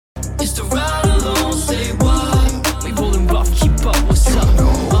It's the ride along, say what? We rollin' rough, keep up, what's up?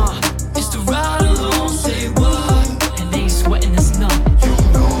 It's the ride along, say what? And they ain't sweating us none.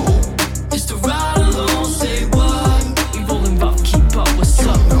 It's the ride along, say what? We rollin' rough, keep up, what's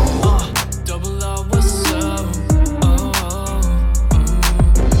up? Double R, what's up?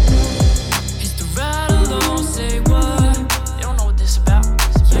 It's the ride along, say what? They don't know what this about.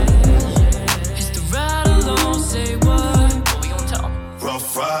 It's the ride along, say what? What we gon' tell them?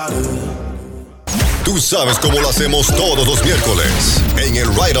 Rough Rider. Tú sabes cómo lo hacemos todos los miércoles en el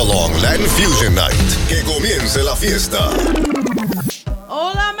Ride Along Latin Fusion Night. Que comience la fiesta.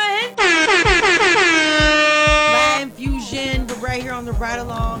 Hola, my gente. Latin Fusion, we're right here on the Ride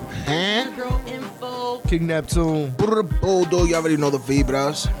Along. Girl Info. King Neptune. Bulldog, you already know the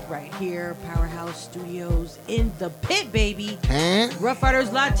vibras. Right here, Powerhouse Studios in the pit, baby. Rough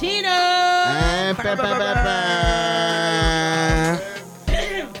Riders Latino.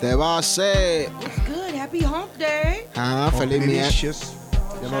 Te va a hacer. What's good? Happy Hump Day. Feliz miércoles.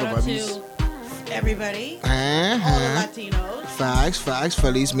 Shout out to everybody. All the Latinos. Facts.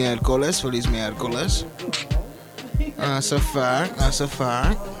 Feliz miércoles. That's a fact.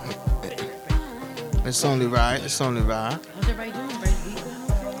 It's only right. How's everybody doing?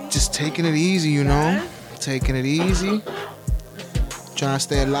 Everybody Just taking it easy, you know. Taking it easy. Trying to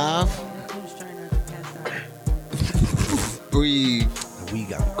stay alive. Who's trying not to pass out? Breathe. We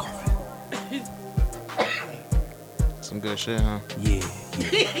got me coughing. Some good shit, huh? Yeah.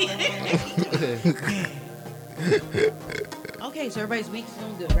 Okay, so everybody's week's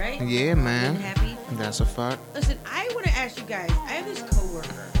doing good, right? Yeah, man. Being happy. That's a fact. Listen, I want to ask you guys. I have this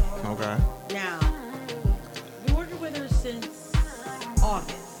coworker. Okay. Now, I've been working with her since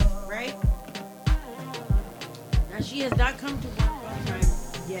August, right? Now, she has not come to work on time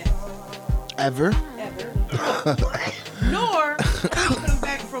yet. Ever? Nor has she come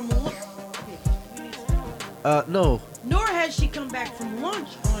back from lunch. No. Nor has she come back from lunch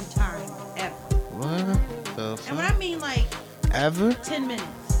on time, ever. What the fuck? And when I mean like Ever? 10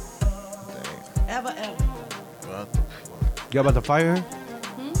 minutes. Ever. What the fuck? You about to fire her?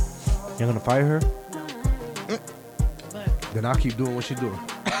 You're gonna fire her? No. But Then I'll keep doing what she's doing.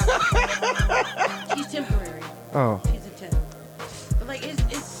 she's temporary. Oh. She's a temp. But like it's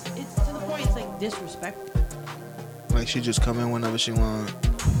to the point it's like disrespectful. Like she just come in whenever she want,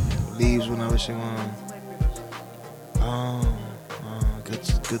 leaves whenever she want. Oh, good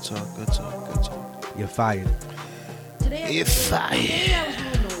talk. You're fired. Today You're fired. Today I was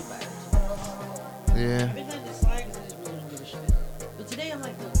really annoyed by it. Yeah. I've been letting it slide because I just really don't give a shit. But today I'm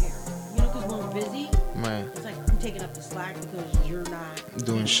like, look here. You know, because when we're busy, Right. it's like I'm taking up the slack because you're not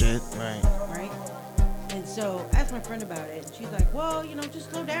Doing shit. Right. right? And so I asked my friend about it, and she's like, well, you know, just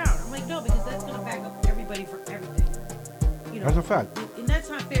slow down. I'm like, no, because that's going to back up everybody for everything. You know, That's a fact. And that's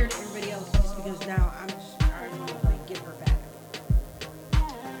not fair to everybody else just because now I'm just trying to like get her back.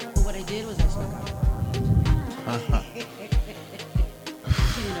 But what I did was I snuck out.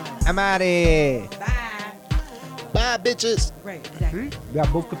 You know, I'm out of here. Bye, bitches. right, exactly.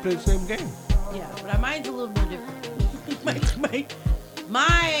 Y'all both could play the same game. Yeah, but mine's a little more different.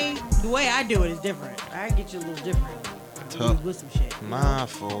 The way I do it is different. I get you a little different. Tough. With some shit. My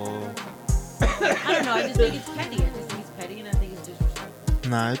fault. I don't know. I just think it's petty. And I think it's disrespectful.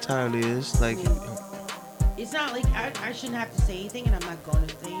 Nah, it totally is. Like, I mean, it's not like I shouldn't have to say anything, and I'm not going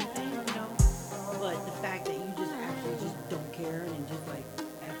to say anything, you know. But the fact that you just actually just don't care and just like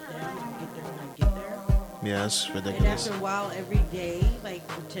F them and get there when I get there. yeah, it's And ridiculous. after a while, every day, like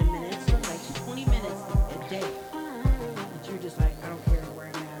for 10 minutes, or like 20 minutes a day, that you're just like, I don't care where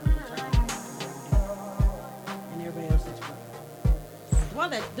I'm at or what time I'm doing. And everybody else is fine. Well,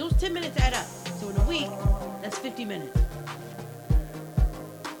 those 10 minutes add up. So in a week, that's 50 minutes.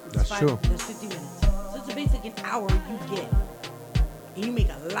 That's true. That's 50 minutes. So it's basically an hour you get. And you make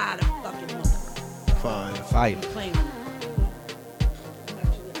a lot of fucking money. Fine. Fired. You playing with it.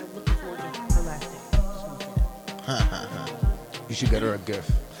 I'm looking forward to her last day. Just gonna say that. You should get her a gift.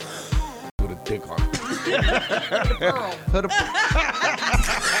 With a dick on. Pearl.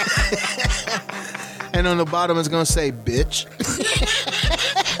 And on the bottom it's gonna say, bitch.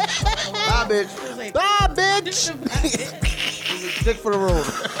 Bye, bitch. Bye, bitch. Dick for the road.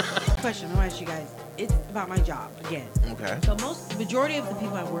 Question I want to ask you guys. It's about my job again. Okay. So majority of the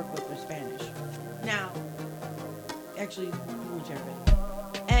people I work with are Spanish. Now, actually, whichever.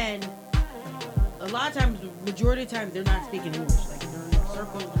 And a lot of times, majority of the time, they're not speaking English. Like they're in a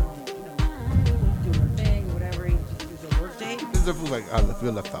circle, doing their thing, or whatever. It's their work day. This is like I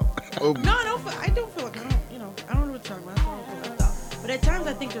feel left out. Oh, No, I don't feel like I don't know what they're talking about. I don't feel left out. But at times,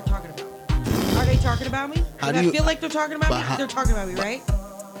 I think they're talking about me. Are they talking about me? How Did do I you- feel like they're talking about but me? how- They're talking about me, right?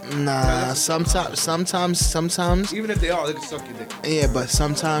 Nah, sometimes. Even if they are, they can suck your dick. Yeah, but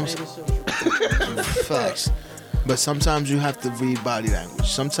sometimes, That is so true. facts. But sometimes you have to read body language.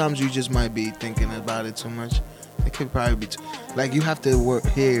 Sometimes you just might be thinking about it too much. It could probably be like you have to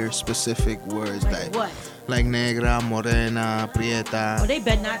hear specific words Like what? like negra, morena, Oh, prieta. they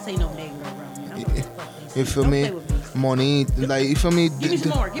better not say no name around me. I don't know what the fuck they You say. feel Don't me? play with me. Monita, like you feel me? Give me some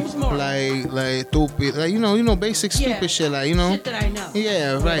more. Give me some more. Like stupid, like you know, basic Yeah. stupid shit, like you know. Shit that I know.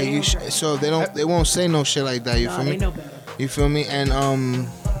 Yeah, Oh, right. they You know better. so they won't say no shit like that. You Nah, feel they me? know better. You feel me? And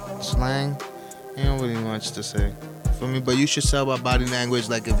slang, ain't don't really much to say. For me, but you should tell by body language.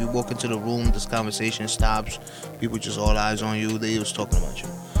 Like if you walk into the room, this conversation stops. People just all eyes on you. They was talking about you.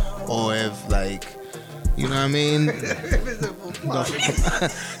 Or if like, you know what I mean?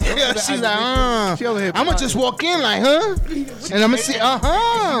 Yeah, she's like, She over here I'ma just walk in like, huh? And I'ma see,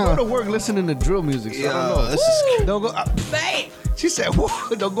 Go to work listening to drill music. So I don't know. this is Don't go. Bam! She said,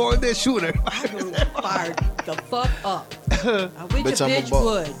 "Whoa, don't go in there, shoot her." Fired the fuck up. I wish Bitch, a I'm a bitch buck.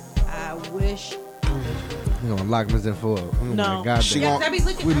 would. I wish. You gonna lock Miss in for? Oh No. my God, She damn. gon- I mean,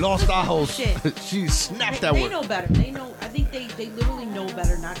 look at we that lost our host. shit. She snapped They, that they word. know better. They know. I think they literally know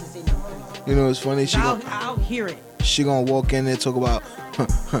better not to say nothing. you know, it's funny. I'll hear it. She gonna walk in there talk about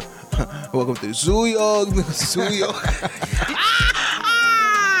welcome to Zoo York.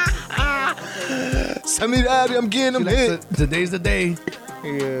 Send me that, I'm getting them She like, hit. Today's the day.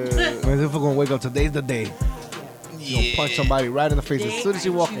 Yeah. As if we're gonna wake up. Today's the day. You gonna punch somebody right in the face as soon as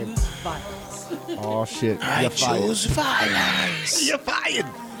you walk in. choose violence. Oh shit! I You're fired. choose violence. You're fired.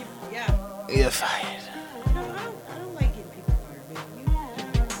 Yeah. You're fired. No, I don't like getting people fired, baby. You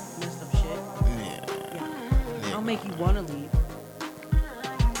messed up shit. Yeah. I'll make you want to leave.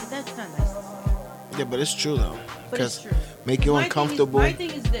 But that's not nice to say. Yeah, but it's true though. But it's Because true. make you My uncomfortable. My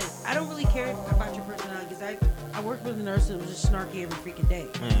thing is this. I don't really care about your personality because I worked with a nurse that was just snarky every freaking day.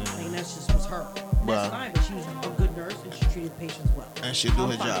 Like, and that's just was her. And Wow. that's fine, but she was a good nurse and she treated patients well. And she do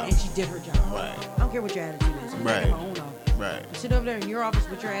I'm her fine. job. And she did her job. Right. I don't care what your attitude is. I'm Right. in my own office. Right. You sit over there in your office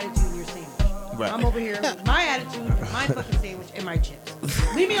with your attitude and your sandwich. Right. I'm over here with my attitude, my fucking sandwich, and my chips.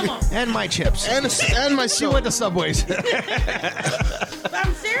 Leave me alone. And my chips. And my She went to Subways. But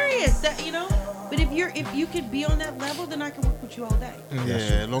I'm serious. That, you know. But if you could be on that level, then I can work with you all day. Yeah,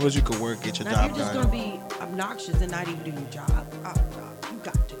 as long as you can work, get your Now, if job you're just done. gonna be obnoxious and not even do your job, oh, no, you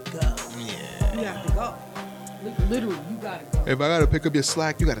got to go. Yeah. You have to go. Literally, you gotta go. If I gotta pick up your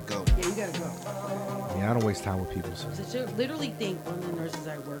slack, you gotta go. Yeah, you gotta go. Yeah, I don't waste time with people. So. So I literally think one of the nurses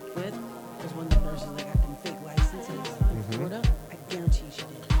I worked with was one of the nurses that got them fake licenses in Florida. I guarantee she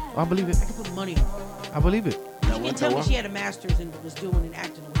did. I believe it. I could put money on it. I believe it. She can tell me she had a master's and was doing and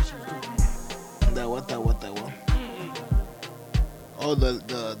acting the way she was doing and acting. That what? Oh,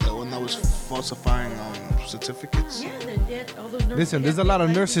 the one that was falsifying certificates. Yeah, all those nurses. Listen, there's a lot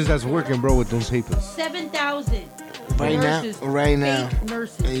of nurses that's working, bro, with those papers. 7,000 Right now, nurses, right now. fake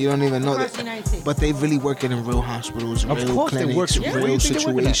nurses. And you don't even know across that. the United States. But they really working in real hospitals, Of real course they clinics, working. real Where you think they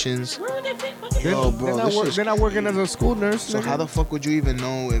working at? situations. Where would they fit? Fucking Yo, They're, bro, they're, not this wor- is they're not working as a school nurse. So nigga. how the fuck would you even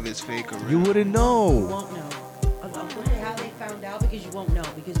know if it's fake or real? You wouldn't know. won't know. I'll tell you how they found out because you won't know.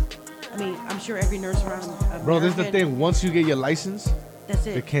 Because, I mean, I'm sure every nurse around Bro, this is the American- thing. Once you get your license, That's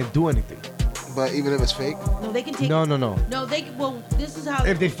they it. can't do anything. But even if it's fake, No, they can take. No. No, they can. Well, this is how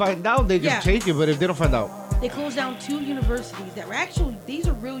If they find out, they can Yeah. take it. But if they don't find out, they closed down 2 universities that were actually, these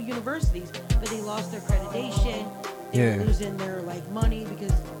are real universities, but they lost their accreditation. They Yeah. were losing their like money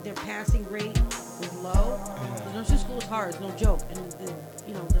because their passing rate was low. The nursing school is hard, it's no joke. And to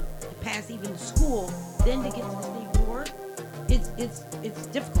pass even the school, then to get to the state board, it's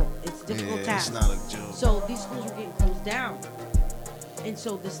difficult. It's a difficult yeah, task. it's not a joke. So these schools were getting closed down. And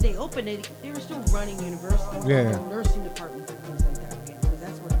so to stay open, they were still running universities, Yeah. nursing departments and things like that again, because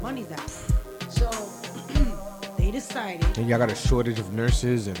that's where the money's at. So they decided, and y'all got a shortage of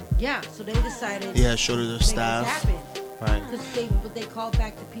nurses and so they decided Yeah, shortage of to make staff. this happen. Right. But they called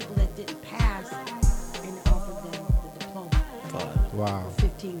back the people that didn't pass and offered them the diploma wow. for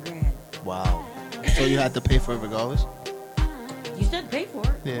 15 grand. Wow. So you had to pay for it regardless? You still had to pay for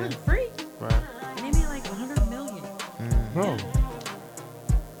it. Yeah. It wasn't free. Right. And they made like 100 million. Bro.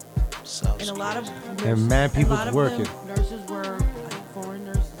 So Oh, And a lot of And mad a people's lot of working. them nurses were like foreign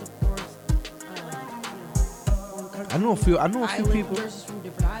nurses, of course. Foreign countries. I know a few Island people. Nurses from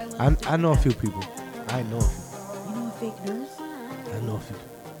different islands. I things know a like few that. people. I know a few. You know a fake nurse? I know a few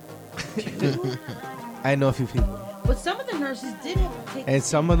people. I know a few people. But some of the nurses did have to take. And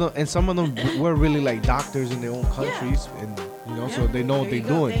some of them were really like doctors in their own countries, and so they know what There they're you go,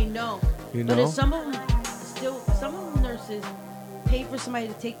 doing. They know. You But know? if some of them nurses pay for somebody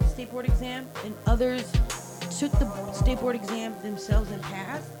to take the state board exam, and others took the state board exam themselves and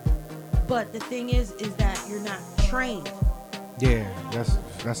passed. But the thing is that you're not trained. Yeah,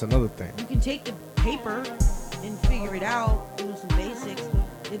 that's another thing. You can take the paper and figure it out, some basics,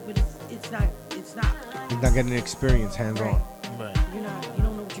 but it's not. You're not getting experience hands on. Right. You don't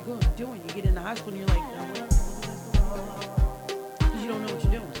know what you're doing. You get in the hospital and you're like, no, what is this? Because you don't know what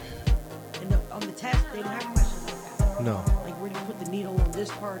you're doing. And on the test, they don't have questions like that. No. Like where do you put the needle on this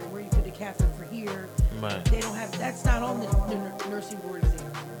part and where you put the catheter for here. Right. They don't have. That's not on the nursing board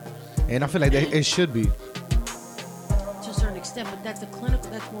exam. And I feel like it should be. To a certain extent, but that's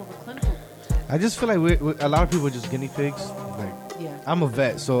more of a clinical. I just feel like a lot of people are just guinea pigs. Like, Yeah. I'm a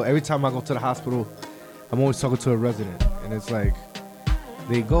vet, so every time I go to the hospital, I'm always talking to a resident, and it's like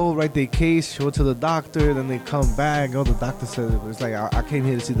they go write their case, show it to the doctor, then they come back. Oh, the doctor said it. It's like I came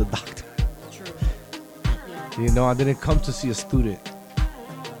here to see the doctor. True. You know, I didn't come to see a student.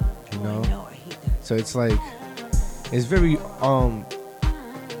 You know, I know, I hate that. so it's like it's very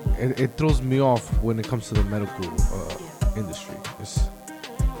it throws me off when it comes to the medical industry. It's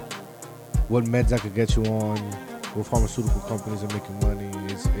what meds I could get you on, what pharmaceutical companies are making money.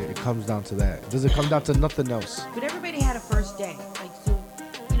 It comes down to that. Does it come down to nothing else? But everybody had a first day. Like, so,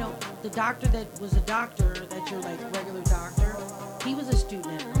 the doctor that was a doctor, that you're like regular doctor, he was a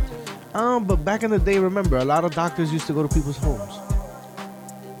student at one time. But back in the day, remember, a lot of doctors used to go to people's homes.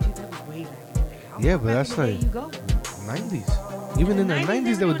 Dude, that was way back in the day. How Yeah, far but back that's in the day like you go? 90s. Even in the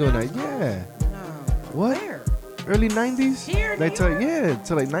 90s, they were doing that. Yeah. No. What? Where? Early 90s? Here in Like New York?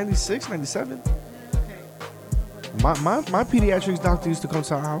 to like 96, 97. Okay. My pediatrics doctor used to come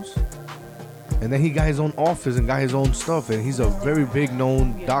to our house. And then he got his own office and got his own stuff. And he's a very big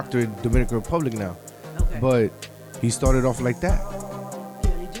known doctor in Dominican Republic now. Okay. But he started off like that,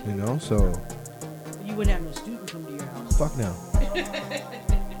 Yeah, they do. you know? So, You wouldn't have no student come to your house. fuck now.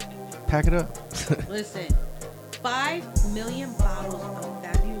 Pack it up. Listen, 5 million bottles of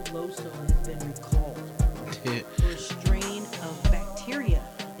Fabuloso have been recalled for a strain of bacteria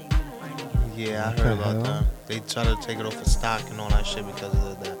they've been finding in it. Yeah, I What the heard about hell? that. They try to take it off of stock and all that shit because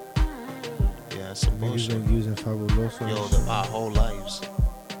of that. Yeah, it's some Niggas bullshit. been using Fabuloso. Yo, our whole lives.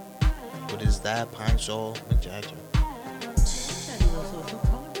 What is that? Pine Sol, Jaja. Fabuloso is so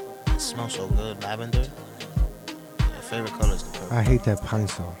colorful. It smells so good. Lavender. Yeah, favorite color is the purple. I hate that pine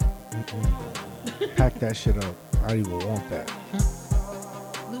saw. Pack that shit up. I don't even want that.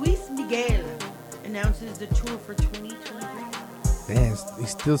 Luis Miguel announces the tour for 2023. Damn, he's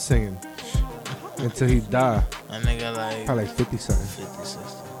still singing until he die. That nigga like Probably like 50 something. 50, 60.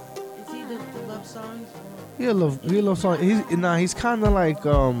 Is he the love songs? He a love song. He's kind of like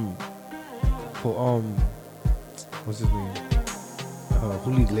what's his name?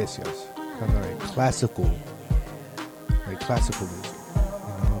 Julio Iglesias. Kind of like classical music.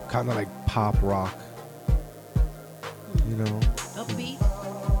 You know, kind of like pop rock. You know. Upbeat?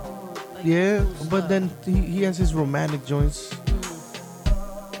 Or like Yeah, cool but stuff? then he has his romantic joints.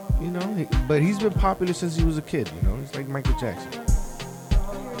 You know, but he's been popular since he was a kid. You know, he's like Michael Jackson. You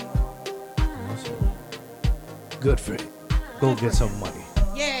know, so good for it. Go get some money.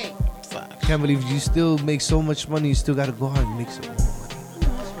 Yay! Facts. Can't believe you still make so much money. You still got to go out and make some more money.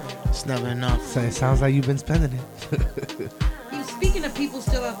 It's never enough. So it sounds like you've been spending it. Speaking of people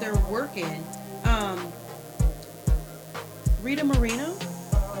still out there working, Rita Moreno,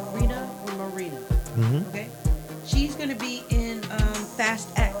 Mhm. okay, she's gonna be in Fast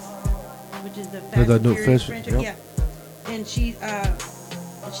X, which is the With Fast the and new Furious Fast- franchise. yep. Yeah, and she's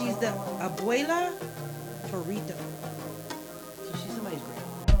the abuela Torito. So she's somebody's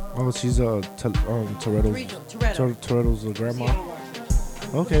great. Oh, she's Toretto's. Toretto. Toretto's See, grandma. I don't watch it.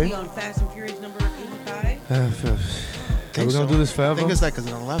 Okay. Be on Fast and Furious number 85. Are we gonna do this I forever? think it's like an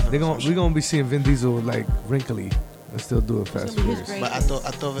 11. We're gonna be seeing Vin Diesel like wrinkly and still do it fast It's gonna be his and furious. great- But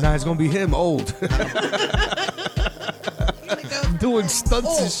I thought Nah, it's gonna be him old. Doing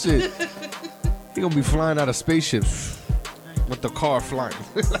stunts and shit. He gonna be flying out of spaceships with the car flying.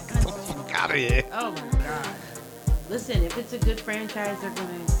 Like, get the fuck out of here. Oh my god. Listen, if it's a good franchise, they're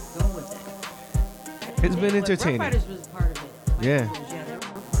gonna go with it. It's been entertaining. Rough Riders was part of it. Yeah. Yeah, they were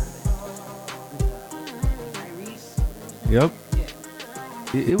part of it. Tyrese. Yep.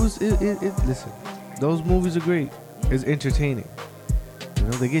 Yeah. Listen, those movies are great. It's entertaining. You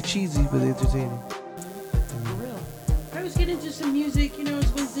know, they get cheesy, but they're entertaining. For real. I was getting into some music. You know,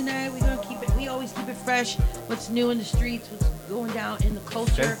 it's Wednesday night. We always keep it fresh. What's new in the streets? What's going down in the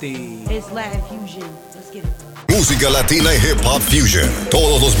culture? Fenty. It's Latin fusion. Let's get it. Música latina y hip hop fusion.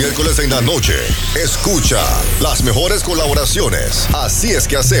 Todos los miércoles en la noche. Escucha las mejores colaboraciones. Así es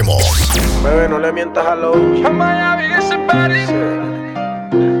que hacemos. Bebé, no le mientas a los.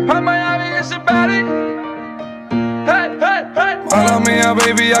 Mala mía,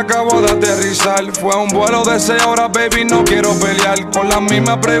 baby, acabo de aterrizar. Fue un vuelo de 6 horas, baby, no quiero pelear. Con las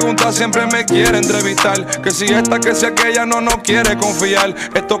mismas preguntas siempre me quiere entrevistar. Que si esta, que si aquella, no nos quiere confiar.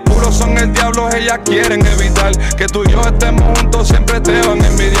 Estos culos son el diablo, ellas quieren evitar. Que tú y yo estemos juntos, siempre te van a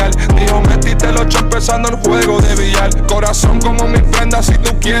envidiar. Dijo, metiste el 8 empezando el juego de billar. Corazón como mi prenda si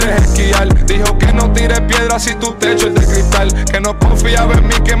tú quieres esquiar. Dijo que no tires piedras si tu techo es de cristal. Que no confiaba en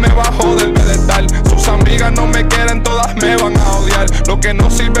mí, que me bajó del pedestal. Sus amigas no me quieren, todas me van a odiar. Lo que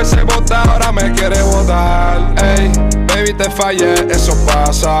no sirve se bota, ahora me quiere botar. Ey, baby, te fallé, eso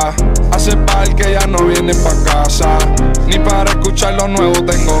pasa. Hace par que ya no viene pa' casa. Ni para escuchar lo nuevo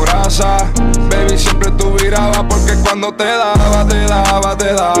tengo grasa. Baby, siempre tú virabas porque cuando te daba, te daba,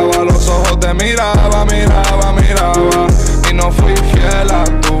 te daba. Los ojos te miraba, miraba, miraba. Y no fui fiel a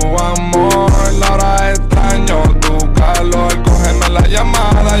tu amor. Ahora extraño tu calor. Cógeme la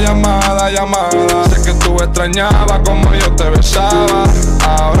llamada, llamada, llamada. Sé que tú extrañabas como yo te besaba.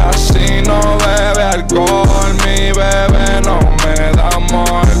 Ahora sí no bebe alcohol. Mi bebé no me da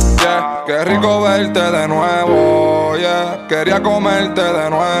amor, yeah. Qué rico verte de nuevo, yeah. Quería comerte de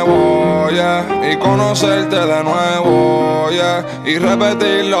nuevo, yeah. Y conocerte de nuevo, yeah. Y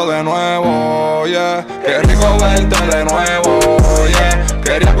repetirlo de nuevo, yeah. Qué rico verte de nuevo, yeah.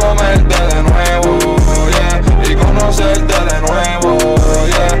 Quería comerte de nuevo, yeah. Y conocerte de nuevo,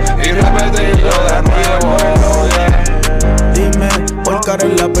 yeah. Y repetirlo de nuevo, yeah. Dime, por cara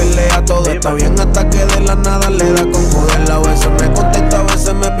en la pelea todo está bien hasta que de la nada le da con joder. A veces me contesta, a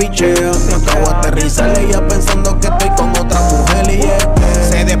veces me pichea. Me acabo de aterrizar ella pensando que estoy con otra mujer y es que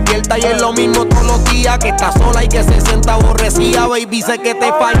se despierta y es lo mismo todos los días. Que está sola y que se sienta aborrecida. Baby, sé que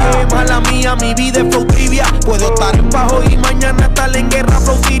te fallé, mala mía, mi vida es flow trivia. Puedo estar en bajo y mañana estar en guerra,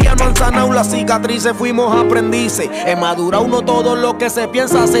 flow siria. No han sanado las cicatrices, fuimos aprendices. Es madura uno todo lo que se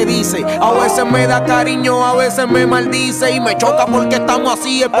piensa se dice. A veces me da cariño, a veces me maldice. Y me choca porque estamos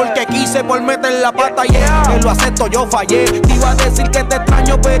así, es porque quise por meter la pata, yeah. Que lo acepto, yo fallé. Te iba a decir que te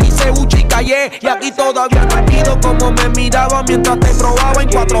extraño, pero hice bucha y callé. Y aquí todavía no olvido cómo me miraba mientras te probaba en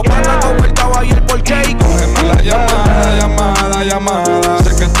 4 patas como el caballo y el porche. Y cógeme la llamada, llamada, llamada.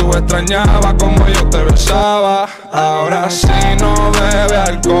 Sé que tú extrañabas como yo te besaba. Ahora sí no bebe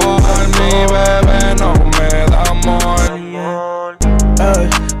alcohol. Mi bebé no me da amor. Hey,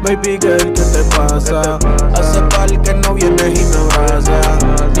 baby girl, ¿qué te pasa? Hace par que no vienes y me abrazas.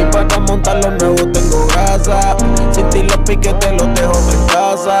 Ni para montar los nuevos tengo grasa. Sin ti los piquetes los dejo en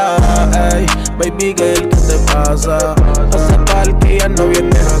casa. Hey, baby girl, ¿qué te pasa? Hace par que ya no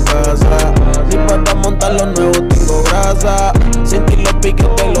vienes a casa. Ni para montar los nuevos tengo grasa. Sin ti los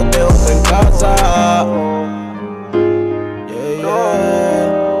piquetes los dejo en casa. Yeah,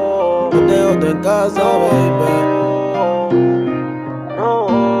 yeah. Los dejo en casa, baby.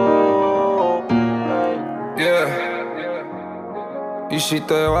 Y si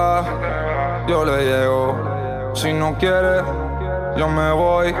te vas, yo le llego. Si no quieres, yo me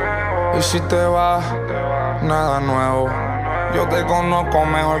voy. Y si te vas, nada nuevo. Yo te conozco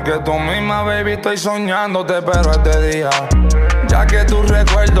mejor que tú misma, baby. Estoy soñándote, pero este día, ya que tu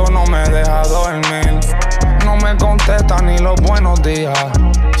recuerdo no me deja dormir. No me contesta ni los buenos días.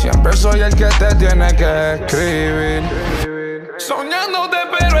 Siempre soy el que te tiene que escribir. Soñándote,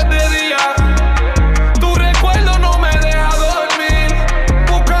 pero este día, tu recuerdo no me deja dormir.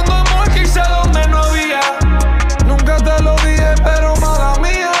 Buscando amor quizá donde no había. Nunca te lo dije, pero mala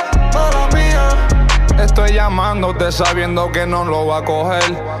mía, mala mía. Estoy llamándote sabiendo que no lo va a coger.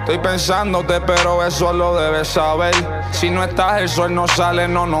 Estoy pensándote, pero eso lo debes saber. Si no estás, el sol no sale,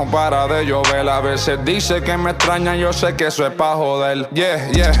 no para de llover. A veces dice que me extraña, yo sé que eso es pa' joder. Yeah,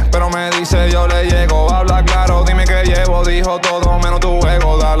 yeah, pero me dice yo le llego. Habla claro, dime que llevo. Dijo todo menos tu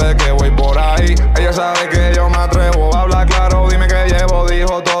ego, dale que voy por ahí. Ella sabe que yo me atrevo. Habla claro, dime que llevo.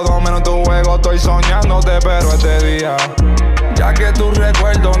 Dijo todo menos tu ego. Estoy soñándote, pero este día, ya que tu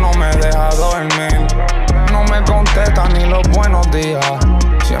recuerdo no me deja dormir. No me contesta ni los buenos días.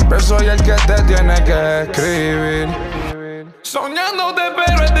 Siempre soy el que te tiene que escribir. Soñándote,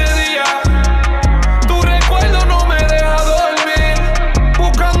 pero este día, tu recuerdo no me deja dormir.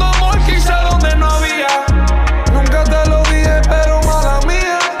 Buscando amor quizá donde no había. Nunca te lo dije, pero mala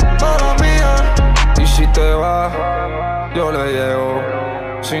mía, mala mía. Y si te vas, yo le llego.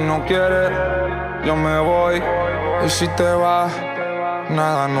 Si no quieres, yo me voy. Y si te vas,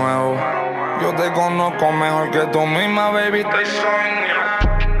 nada nuevo. Yo te conozco mejor que tú misma, baby. Estoy soñando.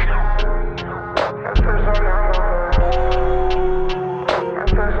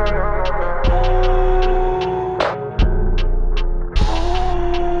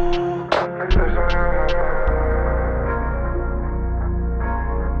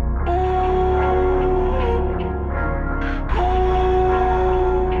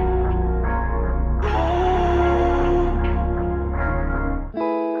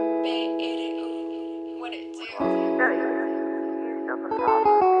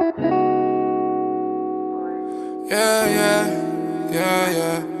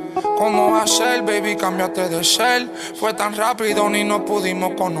 yeah. ¿Cómo va a ser, baby? Cambiaste de ser. Fue tan rápido, ni nos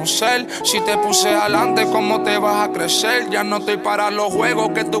pudimos conocer. Si te puse adelante, ¿cómo te vas a crecer? Ya no estoy para los juegos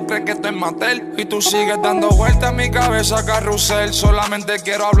que tú crees que estoy matel. Y tú sigues dando vueltas en mi cabeza, carrusel. Solamente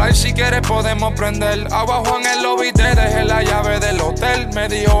quiero hablar, si quieres podemos prender. Abajo en el lobby te dejé la llave del hotel. Me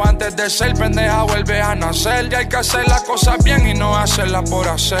dijo antes de ser pendeja, vuelves a nacer. Y hay que hacer las cosas bien y no hacerlas por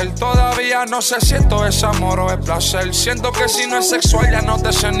hacer. Todavía no sé si esto es amor o es placer. Siento que si no es sexual ya no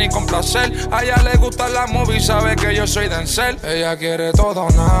te sé ni complacer. A ella le gusta la movie, sabe que yo soy Denzel. Ella quiere todo o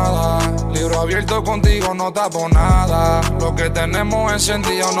nada. Libro abierto contigo, no tapo nada. Lo que tenemos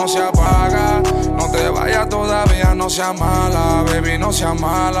encendido no se apaga. No te vayas todavía, no seas mala. Baby, no seas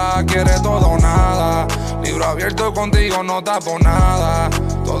mala. Quiere todo o nada. Libro abierto contigo, no tapo nada.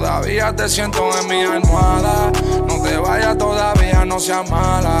 Todavía te siento en mi almohada. No te vayas todavía, no seas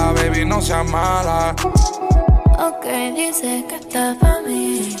mala. Baby, no seas mala. Ok, dices que estás pa'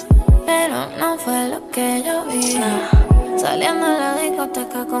 mí, pero no fue lo que yo vi. Saliendo a la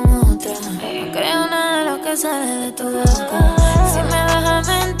discoteca con otra, no creo nada de lo que sale de tu boca. Si me vas a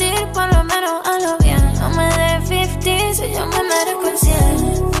mentir, por lo menos hazlo bien. No me des 50 si yo me merezco el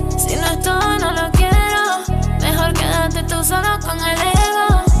 100. Si no es todo, no lo quiero. Mejor quédate tú solo con el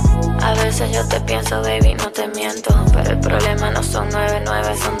ego. A veces yo te pienso, baby, no te miento. Pero el problema no son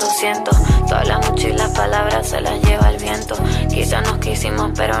 99, son 200. Tú hablas mucho y las palabras se las lleva el viento. Quizás nos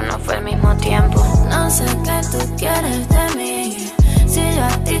quisimos, pero no fue el mismo tiempo. No sé qué tú quieres de mí, si yo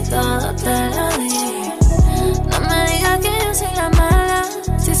a ti todo te lo di. No me digas que yo soy la mala,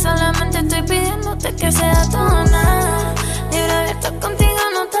 si solamente estoy pidiéndote que sea todo o nada. Libro abierto contigo,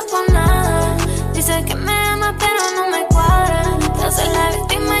 no tapo nada. Dices que me amas, pero no me cuadra. Te haces la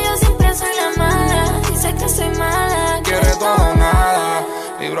víctima, yo siempre soy la mala. Dices que soy mala. Quiere todo o nada.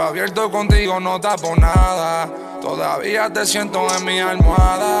 Libro abierto contigo, no tapo nada. Todavía te siento en mi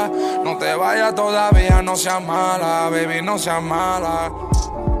almohada. No te vayas todavía, no seas mala. Baby, no seas mala.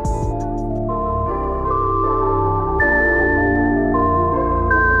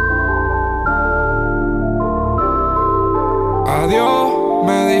 Adiós,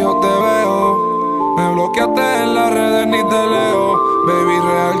 me dijo te veo. Me bloqueaste en las redes, ni te leo. Baby,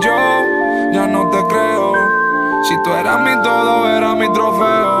 real yo ya no te creo. Si tú eras mi todo, eras mi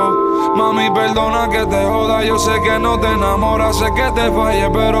trofeo. Mami, perdona que te joda, yo sé que no te enamoras, sé que te fallé,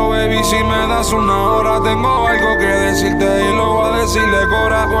 pero baby, si me das una hora, tengo algo que decirte y lo voy a decirle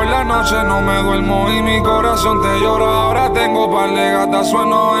cora. Por la noche no me duermo y mi corazón te llora. Ahora tengo par de gatas,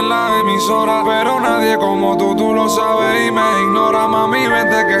 sueno en la emisora, pero nadie como tú lo sabes y me ignora. Mami,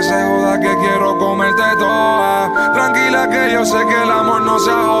 vente que se joda, que quiero comerte toda. Tranquila que yo sé que el amor no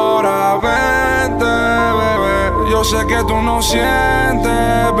se ahora. Vente, bebé, yo sé que tú no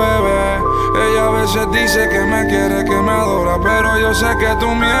sientes, bebé. Ella a veces dice que me quiere, que me adora, pero yo sé que tú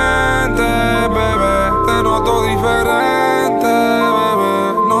mientes, bebé. Te noto diferente,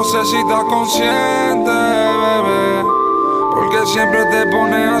 bebé. No sé si estás consciente, bebé, porque siempre te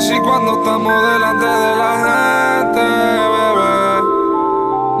pones así cuando estamos delante de la gente, bebé.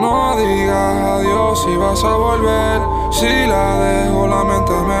 No digas adiós si vas a volver. Si la dejo la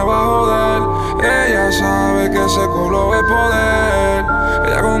mente me va a joder. Ella sabe que ese culo es poder.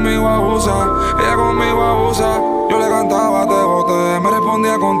 Ella conmigo abusa. Yo le cantaba, te boté, me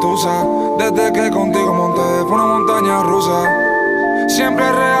respondía con tusa. Desde que contigo monté, fue una montaña rusa. Siempre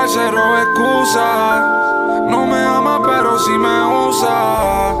es real, cero excusa. No me ama pero sí me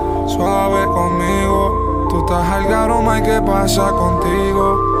usa. Suave conmigo, tú estás al garoma y qué pasa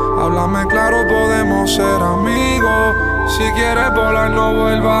contigo. Háblame claro, podemos ser amigos. Si quieres volar, no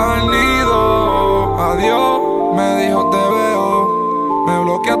vuelvas al nido. Adiós, me dijo te veo. Me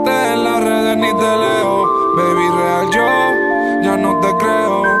bloqueaste en las redes, ni te leo. Baby, real yo ya no te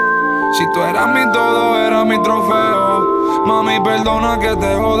creo. Si tú eras mi todo, eras mi trofeo. Mami, perdona que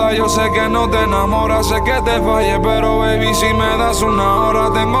te joda, yo sé que no te enamoras, sé que te fallé, pero baby, si me das una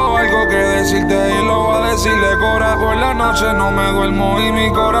hora, tengo algo que decirte y lo voy a decirle cora. Por la noche no me duermo y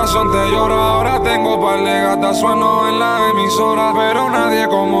mi corazón te llora. Ahora tengo par de gatas, sueno en la emisora, pero nadie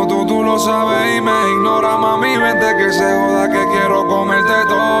como tú lo sabes y me ignora. Mami, vente que se joda, que quiero comerte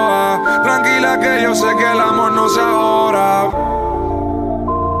toda. Tranquila que yo sé que el amor no se ahora.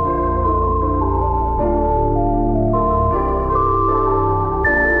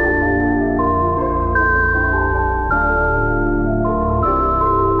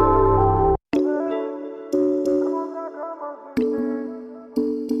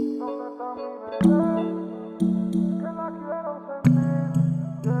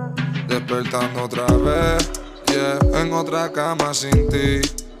 Despertando otra vez, yeah, en otra cama sin ti,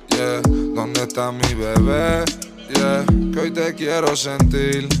 yeah. ¿Dónde está mi bebé? yeah, que hoy te quiero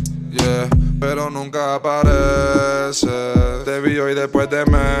sentir, yeah, pero nunca apareces. Te vi hoy después de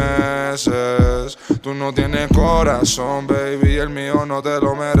meses. Tú no tienes corazón, baby, el mío no te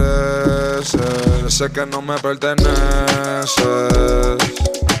lo mereces. Sé que no me perteneces,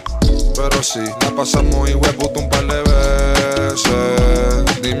 pero sí, la pasamos y hueputa un par de veces.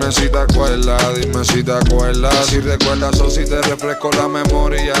 Dime si te acuerdas, dime si te acuerdas. Si recuerdas o si te refresco la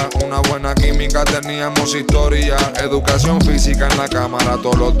memoria. Una buena química, teníamos historia. Educación física en la cámara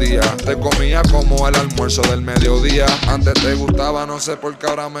todos los días. Te comía como el almuerzo del mediodía. Antes te gustaba, no sé por qué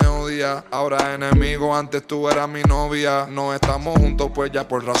ahora me odia. Ahora enemigo, antes tú eras mi novia. No estamos juntos pues ya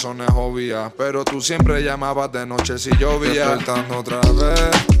por razones obvias. Pero tú siempre llamabas de noche si llovía. Despertando otra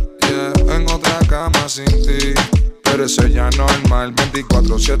vez, yeah, en otra cama sin ti. Pero eso ya normal,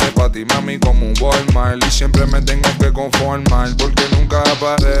 24/7 pa' ti, mami, como un Walmart. Y siempre me tengo que conformar porque nunca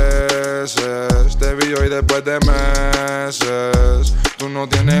apareces. Te vi hoy después de meses. Tú no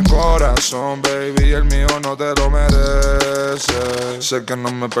tienes corazón, baby, el mío no te lo mereces. Sé que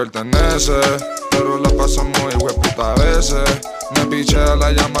no me pertenece, pero la pasamos y hueputa a veces. Me pichea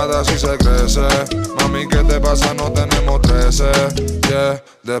la llamada si se crece. Mami, ¿qué te pasa? No tenemos 13, yeah,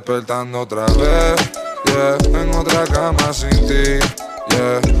 despertando otra vez. Yeah, en otra cama sin ti,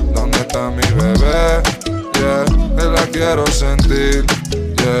 yeah, ¿dónde está mi bebé? Yeah, que la quiero sentir,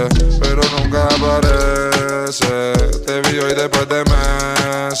 yeah, pero nunca aparece. Te vi hoy después de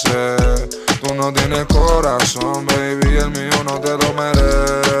meses. Tú no tienes corazón, baby, el mío no te lo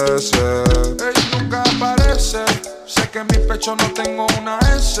merece. Ella nunca aparece. Sé que en mi pecho no tengo una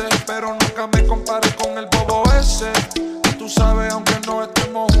S, pero nunca me compares con el bobo ese. Tú sabes, aunque no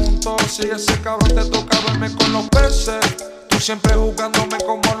estemos juntos, si ese cabrón te toca verme con los peces. Tú siempre jugándome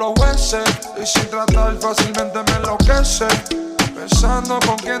como los jueces, y sin tratar fácilmente me enloquece. Pensando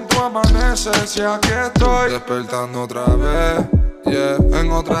con quién tú amaneces, y aquí estoy despertando otra vez, yeah,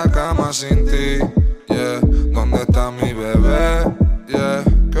 en otra cama sin ti, yeah, ¿dónde está mi bebé? Yeah,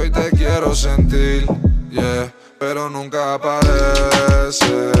 que hoy te quiero sentir, yeah, pero nunca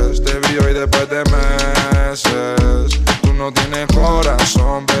apareces. Te vi hoy después de meses. Tú no tienes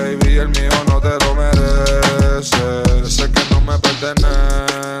corazón, baby, el mío no te lo merece. Sé que no me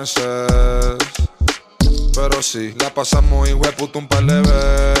perteneces, pero sí, la pasamos y hueputa un par de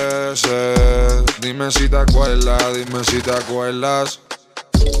veces. Dime si te acuerdas, dime si te acuerdas.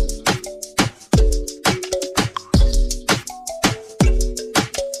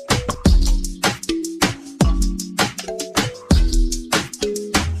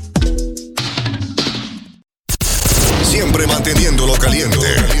 Siempre manteniéndolo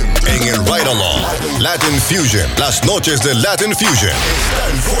caliente. En el Ride Along, Latin Fusion. Las noches de Latin Fusion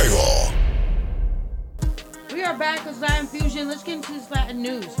están en fuego. We are back with Latin Fusion. Let's get into this Latin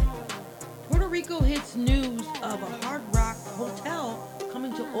news. Puerto Rico hits news of a Hard Rock hotel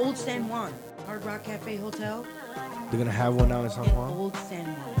coming to Old San Juan. Hard Rock Cafe Hotel. They're gonna have one out in San Juan. Old San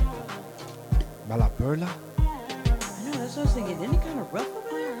Juan. By La Perla. I know, that's what I was thinking. Any kind of rough over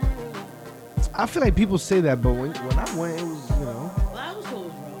there? I feel like people say that, but when I went, it was, you know. Well, I was told it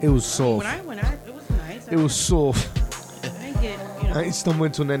was rough. It was soft. When I went, it was nice. It was soft. I didn't get, you know. I ain't stumbled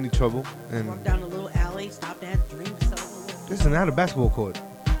into any trouble. And walked down a little alley, stopped at drinks. listen, I had a basketball court.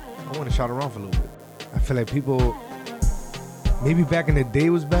 I want to shot around for a little bit. I feel like people, maybe back in the day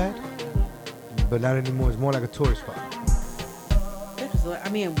was bad, but not anymore. It's more like a tourist spot. Yeah, 'cause, I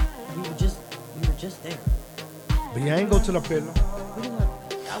mean, we were just there. But yeah, I ain't go to La Perla.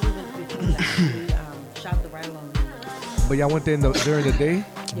 Shot the ride along. But y'all went there during the day?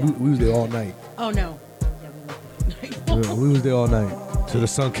 Yeah. We was there all night. Oh, no. Yeah, we went there. We was there all night. Till the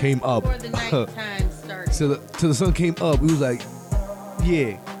sun came up. Before the nighttime started. Till the sun came up, we was like,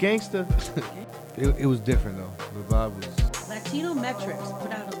 yeah, gangster. It was different, though. The vibe was... Latino metrics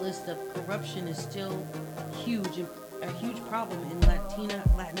put out a list of corruption is still huge, a huge problem in Latin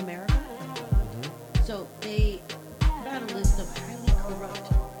America. Mm-hmm. So they put out a list of highly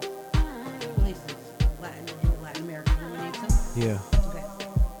corrupt places in Latin America. Can you name some? Yeah. Okay.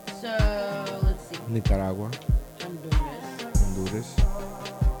 So let's see. Nicaragua. Honduras.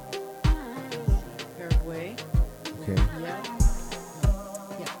 Paraguay. Okay. Yeah.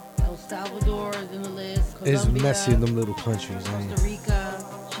 El Salvador is in the list. Colombia, It's messy in them little countries. Costa Rica,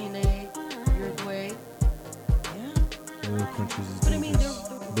 Chile, Uruguay. Yeah. Little countries is But I mean,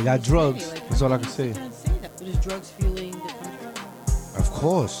 they got drugs. That's all I can say. But is drugs fueling the country? Of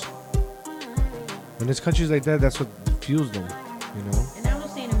course. When there's countries like that, that's what fuels them, you know? And now they're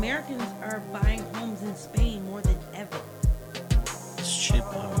saying Americans are buying homes in Spain more than ever. It's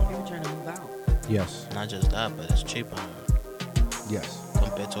cheaper. They were trying to move out. Yes. Not just that, but it's cheaper. Yes.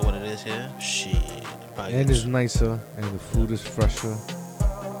 Compared to what it is here, shit. And it's nicer, and the food is fresher.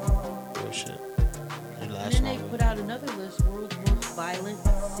 Real shit. It And lasts then they longer. put out another list, world's most violent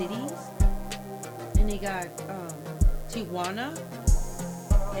cities. And they got Tijuana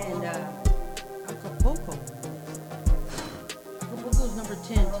and Acapulco. Acapulco's number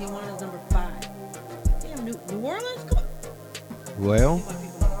 10, Tijuana's number 5. Damn, New Orleans? Come on. Well, My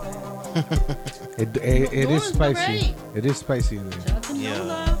people like that. it New is Orleans, spicy. right? It is spicy in there. Shout out to Yeah.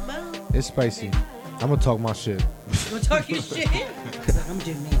 Nola. Boom. It's spicy. I'm gonna talk my shit. You gonna talk your shit? I'm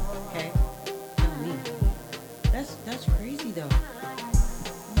doing me, okay? Tell me. That's crazy though.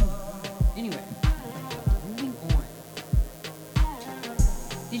 Anyway, moving on.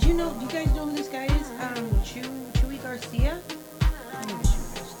 Did you guys know who this guy is? Chuy Garcia? I know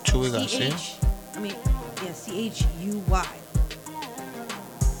Chuy Garcia? Chuy.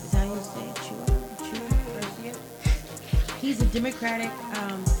 Is that how you say it? Chuy Garcia? He's a Democratic,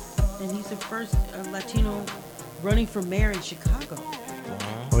 and he's the first Latino running for mayor in Chicago.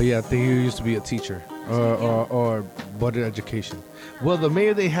 Oh yeah, I think he used to be a teacher or better education. Well, the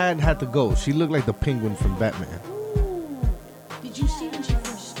mayor they had to go. She looked like the Penguin from Batman. Ooh. Did you see when she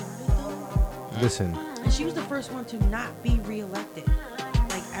first started though? Listen, And she was the first one to not be reelected.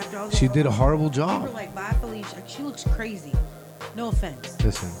 Like after all this, she did a horrible People were job. like, bye Felicia. Like, she looks crazy. No offense.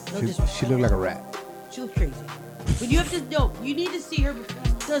 Listen, No she disrespect. looked like a rat. She looks crazy. But you have to know, you need to see her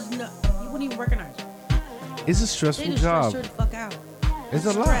because you wouldn't even recognize her. It's a They stressful just stressed job. her the fuck out. It's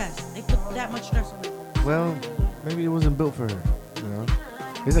a lot. Stress. They put that much stress on her. Well, maybe it wasn't built for her. You know,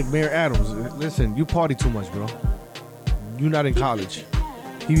 it's like Mayor Adams. Listen, you party too much, bro. You not in college.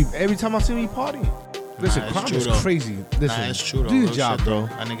 Every time I see him, he party. Listen, it's crime true, is though. crazy. Listen, Nah, it's true though. do your Real job, shit, bro. though.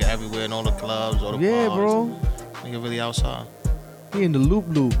 That nigga everywhere in all the clubs, all the Yeah, bars. bro. Nigga really outside. He in the loop.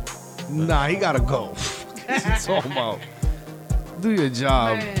 Nah, he gotta go. What's he talking about? Do your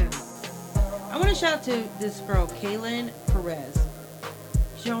job. Man. I want to shout out to this girl, Kaylin Perez.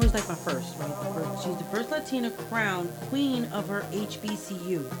 She always like my first, right? She's the first Latina crowned queen of her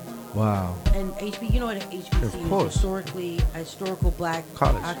HBCU. Wow. And you know what an HBCU Of course. is? Historical black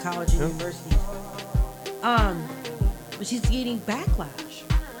College. college and Yeah. universities. But she's getting backlash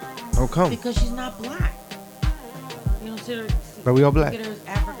How come? because she's not black. You know, consider. But we all black. Look at her as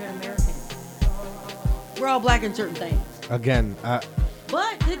African American. We're all black in certain things. Again,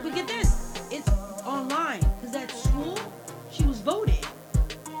 But get this, it's online because at school she was voted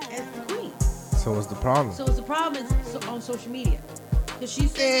as the queen. so what's the problem? So it's the problem is on social media because she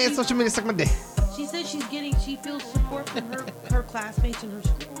said social media suck my dick. she said she feels support from her classmates in her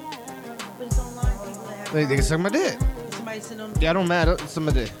school, but it's online. People that have They can suck my dick. If somebody sitting on Yeah, I don't matter. Suck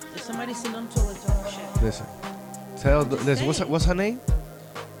my dick. if somebody sitting on the toilet talking shit. Listen, listen. saying. What's her name?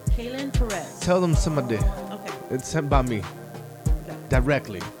 Kaylin Perez. Tell them suck my dick. Okay. It's sent by me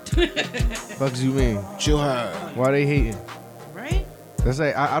directly. Fucks you mean? Chill her. Why they hating? Right? That's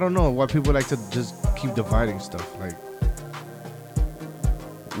like I don't know why people like to just keep dividing stuff. Like,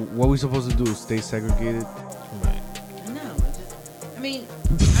 what we supposed to do? Stay segregated? Right. No, I mean,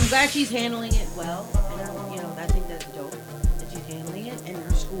 I'm glad she's handling it well, and I think that's dope that she's handling it, and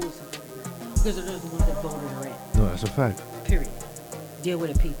her school is supporting her because they're the ones that voted her in. No, that's a fact. Period. Deal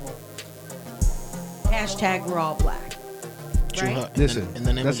with it, people. Hashtag we're all black. Chill Right? her. Listen, In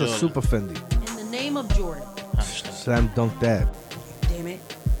the name that's of a Jordan. super Fendi. In the name of Jordan. Slam dunk that. Damn it.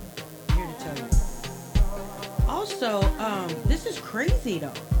 Here to tell you. Also, this is crazy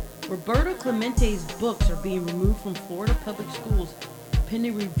though. Roberto Clemente's books are being removed from Florida public schools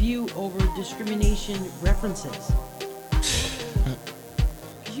pending review over discrimination references.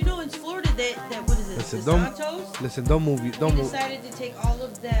 You know, in Florida, that what is it? Listen, DeSantos? Listen, don't move. He Don't move. decided to take all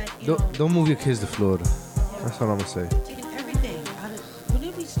of that. You know, Don't move your kids to Florida. That's what I'm gonna say. taking everything out of. When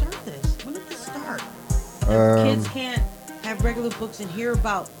did we start this? When did this start? Kids can't have regular books and hear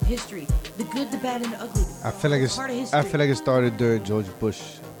about history, the good, the bad, and the ugly. I feel like Part of history. I feel like it started during George Bush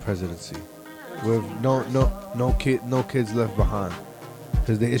presidency, with no kids left behind,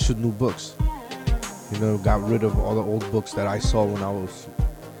 because they issued new books. You know, got rid of all the old books that I saw when I was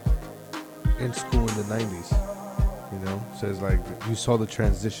in school in the 90s. You know, so it's like you saw the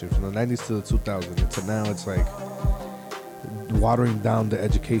transition from the 90s to the 2000s, and to now it's like watering down the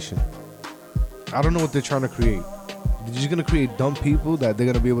education. I don't know what they're trying to create. They're just gonna create dumb people that they're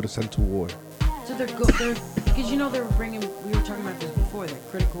gonna be able to send to war. So they're because you know they were bringing. We were talking about this before. That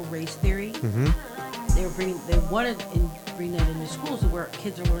critical race theory. Mm-hmm. They wanted to bring that into schools where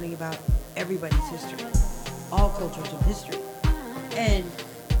kids are learning about everybody's history, all cultures of history, and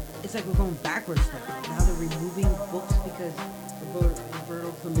it's like we're going backwards now. Now they're removing books because Roberto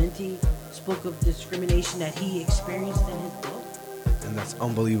Clemente spoke of discrimination that he experienced in his book. And that's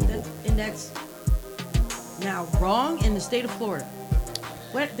unbelievable. And that's Now, wrong in the state of Florida.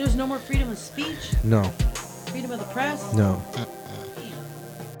 What? There's no more freedom of speech? No. Freedom of the press? No.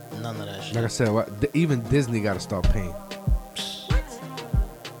 None of that shit. Like I said, even Disney got to start paying. What? What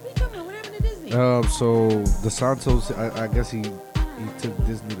are you talking about? What happened to Disney? So DeSantos, I guess he took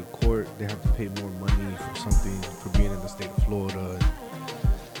Disney to court. They have to pay more money for something for being in the state of Florida. And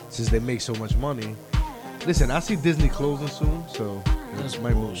since they make so much money, listen, I see Disney closing soon, so that's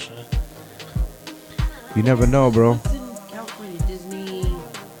my move. You never know, bro. What's in California? Disney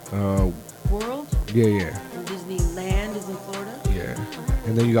World? Yeah. And Disneyland is in Florida? Yeah.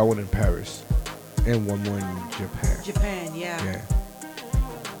 And then you got one in Paris. And one more in Japan. Japan, yeah. Yeah.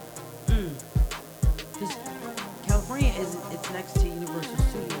 Because California it's next to Universal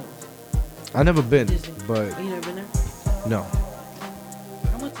Studios. I've never been, Disney. but Oh, you never been there? no.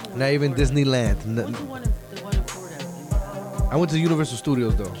 I went to the one Not in even Florida. Disneyland. I went to the one in Florida. I went to Universal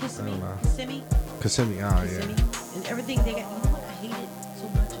Studios though. Kissimmee. Kissimmee, Yeah. And everything they got. You know what I hated so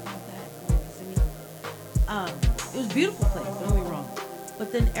much about that Kissimmee? It was a beautiful place. Don't get me wrong.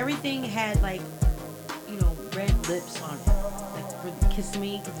 But then everything had like, red lips on it, like for the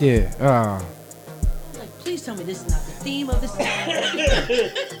Kissimmee. Yeah. Like, please tell me this is not the theme of this.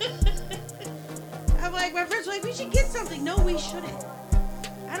 I'm like, my friends were like, we should get something. No, we shouldn't.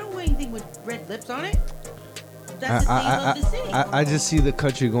 I don't want anything with red lips on it. That's the theme of the city. I just see the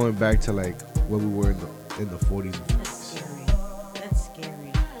country going back to like where we were in the 40s and 50s. That's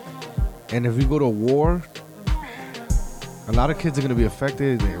scary. And if we go to war, a lot of kids are gonna be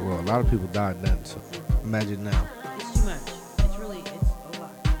affected. Well, a lot of people died then. So imagine now. It's too much. It's a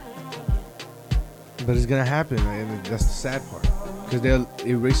lot. But it's gonna happen, and that's the sad part because they're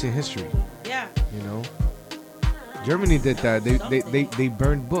erasing history. Yeah. Germany did that. They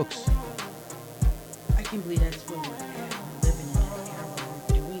burned books. I can't believe that's where we're at. We're living in that era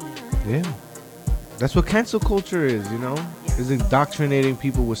where we're doing that. Yeah. That's what cancel culture is, Is indoctrinating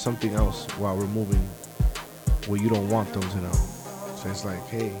people with something else while removing what you don't want them to know. So it's like,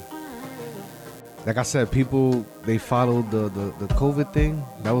 hey, like I said, people, they followed the COVID thing.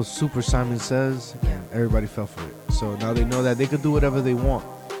 That was Super Simon Says, and everybody fell for it. So now they know that they could do whatever they want.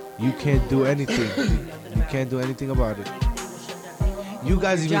 You can't do anything. You can't do anything about it. You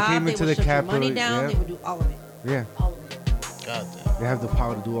guys even came into the Capitol. Money down, they would do all of it. Yeah. All of it. God damn. They have the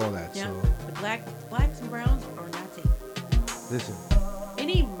power to do all that. Yeah. So The blacks and browns are not safe. listen,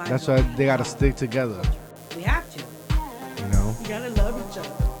 Any that's why they gotta stick together. We have to. You know. You gotta love each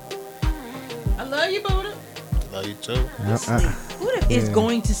other. I love you, Buddha. Love you too. Buddha is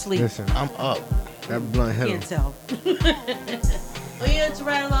going to sleep. Listen, I'm up. that blunt hit him. Can't tell. Oh yeah, it's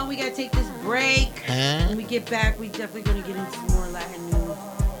right along. We gotta take this break. When we get back, we definitely gonna get into some more Latin news.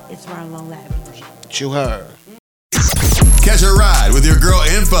 It's right along Latin music. You heard. Catch a ride with your girl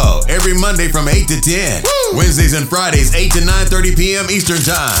Info every Monday from 8 to 10. Woo! Wednesdays and Fridays 8 to 9:30 p.m. Eastern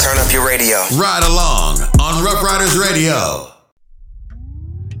Time. Turn up your radio. Ride along on Rough Riders Radio.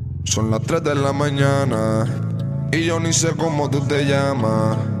 Son las 3 de la mañana y yo ni sé cómo tú te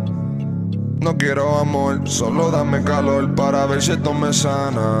llamas. No quiero amor, solo dame calor para ver si esto me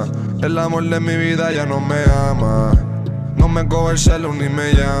sana. El amor de mi vida ya no me ama. No me coge el celu ni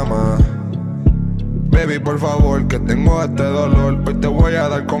me llama. Baby, por favor, que tengo este dolor, pues te voy a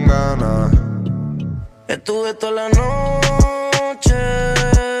dar con ganas. Estuve toda la noche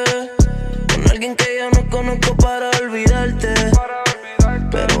con alguien que yo no conozco para olvidarte.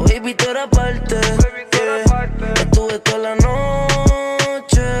 Pero baby, tú eras parte. Estuve toda la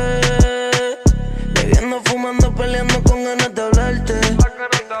noche bebiendo, fumando, peleando con ganas de hablarte.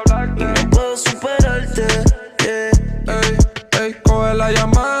 Y no puedo superarte. Ey, ey, coge la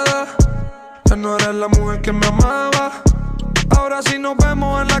llamada. Ya no eres la mujer que me amaba. Ahora si nos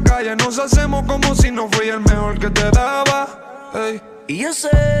vemos en la calle nos hacemos como si no fui el mejor que te daba. Ey. Y yo sé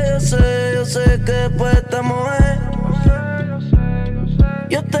que después de esta mujer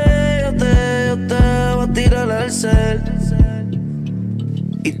yo te voy a tirar al cel.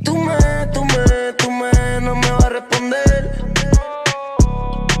 Y tú no me vas a responder.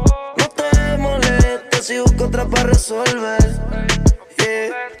 No te molestes si busco otra para resolver.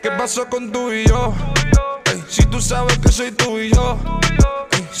 Yeah. ¿Qué pasó con tú y yo? Ey, si tú sabes que soy tú y yo.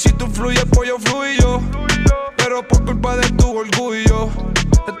 Ey, si tú fluyes pues yo fluyo. Pero por culpa de tu orgullo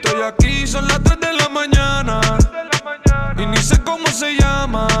estoy aquí, son las 3 de la mañana y ni sé cómo se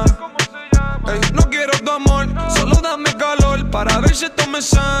llama. Ey, no quiero tu amor, solo dame calor para ver si esto me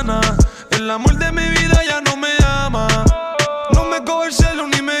sana. El amor de mi vida ya no me ama. No me coge el celu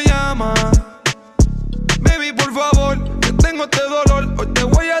ni me llama. Baby, por favor, que tengo este dolor, hoy te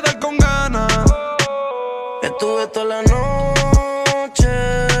voy a dar con ganas. Estuve toda la noche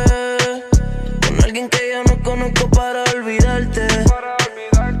con alguien que yo no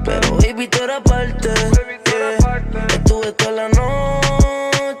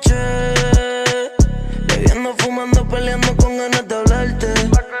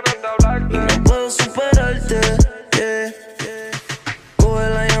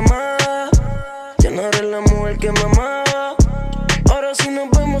que me amaba. Ahora si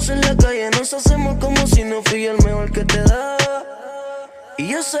nos vemos en la calle nos hacemos como si no fui el mejor que te daba. Y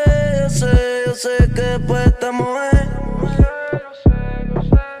yo sé que después estamos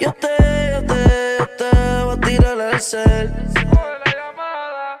Yo te voy a tirar al cel.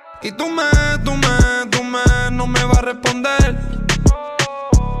 Y tú no me vas a responder.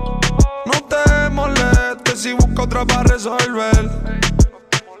 No te molestes si busco otra para resolver.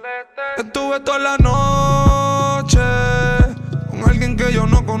 Estuve toda la noche con alguien que yo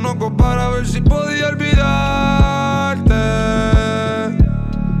no conozco para ver si podía olvidarte.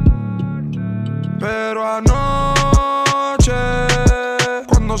 Pero anoche,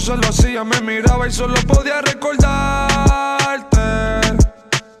 cuando se lo hacía me miraba y solo podía recordarte.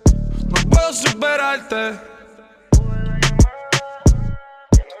 No puedo superarte.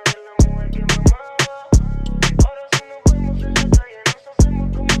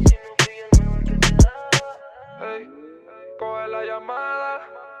 Hey, coge la llamada.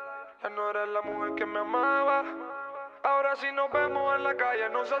 Ya no eres la mujer que me amaba. Ahora si nos vemos en la calle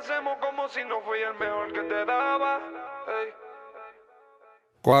nos hacemos como si no fui el mejor que te daba. Hey.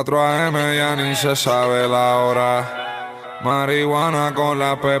 4 AM ya ni se sabe la hora. Marihuana con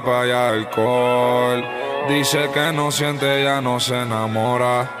la pepa y alcohol. Dice que no siente, ya no se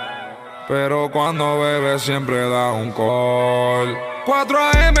enamora. Pero cuando bebe siempre da un call. 4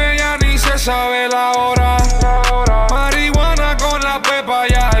 AM ya ni se sabe la hora. Marihuana con la pepa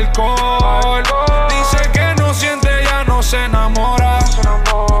y alcohol. Dice que no siente, ya no se enamora.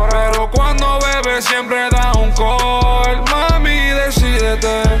 Pero cuando bebe siempre da un call. Mami,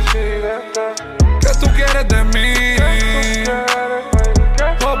 decídete. ¿Qué tú quieres de mí?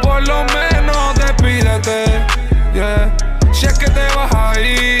 O por lo menos despídete. Yeah. Si es que te vas a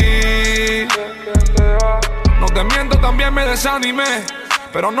ir. No te miento, también me desanimé.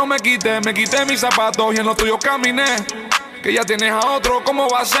 Pero no me quité mis zapatos y en los tuyos caminé. Que ya tienes a otro, ¿cómo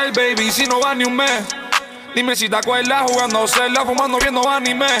va a ser, baby? Si no va ni un mes. Dime si te acuerdas jugando celda, fumando, viendo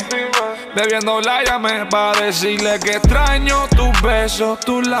anime. Bebiendo la llamé pa' decirle que extraño tus besos,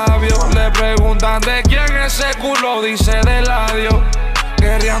 tus labios. Le preguntan de quién ese culo, dice de ladio.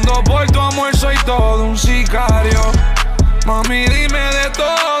 Guerreando por tu amor soy todo un sicario. Mami, dime de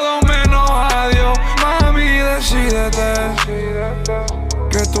todo menos adiós. Mami, decídete.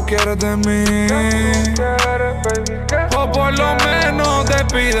 ¿Qué tú quieres de mí? O por lo menos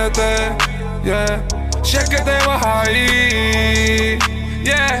despídete. Yeah. Si es que te vas a ir.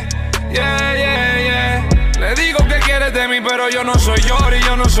 Yeah, yeah, yeah, yeah. Le digo que quieres de mí, pero yo no soy Yori,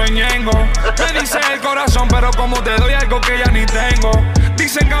 yo no soy Ñengo. Me dice el corazón, pero como te doy algo que ya ni tengo.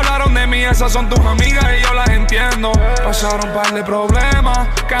 Dicen que hablaron de mí, esas son tus amigas y yo las entiendo. Pasaron un par de problemas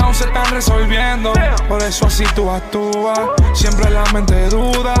que aún se están resolviendo. Por eso así tú actúas, siempre la mente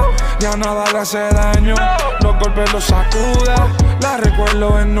duda. Ya nada le hace daño, los golpes los sacuda. La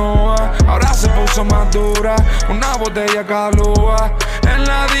recuerdo en Noa, ahora se puso más dura. Una botella calúa. En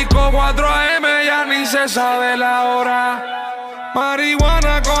la disco 4 AM ya ni se sabe la hora.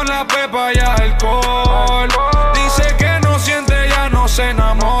 Marihuana con la pepa y alcohol. Dice que no siente, ya no se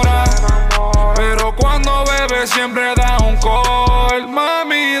enamora. Pero cuando bebe siempre da un call.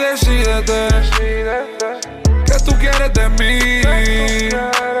 Mami, decídete. ¿Qué tú quieres de mí?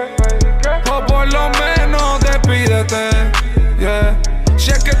 O por lo menos despídete. Yeah.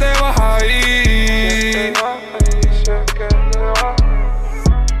 Si es que te vas a ir.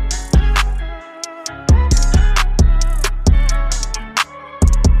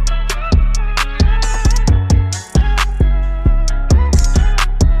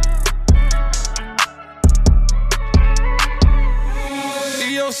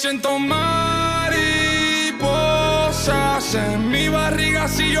 Y yo siento mariposas en mi barriga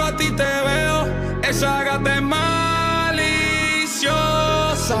si yo a ti te veo. Esa gata es maliciosa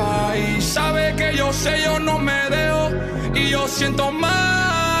y sabe que yo sé, yo no me dejo. Y yo siento mariposas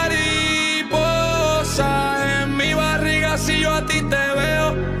en mi barriga si yo a ti te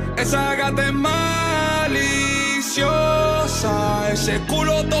veo. Esa gata es maliciosa, ese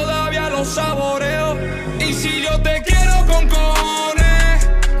culo todavía lo saboreo. Y si yo te quiero con cojones,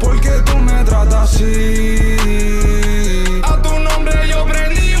 ¿por qué tú me tratas así? A tu nombre yo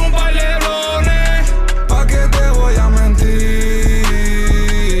prendí un par de blones. ¿Pa' qué te voy a mentir?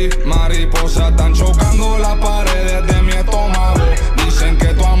 Mariposas están chocando las paredes de mi estómago. Dicen que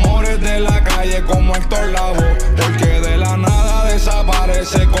tu amor es de la calle como Héctor Lavoe, porque de la nada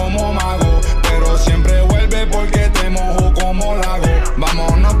desaparece como mago, pero siempre vuelve porque te mojo como lago.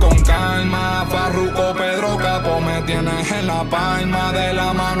 Vámonos con calma, Farruko, Pedro Capo, me tienes en la palma de la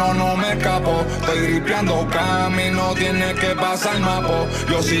la mano no me escapo. Estoy gripeando camino, tiene que pasar mapo.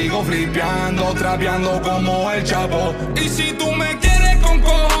 Yo sigo flipeando, trapeando como el Chapo. Y si tú me quieres con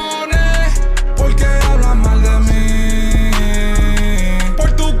cojones, ¿por qué hablas mal de mí?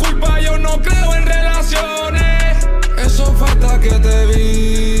 Por tu culpa yo no creo en relaciones. Eso falta que te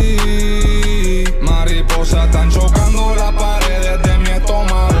vi. Mariposas están chocando las paredes de mi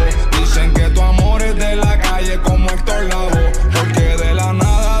estómago. Dicen que tu amor es de la calle como Héctor Lavoe, porque de la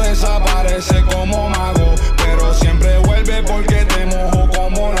nada desaparece como mago, pero siempre vuelve porque te mojo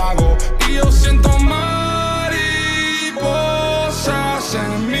como lago. Y yo siento mariposas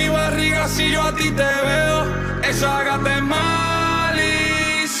en mi barriga si yo a ti te veo. Esa gata es maliciosa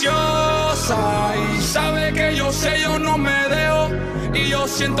y sabe que yo sé, yo no me dejo. Y yo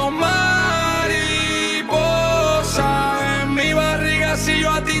siento mariposas en mi barriga si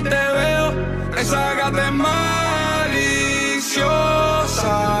yo a ti te veo. Esa gata es maliciosa,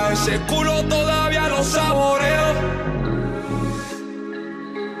 ese culo todavía lo saboreo.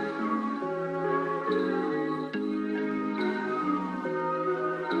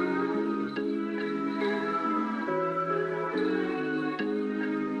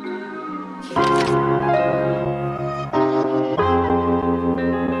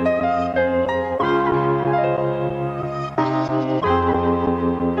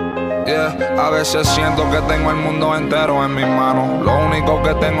 A veces siento que tengo el mundo entero en mis manos. Lo único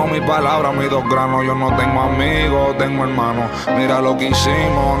que tengo es mi palabra, mis 2 granos. Yo no tengo amigos, tengo hermanos. Mira lo que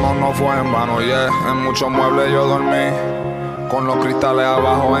hicimos, no fue en vano, yeah. En muchos muebles yo dormí, con los cristales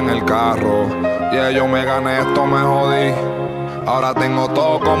abajo en el carro. Yeah, yo me gané esto, me jodí. Ahora tengo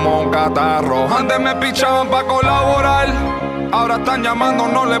todo como un catarro. Antes me pichaban pa' colaborar, ahora están llamando,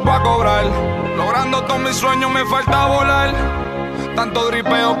 no les voy a cobrar. Logrando todos mis sueños me falta volar. Tanto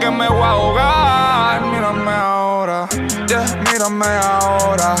dripeo que me voy a ahogar. Mírame ahora, yeah, mírame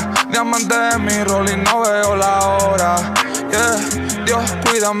ahora. Diamante de mi rol y no veo la hora. Yeah, Dios,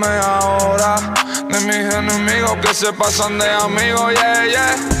 cuídame ahora de mis enemigos que se pasan de amigos. Yeah,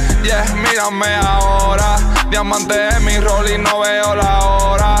 yeah, yeah, mírame ahora. Diamante de mi rol y no veo la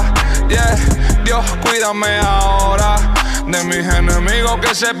hora. Yeah, Dios, cuídame ahora de mis enemigos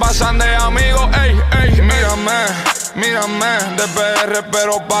que se pasan de amigos. Ey, ey, mírame, de PR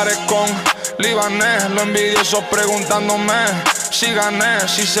pero parezco un libanés. Los envidiosos preguntándome si gané,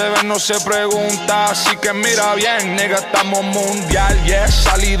 si se ve no se pregunta. Así que mira bien, nega, estamos mundial, yeah.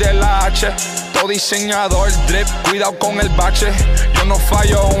 Salí de la H, todo diseñador, drip, cuidado con el bache. Yo no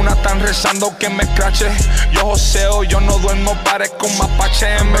fallo una, están rezando que me escrache. Yo joseo, yo no duermo, parezco un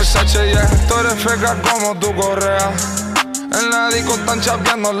mapache en Versace, yeah. Tú eres feca como tu correa. En la disco están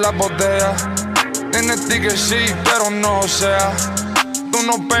chapeando las botellas. Tienes ticket sí, pero no o sea. Tú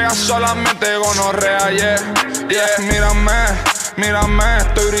no pegas, solamente gonorrea, yeah, yeah. Mírame,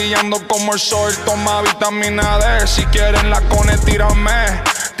 estoy brillando como el sol. Toma vitamina D, si quieren la cone, tírame.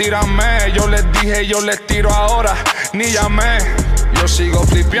 Yo les dije, yo les tiro ahora, ni llamé. Yo sigo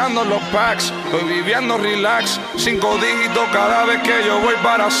flipeando los packs, estoy viviendo relax. 5 dígitos cada vez que yo voy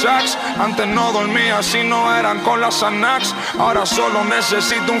para sax. Antes no dormía si no eran con las Xanax. Ahora solo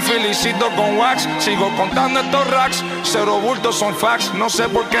necesito un felicito con wax. Sigo contando estos racks, 0 bultos son facts. No sé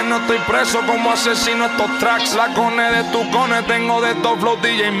por qué no estoy preso como asesino estos tracks. La cone de tu cone, tengo de top flow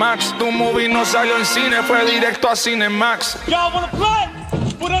DJ Max. Tu movie no salió en cine, fue directo a Cinemax. Y'all wanna play?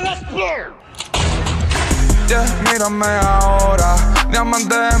 Well then let's play. Yeah, mírame ahora,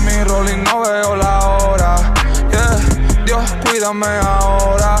 diamante de mi rol y no veo la hora. Yeah, Dios, cuídame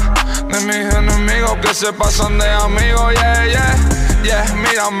ahora de mis enemigos que se pasan de amigos. Yeah, yeah, yeah,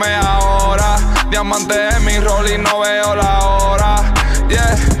 mírame ahora, diamante de mi rol y no veo la hora.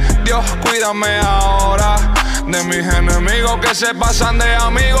 Yeah, Dios, cuídame ahora de mis enemigos que se pasan de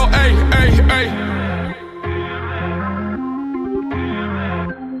amigos. Ey, ey, ey.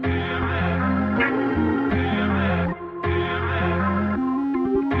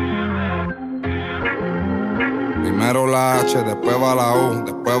 Primero la H, después va la U,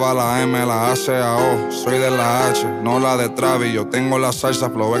 después va la M, la A, C, A, O. Soy de la H, no la de Travis. Yo tengo la salsa,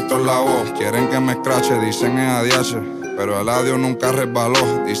 Flow Héctor la voz. Quieren que me escrache, dicen es ADH, pero el audio nunca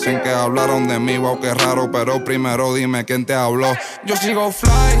resbaló. Dicen que hablaron de mí, wow, qué raro, pero primero dime quién te habló. Yo sigo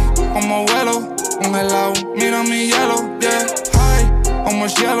fly, como vuelo, congelado, mira mi hielo, yeah, high, como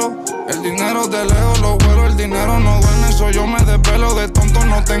el cielo. El dinero de lejos, lo vuelo, el dinero no duerme, so yo me desvelo. De tonto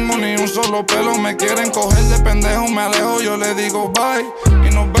no tengo ni un solo pelo. Me quieren coger de pendejo, me alejo, yo le digo bye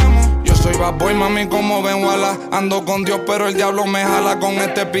y nos vemos. Yo soy bad boy, mami, como ven Walla. Ando con Dios, pero el diablo me jala. Con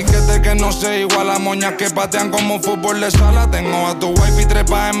este piquete que no se iguala. Moñas que patean como fútbol de sala. Tengo a tu wife y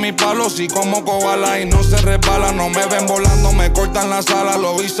trepa en mi palo. Sí como koala y no se resbala. No me ven volando, me cortan la sala.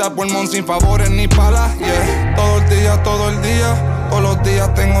 Lo hice a pulmón sin favores ni palas. Yeah, todo el día, todo el día. Todos los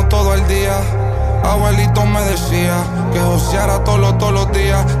días tengo todo el día. Abuelito me decía que joseara todos los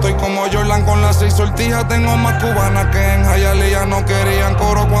días. Estoy como Jordan con las 6 sortijas. Tengo más cubanas que en Hialeah. No querían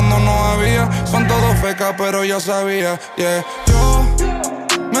coro cuando no había. Son todos fecas, pero yo sabía. Yeah, yo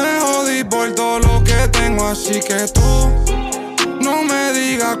me jodí por todo lo que tengo. Así que tú no me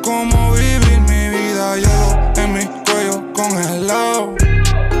digas cómo vivir mi vida. Hielo en mi cuello congelado.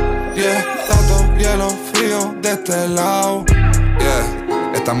 Yeah, tanto hielo frío de este lado.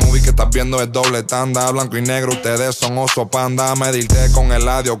 Yeah. Esta movie que estás viendo es doble tanda. Blanco y negro, ustedes son oso panda. Medirte con el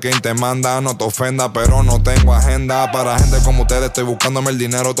audio, quien te manda. No te ofenda, pero no tengo agenda. Para gente como ustedes estoy buscándome el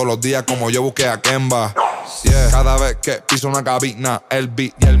dinero todos los días como yo busqué a Kemba. Yeah. Cada vez que piso una cabina, el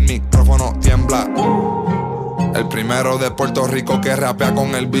beat y el micrófono tiembla. El primero de Puerto Rico que rapea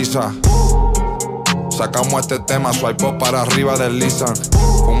con el Visa. Sacamos este tema, swipe up para arriba deslizan.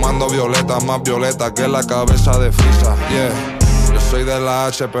 Fumando violeta, más violeta que la cabeza de Frisa. Yeah. Yo soy de la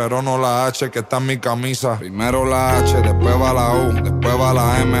H, pero no la H que está en mi camisa. Primero la H, después va la U, después va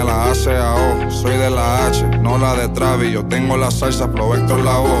la M, la A, C, A, O. Soy de la H, no la de Travis. Yo tengo la salsa, Flow Héctor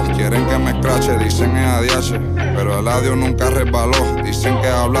la voz. Quieren que me escrache, dicen es ADH, pero el audio nunca resbaló. Dicen que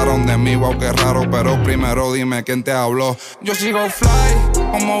hablaron de mí, wow, qué raro. Pero primero dime quién te habló. Yo sigo fly,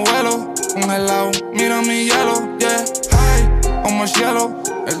 como vuelo, congelado. Mira mi hielo, yeah, high, como el cielo.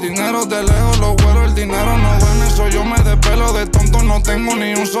 El dinero de lejos lo vuelo, el dinero no duerme. Eso yo me despelo, de tonto no tengo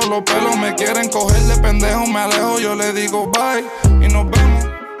ni un solo pelo. Me quieren coger de pendejo, me alejo. Yo le digo bye y nos vemos.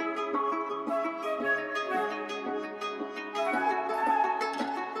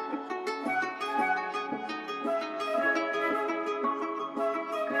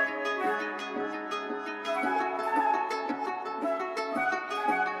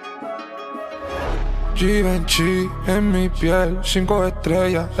 Givenchy en mi piel, 5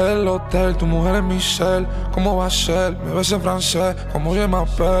 estrellas, el hotel, tu mujer es mi cel. ¿Cómo va a ser? Me ves en francés, como je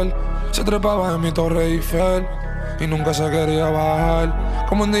m'appelle. Se trepaba en mi Torre Eiffel y nunca se quería bajar.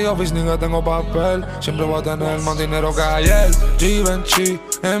 Como en The Office, nigga, tengo papel. Siempre voy a tener más dinero que ayer. Givenchy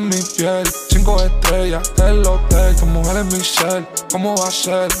en mi piel, 5 estrellas, el hotel, tu mujer es mi cel. ¿Cómo va a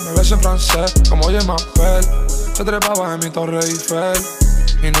ser? Me ves en francés, como je m'appelle. Se trepaba en mi Torre Eiffel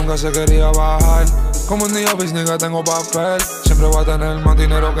y nunca se quería bajar. Como en The Office, nigga, tengo papel. Siempre voy a tener más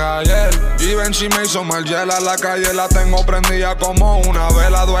dinero que ayer. Givenchy me hizo mal, la calle la tengo prendida como una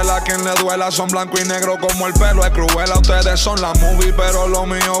vela. Duela a quien le duela, son blanco y negro como el pelo. Es cruela, ustedes son la movie, pero lo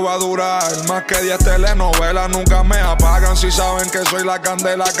mío va a durar más que 10 telenovelas. Nunca me apagan si saben que soy la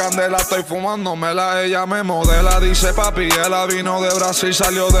candela. Candela, estoy fumándomela, ella me modela. Dice papi, ella vino de Brasil,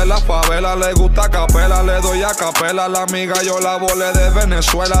 salió de la favela. Le gusta capela, le doy a capela. La amiga yo la volé de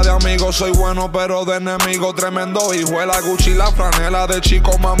Venezuela. De amigo soy bueno, pero de enemigo tremendo hijuela. Gucci la franela, de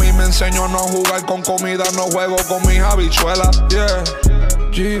chico mami me enseñó a no jugar con comida. No juego con mis habichuelas, yeah.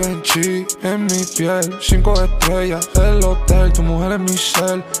 Givenchy en mi piel, 5 estrellas, el hotel, tu mujer es mi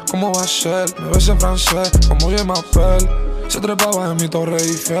cel. ¿Cómo va a ser? Me ves en francés, como je m'appelle. Se trepaba en mi Torre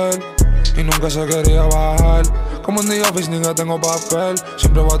Eiffel y nunca se quería bajar. Como en The Office, nigga, tengo papel.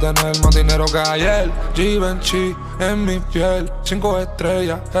 Siempre voy a tener más dinero que ayer. Givenchy en mi piel, 5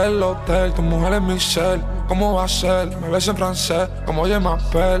 estrellas, el hotel, tu mujer es mi cel. ¿Cómo va a ser? Me ves en francés, como je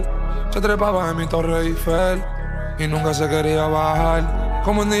m'appelle. Se trepaba en mi Torre Eiffel y nunca se quería bajar.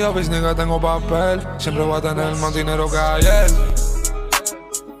 Como en The Office, nigga, tengo papel. Siempre voy a tener más dinero que ayer.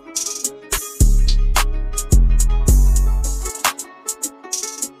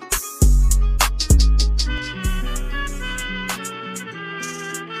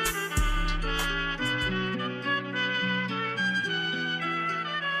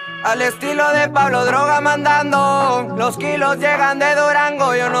 Al estilo de Pablo, droga mandando. Los kilos llegan de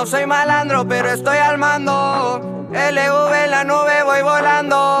Durango. Yo no soy malandro, pero estoy al mando. LV en la nube voy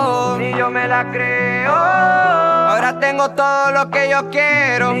volando. Ni yo me la creo. Ahora tengo todo lo que yo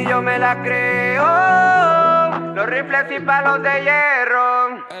quiero. Ni yo me la creo. Los rifles y palos de hierro.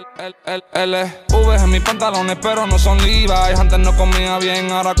 LV en mis pantalones, pero no son Levi's. Antes no comía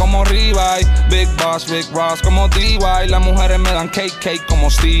bien, ahora como Ribeye. Big Boss, Big Ross como D.Y. Las mujeres me dan cake como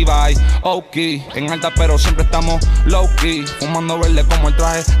Steve I. Oki, en alta pero siempre estamos low-key. Fumando verde como el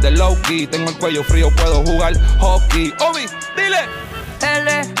traje de Loki. Tengo el cuello frío, puedo jugar hockey. Obi, dile.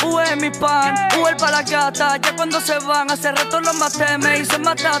 LV es mi pan. Uber pa' la gata, ya cuando se van, hace rato los maté, me hice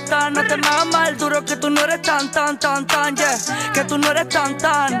matata. No te me hagas mal duro que tú no eres tan, yeah. Que tú no eres tan.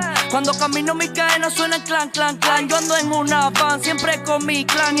 Cuando camino mi cadena suena clan, clan, clan. Yo ando en una van, siempre con mi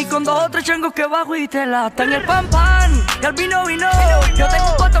clan. Y con 2 o 3 changos que bajo y te latan. El pan, pan, y el vino, vino. Yo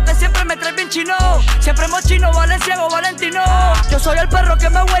tengo un pato que siempre me trae bien chino. Siempre mochino, valenciago, valentino. Yo soy el perro que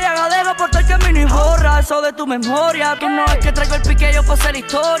me huele a gadega por todo el camino y borra eso de tu memoria. Tú no es que traigo el pique, yo pa' hacer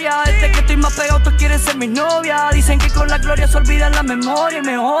historia. Este que estoy más pegado, tú quieres ser mi novia. Dicen que con la gloria se olvidan la memoria y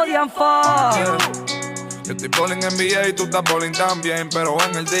me odian, fuck. Yo estoy bowling en NBA y tú estás bowling también, pero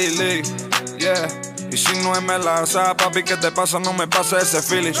en el daily, yeah. Y si no es melaza, papi, ¿qué te pasa? No me pasa ese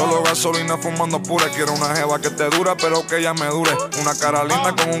feeling. Solo gasolina fumando pura. Quiero una jeva que te dura, pero que ella me dure. Una cara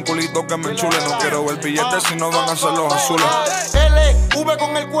linda con un culito que me enchule. No quiero ver billetes si no van a ser los azules. LV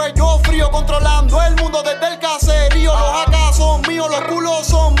con el cuello frío, controlando el mundo desde el caserío. Los AK son míos, los culos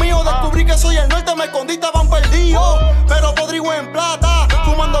son míos. Descubrí que soy el norte, me escondí, estaban perdidos. Pero podrigo en plata,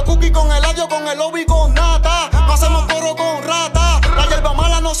 fumando cookie con el audio, con el lobby con nata. No hacemos coro con rata. La hierba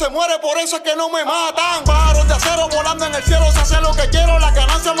mala no se muere, por eso es que no me matan. Pájaros de acero volando en el cielo, se hace lo que quiero. La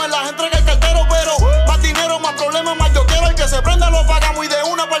ganancia me las entrega el cartero, pero más dinero, más problemas, más yo quiero. El que se prenda lo pagamos y de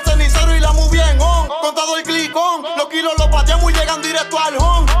una para el cenicero y la muy bien on. Contado el clicón, los kilos los pateamos y llegan directo al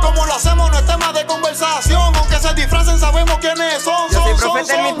home. Como lo hacemos no es tema de conversación, aunque se disfracen sabemos quiénes son. Yo soy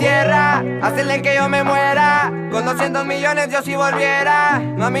profeta en mi tierra, hacerle que yo me muera. Con 200 millones yo si volviera,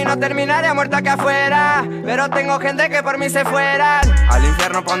 mami no terminaría muerta acá afuera. Pero tengo gente que por mí se fueran. Al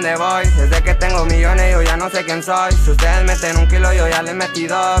infierno pa' donde voy, desde que tengo millones yo ya no sé quién soy. Si ustedes meten 1 kilo yo ya les metí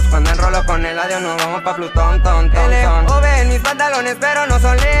 2. Cuando enrolo con el adiós nos vamos pa' Plutón, LV en mis pantalones pero no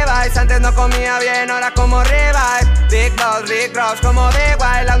son Levi's. Antes no comía bien, ahora como revive. Big Boss, como Big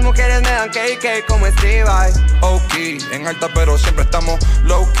White. Las mujeres me dan KK como Steve. Ok, en alta pero siempre estamos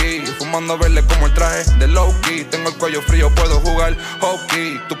low key. Fumando verde como el traje de low key. Tengo el cuello frío, puedo jugar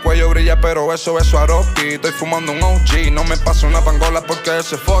hockey. Tu cuello brilla pero eso es Swarovski. Estoy fumando un OG, no me paso una pangola porque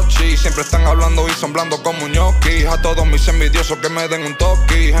ese es fochi. Siempre están hablando y son blandos como un gnocchi. A todos mis envidiosos que me den un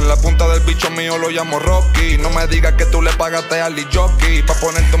toque. En la punta del bicho mío lo llamo Rocky. No me digas que tú le pagaste al jockey pa'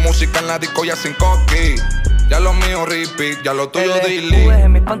 poner tu música en la disco ya sin coqui. Ya lo mío repeat, ya lo tuyo daily.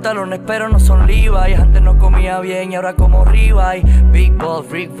 En mis pantalones pero no son Levi's. Antes no comía bien y ahora como ribeye. Big Balls,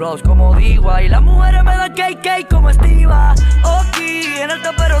 Freak Bros como D.Y. Las mujeres me dan KK como Steve. Ok, en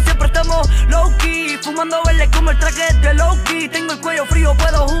alta pero siempre estamos low key. Fumando verde como el traje de low key. Tengo el cuello frío,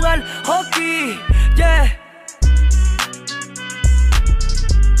 puedo jugar hockey, yeah.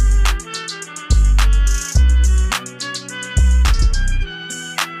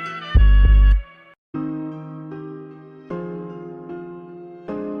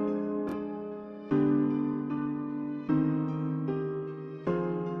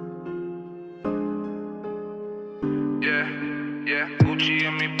 Gucci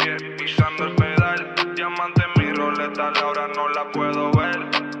en mi pie, pisando el pedal. Diamante en mi roleta, ahora no la puedo ver.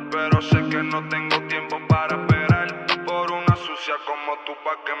 Pero sé que no tengo tiempo para esperar por una sucia como tú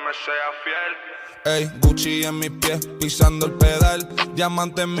pa' que me sea fiel. Ey, Gucci en mi pie, pisando el pedal.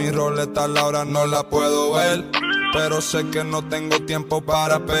 Diamante en mi roleta, ahora no la puedo ver. Pero sé que no tengo tiempo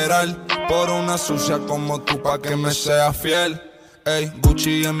para esperar por una sucia como tú pa' que me sea fiel. Ey,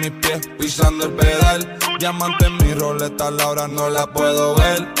 Gucci en mis pies, pisando el pedal. Diamante en mi roleta, ahora no la puedo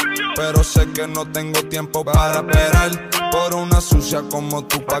ver. Pero sé que no tengo tiempo para esperar por una sucia como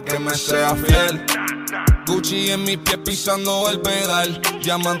tú pa' que me sea fiel. Gucci en mis pies pisando el pedal.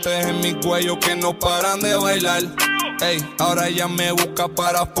 Diamantes en mi cuello que no paran de bailar. Ey, ahora ella me busca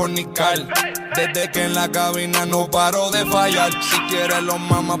para fornicar. Desde que en la cabina no paro de fallar. Si quieres lo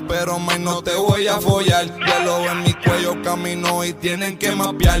mamas, pero más no te voy a follar. Ya lo en mi cuello camino y tienen que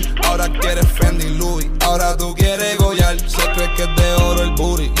mapear. Ahora quieres Fendi Louis, ahora tú quieres Goyal. Se cree que es de oro el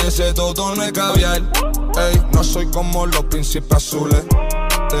booty y ese todo no es caviar. Ey, no soy como los príncipes azules.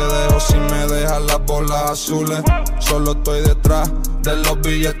 Te dejo si me dejas las bolas azules. Solo estoy detrás de los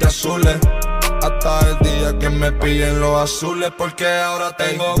billetes azules. Hasta el día que me pillen los azules. Porque ahora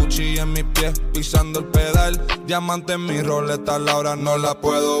tengo Gucci en mis pies, pisando el pedal. Diamante en mi roleta, ahora no la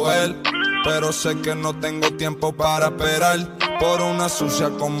puedo ver. Pero sé que no tengo tiempo para esperar por una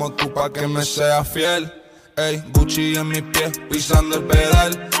sucia como tú pa' que me sea fiel. Ey, Gucci en mis pies, pisando el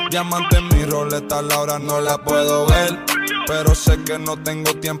pedal. Diamante en mi roleta, ahora no la puedo ver. Pero sé que no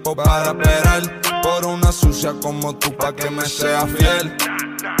tengo tiempo para esperar por una sucia como tú pa' que me sea fiel.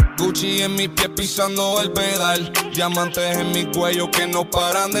 Gucci en mis pies pisando el pedal. Diamantes en mi cuello que no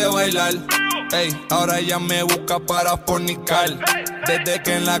paran de bailar. Ey, ahora ella me busca para fornicar. Desde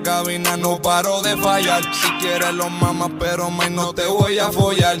que en la cabina no paro de fallar. Si quieres los mamas, pero más no te voy a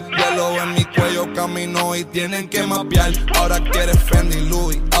follar. Ya lo en mi cuello camino y tienen que mapear. Ahora quieres Fendi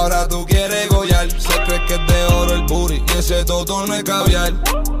Louis, ahora tú quieres Goyal. Se cree que es de oro el booty y ese todo no es caviar.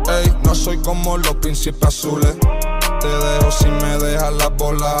 Ey, no soy como los príncipes azules. Te dejo si me dejas las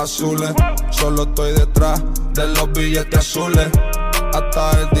bolas azules. Solo estoy detrás de los billetes azules.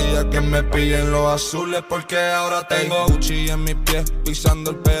 Hasta el día que me pillen los azules. Porque ahora tengo Gucci en mis pies,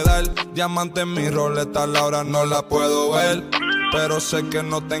 pisando el pedal. Diamante en mi roleta, la hora no la puedo ver. Pero sé que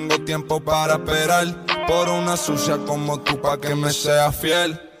no tengo tiempo para esperar por una sucia como tú pa' que me seas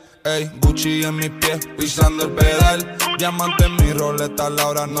fiel. Ey, Gucci en mis pies, pisando el pedal. Diamante en mi roleta, la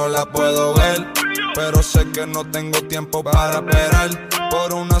hora no la puedo ver. Pero sé que no tengo tiempo para esperar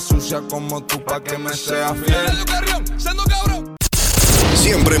por una sucia como tú pa' que me seas fiel.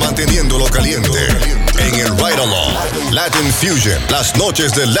 Siempre manteniéndolo caliente. En el Ride Along, Latin Fusion. Las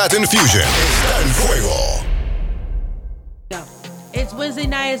noches de Latin Fusion están en fuego. It's Wednesday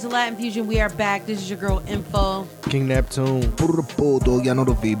night. It's the Latin Fusion. We are back. This is your girl, Info. King Neptune. Puro puto, ya no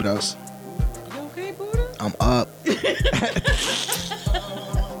lo vibras. You okay, Buddha? I'm up.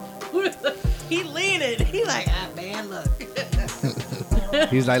 He leaning. He like, man, look.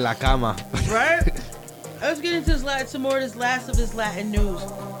 He's like La Cama. Right? Let's get into some more of this last of this Latin news.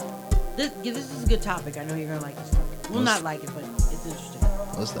 This is a good topic. I know you're gonna like this topic. Well, not like it, but it's interesting.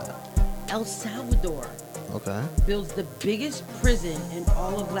 What's that? El Salvador Okay. builds the biggest prison in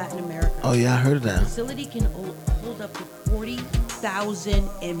all of Latin America. Oh, yeah, I heard of that. The facility can hold up to 40,000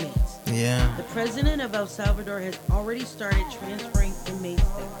 inmates. Yeah. The president of El Salvador has already started transferring inmates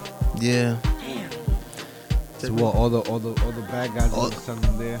there. Yeah. Damn. So what? All the bad guys are sending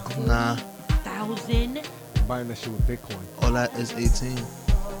them there. Nah. 1,000. Buying that shit with Bitcoin. All that is 18.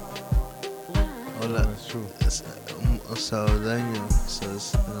 All that. That's true. It's Salvadoreño, so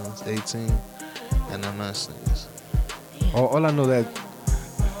it's 18. And I'm not serious. All I know that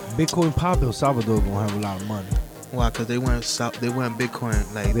Bitcoin pop El Salvador gonna have a lot of money. Why? Cause they want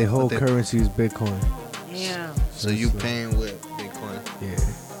Bitcoin, like their whole currency is Bitcoin. Yeah. So you paying with Bitcoin? Yeah.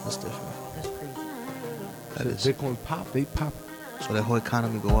 That's different. That's crazy. That is. Bitcoin pop, they pop. So the whole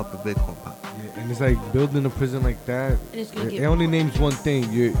economy go up if Bitcoin pop. Yeah, and it's like building a prison like that. It only names one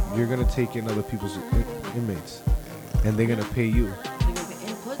thing. You're gonna take in other people's inmates, and they're gonna pay you. They're gonna get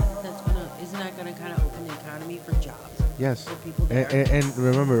input. Isn't that gonna kind of open the economy for jobs? Yes. For people and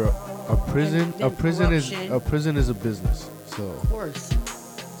remember, a prison corruption. is a business. So. Of course.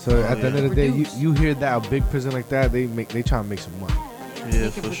 So at the end of the day, you hear that a big prison like that, they try to make some money. Yeah,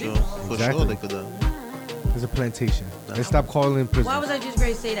 for sure. For sure they could. It's a plantation. They stop calling it prison. Why was I just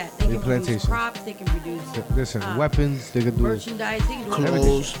going to say that? They can produce crops. They can produce. Listen, weapons. They can do merchandise. They can do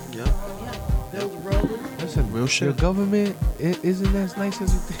clothes. Yeah. Build roads. Listen, real shit. Your government isn't as nice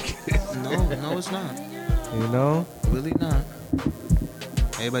as you think it is. No, it's not. You know? Really not.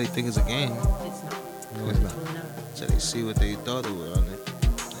 Everybody think it's a game. It's not. No, it's not. Really not. So they see what they thought they were on it.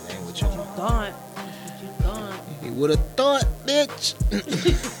 It ain't what you thought. That's what you thought. You would have thought, bitch.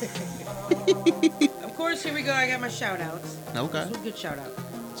 Of course, here we go. I got my shout outs. Okay. This was a good shout out.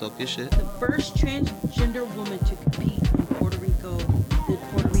 Talk your shit. The first transgender woman to compete in Puerto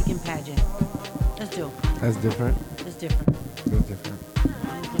Rican pageant. That's dope. That's different. That's different. That's different.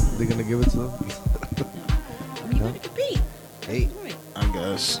 They're gonna give it to them. I mean, you gotta compete. Hey, Right. I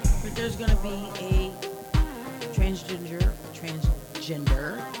guess. But there's gonna be a transgender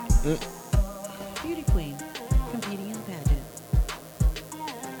beauty queen competing in the pageant.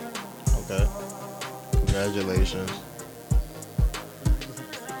 Okay. Congratulations.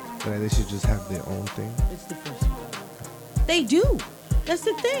 But they should just have their own thing. It's the first one. They do. That's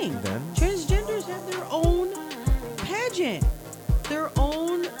the thing. Then? Transgenders have their own pageant, their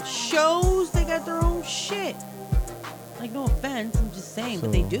own shows. They got their own shit. Like, no offense, I'm just saying,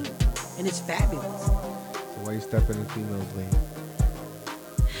 but they do, and it's fabulous. So why you stepping in females' lane?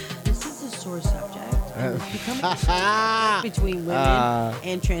 This is a sore subject. And it's becoming a subject between women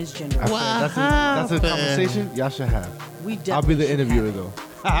and transgender. That's a conversation y'all should have. We definitely I'll be the should interviewer have it. though.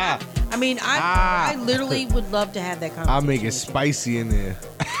 I mean, I literally would love to have that conversation. I'll make it spicy in there.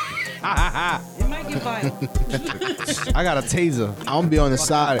 It might get violent. I got a taser. I'm gonna be on the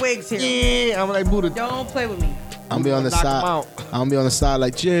side. Wigs here. Yeah, I'm like Buddha. Don't play with me. I'm gonna be on the Knock 'em side. out. I'm gonna be on the side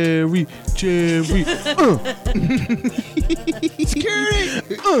like Jerry. Security.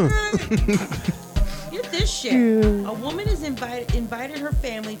 Get this shit. A woman has invited her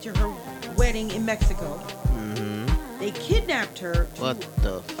family to her wedding in Mexico. They kidnapped her to What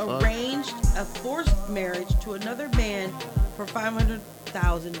the fuck? arranged a forced marriage to another man for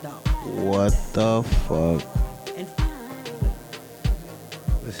 $500,000. What the fuck? And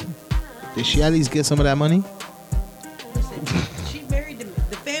Listen, Did she at least get some of that money? listen, she married the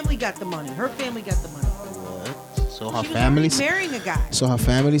family got the money. Her family got the money. What? So her She was family. already marrying a guy. So her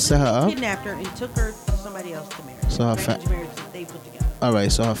family set her up. Kidnapped her and took her to somebody else to marry. So her Arranged marriage that they put together. All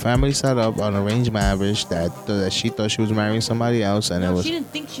right. So her family set up an arranged marriage that she thought she was marrying somebody else, and it No, was she didn't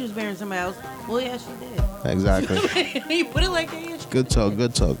think she was marrying somebody else. Well, yeah, she did. exactly. You put it like that. Yeah, she Good talk.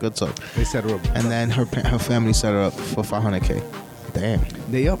 Good talk. Good talk. they set her up. And then her family set her up for $500K. Damn.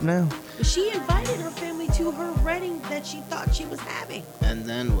 They up now. But she invited her family to her wedding that she thought she was having. And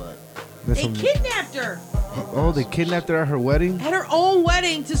then what? There's They some- kidnapped her. Oh, they kidnapped her at her wedding? Had her own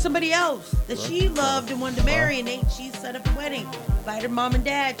wedding to somebody else that she loved and wanted to marry, and she set up a wedding. Invited her mom and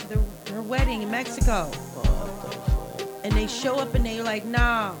dad to her wedding in Mexico. And they show up and they're like,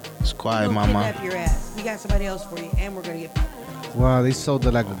 nah, It's quiet, we'll mama. kidnap your ass. We got somebody else for you, and we're gonna get $500,000. Wow, they sold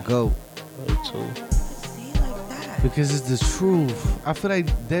her like a goat. See, like that. Because it's the truth. I feel like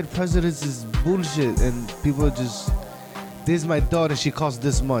dead presidents is bullshit, and people are just, this is my daughter, she costs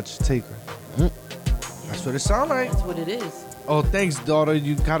this much, take her. That's what it sounds like. That's what it is. Oh, thanks, daughter,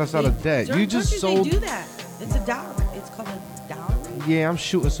 you got us out of debt. Certain You just countries, sold. They do that. It's a dowry. It's called a dowry. Yeah, I'm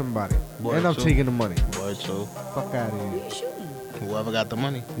shooting somebody. Boy, and I'm too. taking the money. Boy, too. Fuck out of Who here. you shooting? Whoever got the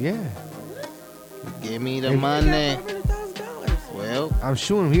money. Yeah. Give me the If- money. $500,000. Well, I'm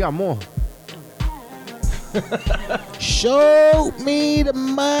shooting. He got more. show me the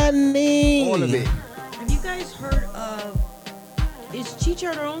money. All of it. Have you guys heard of? Is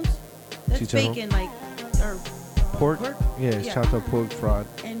chicharrones? That's Chicharrón? bacon, like, or Pork? Yeah, it's Yeah. chopped up pork fried.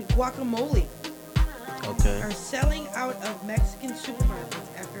 and guacamole Okay. are selling out of Mexican supermarkets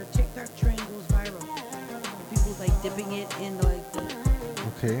after a TikTok trend goes viral. People like dipping it in like the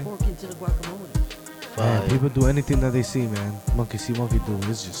Okay. pork into the guacamole. Man, people do anything that they see, man. Monkey see, monkey do.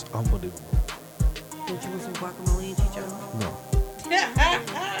 It's just unbelievable. Don't you want some guacamole and chicharrón? No.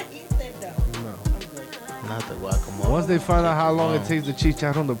 He said no. No. I'm good. Not the guacamole. Once they find out how long it takes the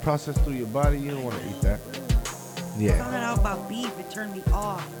chicharrón to process through your body, you don't want to eat that. I Yeah. found out about beef. It turned me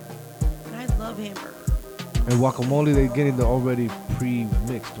off. And I love hamburgers. And guacamole, they're getting the already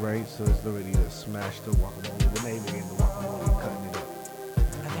pre-mixed, right? So it's already the smashed up guacamole. They're not even getting the guacamole and cutting it up.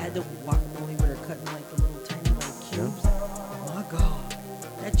 I've had the guacamole where they're cutting like the little tiny like cubes. Oh my God,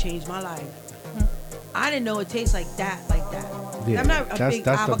 that changed my life. I didn't know it tastes like that, Yeah, I'm not a that's- big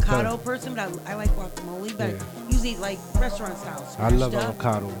that's the avocado best. person, but I like guacamole. But Yeah. I usually eat like restaurant style. I love smashed up.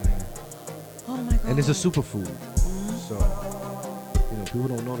 avocado, man. Oh my God. And it's a superfood. So, you know, people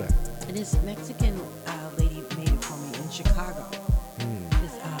don't know that. And this Mexican lady made it for me in Chicago.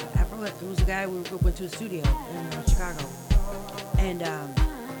 This Afro, it was a guy we went to a studio in Chicago, and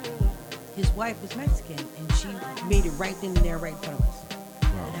his wife was Mexican, and she made it right then and there, right in front of us.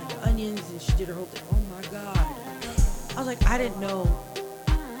 And had the onions, and she did her whole thing. Oh my God! I was like, I didn't know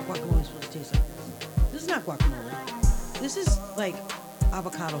guacamole was supposed to taste like this. This is not guacamole. This is like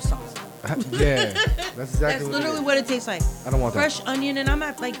avocado sauce. Yeah, that's exactly That's what literally it is. what it tastes like. I don't want that. Fresh onion, and I'm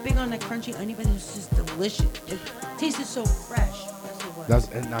not like big on the crunchy onion, but it's just delicious. It tasted so fresh. That's what it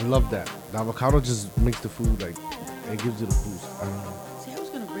was. And I love that. The avocado just makes the food like, it gives it a boost. I don't know. See, I was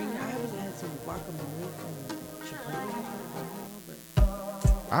gonna bring. I always had some guacamole from Chipotle,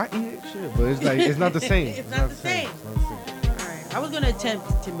 but I eat it, shit, but it's like, it's not the same. It's not the same. It's not the same. all right. I was gonna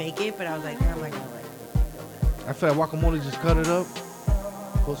attempt to make it, but I was like, I'm not gonna like. I feel like guacamole, just cut it up,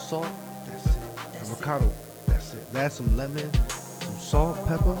 put salt, that's it. Avocado, that's it. Add some lemon, some salt,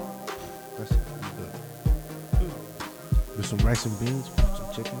 pepper, that's it. You good. With some rice and beans,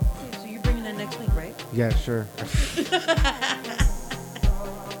 some chicken. Okay, so you're bringing that next week, right? Yeah, sure.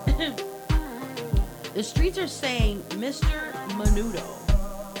 The streets are saying Mr. Menudo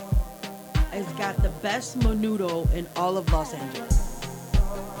has got the best menudo in all of Los Angeles.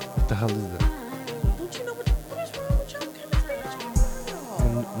 What the hell is that? Don't you know what is wrong with y'all? What kind of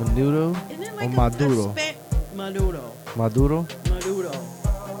Spanish Menudo Isn't it or like Maduro? Menudo. Maduro? Menudo.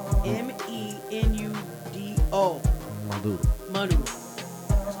 Menudo. Maduro. Maduro.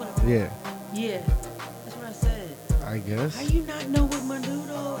 That's what Yeah, Yeah. That's what I said. I guess. How you not know what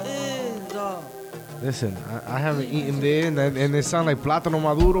menudo is? Listen, I haven't eaten there, and it sounds like plátano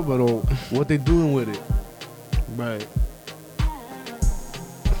maduro, but what they doing with it? Right.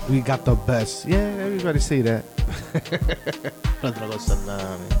 We got the best. Yeah, everybody say that.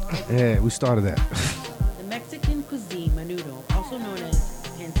 Yeah, we started that. The Mexican cuisine, menudo, also known as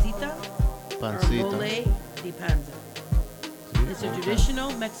pancita, Pancita. or mole de panza. It's a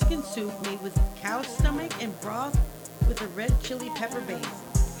traditional Mexican soup made with cow stomach and broth with a red chili pepper base.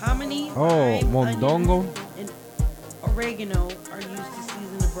 How many Oh, lime, mondongo. onions, and oregano are used to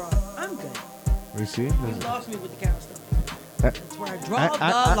season the broth? I'm good. You see? You lost me with the cow stuff. That's where I draw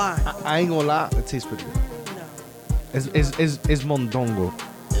the line. I ain't gonna lie. It tastes pretty good. No. It's mondongo.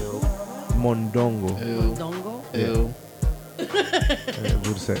 Mondongo. Mondongo? Ew. Yeah,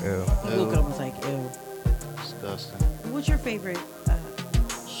 Buddha said ew. You woke up and was like, ew. Disgusting. What's your favorite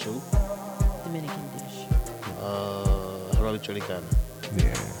Soup? Dominican dish? Arroz cholicana.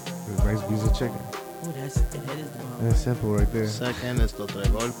 Yeah. The rice beans and chicken. Oh, that is the bomb. That's simple right there. Second is dos tres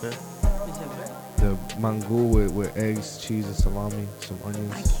golpe. The mango with eggs, cheese, and salami, some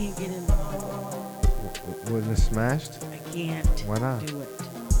onions. I can't get in the mango. Wasn't it smashed? I can't Why not? do it.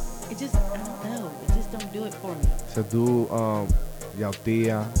 It just, I don't know. It just don't do it for me. So do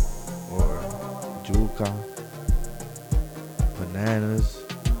yautía or yuca, bananas.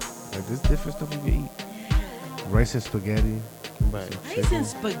 Like there's different stuff you can eat. Rice and spaghetti. Right. Rice and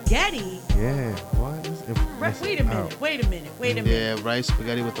spaghetti? Yeah. What? Wait a minute. Wait a minute. Yeah, rice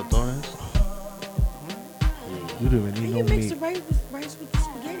spaghetti with totones. You don't even need How you no mix meat. the rice with the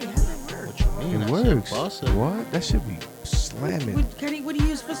spaghetti? How does that work? What you mean? It That shit works. bussin'. What? That should be slamming. What do you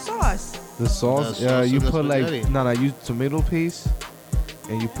use for sauce? The sauce, The sauce you in the put like spaghetti. use tomato paste,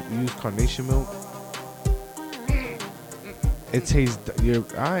 and you use carnation milk. It tastes. You're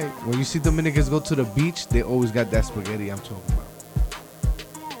all right. When you see Dominicans go to the beach, they always got that spaghetti I'm talking about.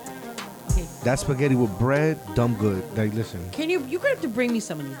 Okay. That spaghetti with bread, dumb good. Like, listen. You're gonna have to bring me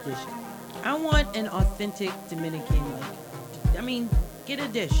some of these dishes. I want an authentic Dominican, get a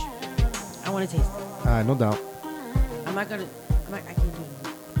dish. I want to taste it. All right, no doubt. I can't do it.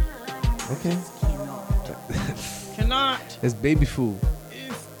 Okay. Cannot. It's baby food.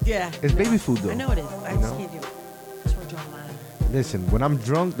 Yeah. It's baby food though. I know it is. I You just know? can't do it. That's where I draw the line. Listen, when I'm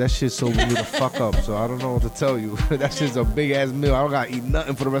drunk, that shit sober me the fuck up. So I don't know what to tell you. That shit's a big ass meal. I don't gotta eat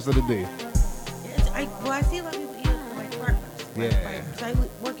nothing for the rest of the day. I see a lot of people eat it for like breakfast. Yeah. So I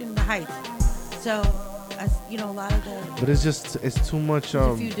work in the Heights. So, a lot of the. But it's too much. There's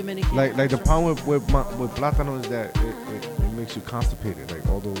a few Dominican Like the restaurants. problem with plátano is that it makes you constipated. Like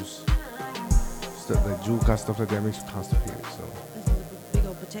all those stuff, like yuca stuff like that makes you constipated. So That's a big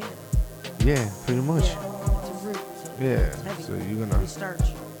old potato. yeah, pretty much. Yeah, it's a root. So Yeah. It's heavy. So you're gonna. It's starch.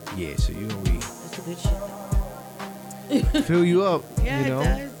 Yeah. So you're gonna be That's the good shit. Though. fill you up. Yeah, you know.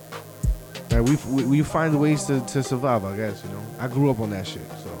 it does. Like we find ways to survive. I guess I grew up on that shit.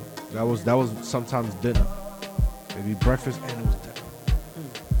 So that was sometimes dinner. Maybe breakfast and it was dinner.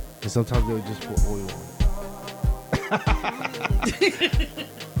 And sometimes they would just put oil on it.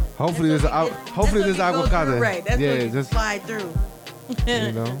 Hopefully there's avocado. Right. That's yeah, what you just slide through.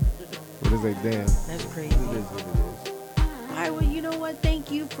 you know. But it's like damn. That's crazy. It is what it is. All right, well, you know what?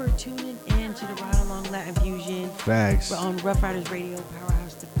 Thank you for tuning in to the Ride Along Latin Fusion. Facts. We're on Rough Riders Radio,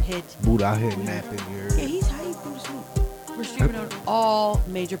 Powerhouse The Pit. Buddha out here napping Yeah, here. he's how you go to sleep. We're streaming on all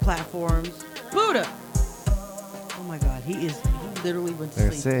major platforms. Buddha! Oh my God, he literally went to Like I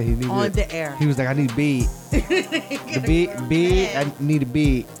sleep said, he needed on the air. He was like, I need beat. The beat. I need a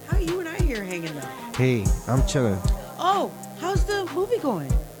beat. How you and I here hanging out? Hey, I'm chilling. Oh, how's the movie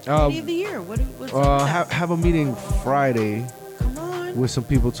going? Movie of the year. What's up with that? Have a meeting Friday Come on. with some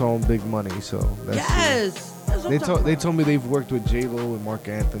people talking big money. So that's Yes. That's what They I'm talking they about. told me they've worked with J-Lo and Mark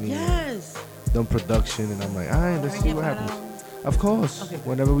Anthony. Yes. And done production, and I'm like, all right, let's Can I see get what mine happens. on? Of course. Okay.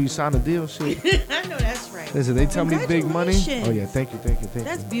 Whenever we sign a deal, shit. I know that's right. Listen, they tell me big money. Congratulations. Oh yeah, thank you.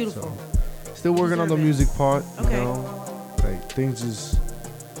 That's beautiful. So, still working on the Deserve it. music part. Okay. You know, like things is.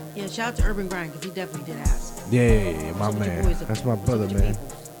 Yeah, shout out to Urban Grind because he definitely did ask. Yeah, my What's up with your man. boys up That's there? my What's brother, up with your man.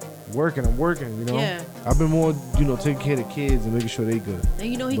 I'm working, you know. Yeah. I've been more, taking care of the kids and making sure they good.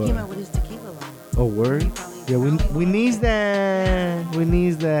 And you know he But- came out with his tequila line. Oh, word? Yeah, we need that. We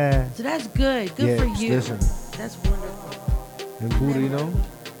need that. So that's good. Good Yeah, for you. listen. That's wonderful. And Buddha,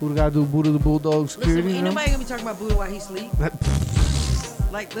 Buddha gotta do Buddha the Bulldog security. Listen, ain't nobody gonna be talking about Buddha while he sleep.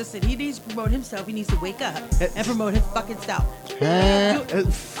 Like, listen, he needs to promote himself. He needs to wake up and promote his fucking self.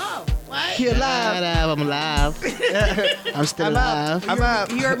 Oh, what? He alive. I'm alive. I'm still alive. I'm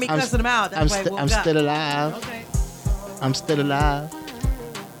up. You heard me cussing him out. That's why I woke I'm up. still alive. Okay. I'm still alive.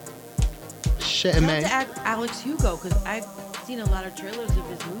 Shit, Shout man. out to Alex Hugo because I've seen a lot of trailers of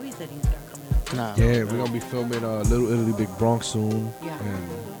his movies that he's got coming out. Nah. Yeah, we're gonna be filming Little Italy Big Bronx soon. Yeah. And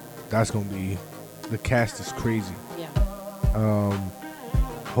that's gonna be, the cast is crazy. Yeah.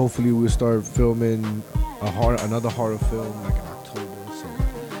 Hopefully we'll start filming another horror film like in October. So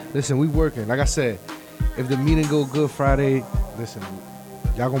listen, we working. Like I said, if the meeting go good Friday, listen,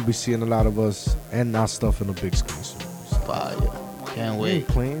 y'all gonna be seeing a lot of us and our stuff in the big screen soon. So Fire. Can't we ain't wait.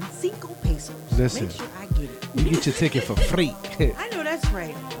 playing. 5 pesos. Listen. Make sure I get it. You get your ticket for free. I know that's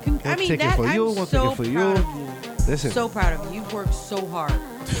right. I mean, ticket that, for you, I'm one so ticket for proud you. of you. Listen. So proud of you. You've worked so hard.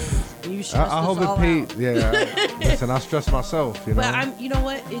 You I hope it paid. Yeah. Listen, I stress myself, you know. But you know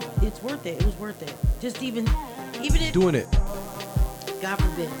what? It's worth it. It was worth it. Just even if doing it. God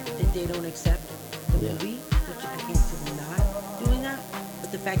forbid that they don't accept the movie, which I can't see them not doing that.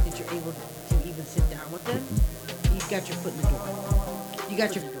 But the fact that you're able to even sit down with them, you've got your foot in the door. You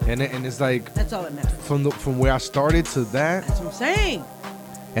got your door. And it's like that's all that matters. From where I started to that. That's what I'm saying.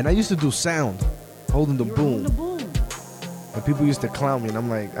 And I used to do sound, holding the boom. Holding the boom. And people used to clown me, and I'm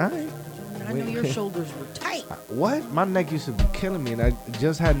like, all right. I know your shoulders were tight. What? My neck used to be killing me, and I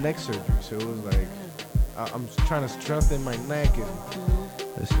just had neck surgery, so it was like I'm trying to strengthen my neck and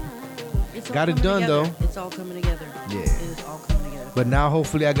listen. Got it done together. though. It's all coming together. Yeah. It is all coming together. But now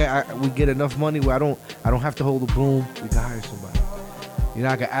hopefully we get enough money where I don't have to hold the broom. We can hire somebody. You know,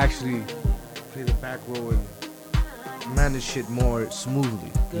 I can actually play the back row and manage shit more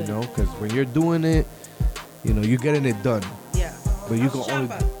smoothly. Good. You know, because when you're doing it, you know, you're getting it done. Yeah. But you can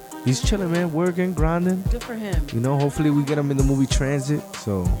only. He's chilling, man, working, grinding. Good for him. You know, hopefully we get him in the movie Transit.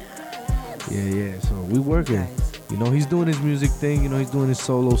 So, yeah. So we working. You know, he's doing his music thing. You know, he's doing his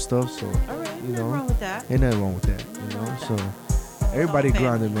solo stuff. So, all right, you know, nothing wrong with that. Ain't nothing wrong with that. You know, so everybody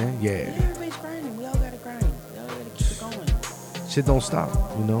grinding, man. Yeah. Everybody's grinding. We all gotta grind. We all gotta keep it going. Shit don't stop.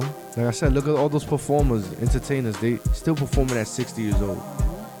 You know, like I said, look at all those performers, entertainers. They still performing at 60 years old.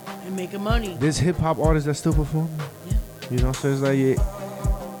 And making money. There's hip hop artists that still perform. Yeah. You know, so it's like,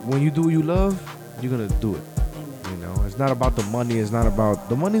 when you do what you love, you're gonna do it. You know, it's not about the money. It's not about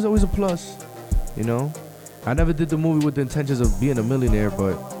the money's always a plus. You know, I never did the movie with the intentions of being a millionaire,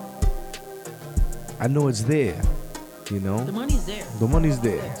 but I know it's there. You know, the money's there. The money's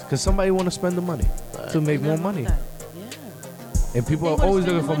there because somebody want to spend the money to make more money. Yeah. And people are always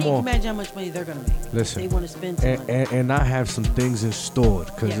looking for more. Imagine how much money they're gonna make. Listen, they want to spend some money. And I have some things in store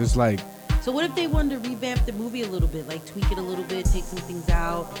because it's like. So what if they wanted to revamp the movie a little bit, like tweak it a little bit, take some things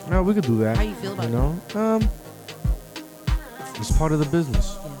out? No, we could do that. How you feel about it? It's part of the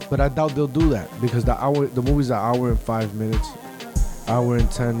business, but I doubt they'll do that because the movie's an hour and 5 minutes, hour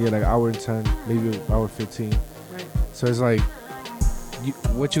and 10, like hour and 10, maybe hour 15. Right. So it's like,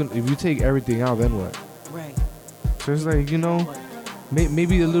 if you take everything out, then what? Right. So it's like, you know,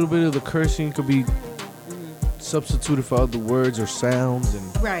 maybe a little bit of the cursing could be substituted for other words or sounds, and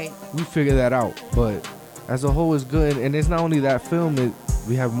we figure that out. But as a whole, it's good, and it's not only that film.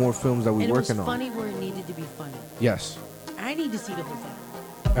 We have more films that we're working on. It was funny where it needed to be funny. Yes. I need to see the whole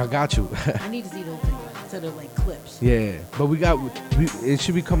thing. I got you. I need to see the whole thing instead of like clips. Yeah, but it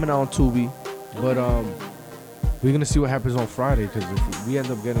should be coming out on Tubi, but we're gonna see what happens on Friday because if we end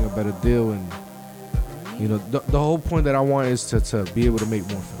up getting a better deal, and you know, the whole point that I want is to be able to make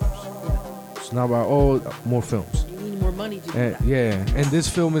more films. It's not about more films. You need more money to do that. Yeah, and this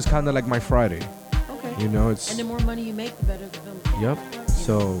film is kind of like my Friday. Okay. You know, it's. And the more money you make, the better the film. Yep.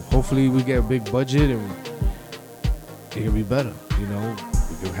 So hopefully we get a big budget and it can be better. You know,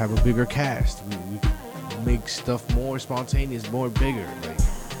 we can have a bigger cast. We can make stuff more spontaneous, more bigger, like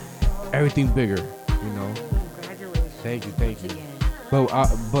everything bigger. You know. Congratulations. Thank you.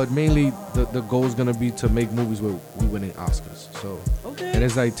 But mainly the goal is gonna be to make movies where we winning Oscars. So, and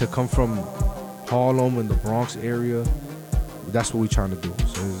it's like to come from Harlem and the Bronx area. That's what we're trying to do.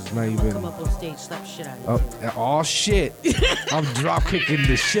 So it's not even. Come up on stage, slap shit out of you. Oh shit! I'm drop kicking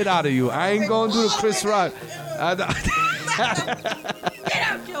the shit out of you. I ain't gonna do the Chris Rock. Get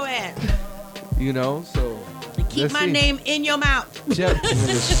out your ass. You know, so. And keep my name in your mouth.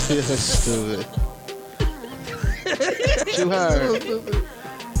 Stupid. You heard.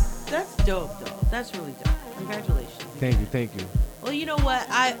 That's dope, though. That's really dope. Congratulations. Thank you. Well, you know what?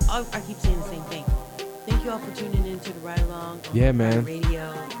 I keep saying the same thing. Thank you all for tuning in to the Ride Along. Yeah, man.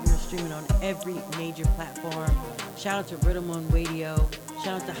 Radio. We're streaming on every major platform. Shout out to Rhythm on Radio.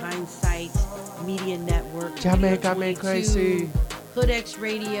 Shout out to Hindsight Media Network. Jamaica me crazy. Hood X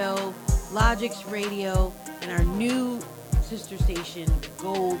Radio, Logix Radio, and our new sister station,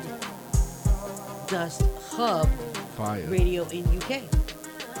 Gold Dust Hub Radio in UK.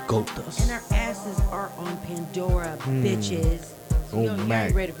 Gold Dust. And our asses are on Pandora, bitches. So you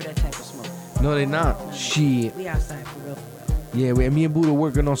ain't ready for that type of smoke. No, they not. Shit. We outside for real. Yeah, me and Buddha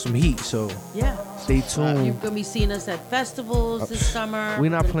working on some heat, so stay tuned. You're gonna be seeing us at festivals this summer.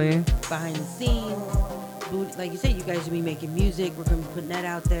 We're not playing. Behind the scenes. Like you said, you guys will be making music. We're gonna be putting that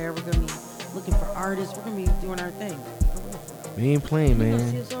out there. We're gonna be looking for artists. We're gonna be doing our thing. We ain't playing, You're man.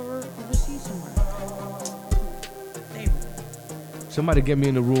 gonna see us overseas somewhere. Somebody get me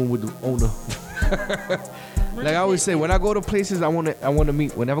in the room with the owner. Like I always say, when I go to places, I wanna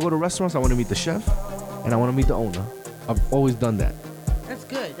meet. Whenever I go to restaurants, I wanna meet the chef. and I want to meet the owner. I've always done that. That's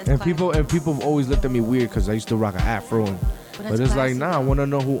good. That's And classy. people have always looked at me weird because I used to rock an afro, but it's like, nah, I want to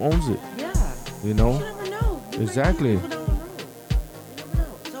know who owns it. Yeah. You know? You never know. Exactly. People don't know. You never know.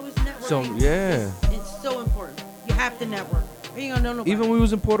 It's always networking. So yeah. It's so important. You have to network. Or you gonna know nobody. Even when we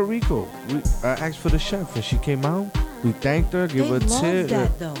was in Puerto Rico, I asked for the chef and she came out. We thanked her, give her a tip.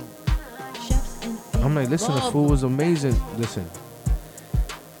 That though. Chefs and I'm like, listen, the food was amazing. Listen,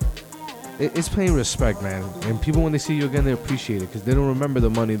 it's paying respect, man. And people, when they see you again, they appreciate it because they don't remember the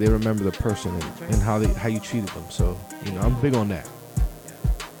money, they remember the person and how you treated them. So, you know, I'm big on that.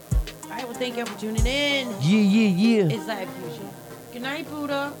 All right, well, thank you for tuning in. Yeah. It's Live Fusion. Good night,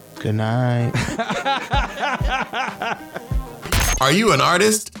 Buddha. Good night. Are you an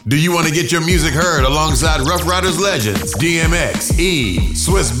artist? Do you want to get your music heard alongside Rough Riders legends DMX, E,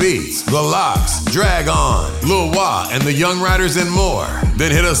 Swiss Beats, The Lox, Drag On, Lil Wah, and the Young Riders and more?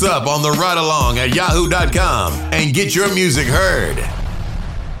 Then hit us up on the ride along at yahoo.com and get your music heard.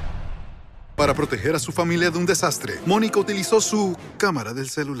 Para proteger a su familia de un desastre, Mónica utilizó su cámara del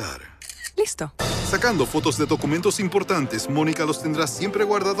celular. Listo. Sacando fotos de documentos importantes, Mónica los tendrá siempre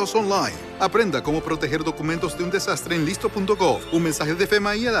guardados online. Aprenda cómo proteger documentos de un desastre en listo.gov. Un mensaje de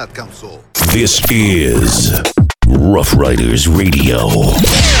FEMA y el Ad Council. This is Rough Riders Radio.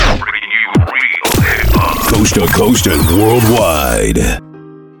 Coast to coast and worldwide.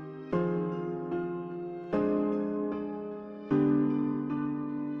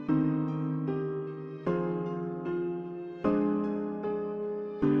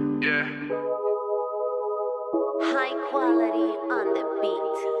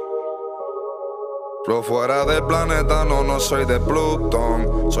 Pero fuera del planeta no soy de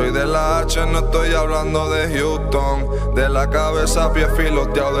Plutón. Soy de la H, no estoy hablando de Houston. De la cabeza a pie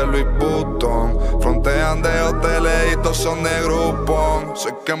filoteado de Louis Vuitton. Frontean de hoteles y todos son de Groupon.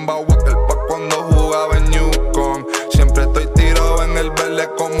 Soy Kemba Walker pa' cuando jugaba en Yukon. Siempre estoy tirado en el verde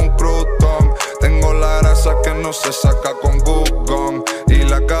como un crouton. Tengo la grasa que no se saca con Google. Y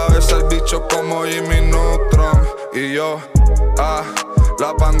la cabeza el bicho como Jimmy Neutron. Y yo,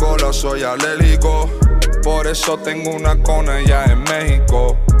 la pangola soy alérgico. Por eso tengo una con ella en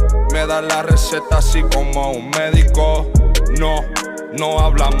México. Me da la receta así como un médico. No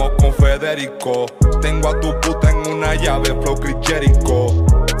hablamos con Federico. Tengo a tu puta en una llave, flow Chris Jericho.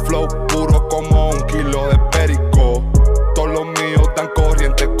 Flow puro como un kilo de perico. Todos los míos tan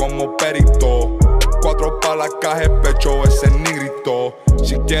corrientes como perito. 4 pa' la caja, pecho ese nigrito.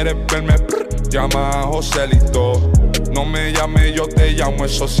 Si quieres verme, llama a Joselito. No me llames, yo te llamo,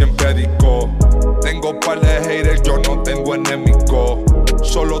 eso siempre digo. Tengo par de haters, yo no tengo enemigo.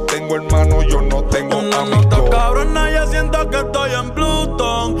 Solo tengo hermano, yo no tengo Una amigo. nota cabrona, ya siento que estoy en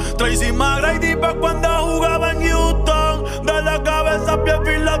Plutón. Tracy McGrady pa' cuando jugaba en Houston. De la cabeza a pie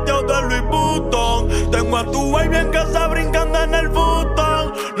filateo de Louis Vuitton. Tengo a tu baby en casa brincando en el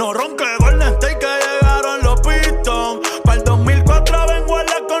futón. No ronque Golden State que llegaron los Pistons. Para el 2004 vengo a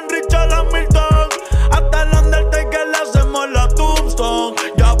la con Richard Hamilton. Hasta el Undertaker le hacemos la tombstone.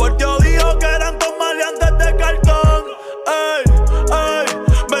 Ya Volteo dijo que eran dos maleantes de cartón. Ey,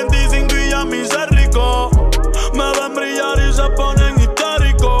 25 y ya me hice rico. Me ven brillar y se ponen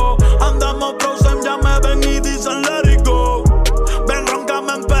histéricos. Andamos frozen, ya me ven y dicen let it go. Ven,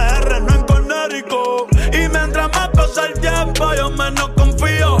 roncame en PR, no en Conérico. Y mientras más pasa el tiempo, yo menos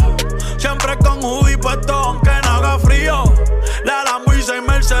confío. Siempre con hoodie puesto aunque no haga frío. La Lambo y 6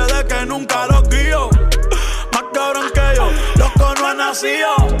 Mercedes que nunca los guío. Más cabrón que yo, loco no ha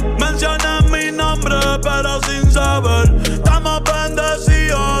nacido. Mencioné mi nombre pero sin saber. Estamos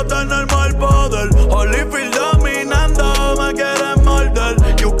bendecidos, tenemos el poder. Holyfield dominando, me quieren morder.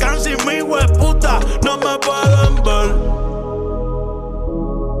 You can see me, hueputa, no me pueden ver.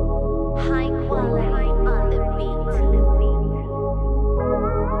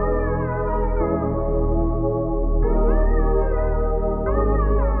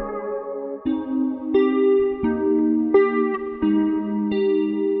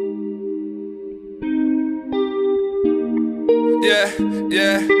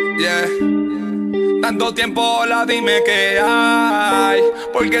 Yeah. Tanto tiempo, hola, dime qué hay.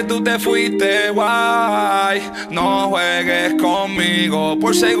 Porque tú te fuiste, guay. No juegues conmigo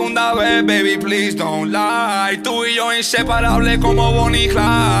por segunda vez, baby, please don't lie. Tú y yo inseparables como Bonnie y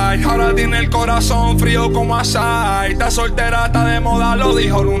Clyde. Ahora tiene el corazón frío como Asai. Está soltera, está de moda, lo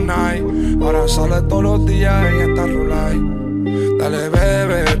dijo Lunay. Ahora sale todos los días y está rulay. Dale,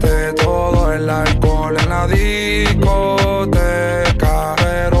 bébete todo el alcohol en la discoteca.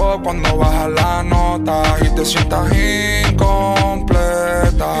 Pero cuando baja la nota y te sientas incompleta.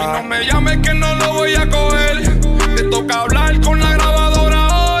 Y no me llames que no lo voy a coger. Te toca hablar con la grabadora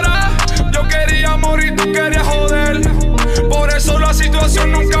ahora. Yo quería morir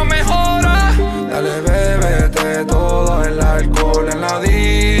alcohol en la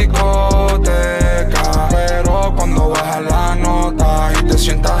discoteca. Pero cuando baja la nota y te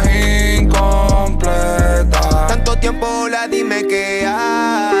sientas incompleta. Tanto tiempo, hola, dime qué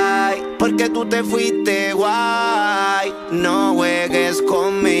hay. Porque tú te fuiste, guay. No juegues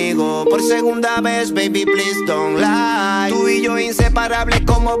conmigo por segunda vez, baby, please don't lie. Tú y yo inseparables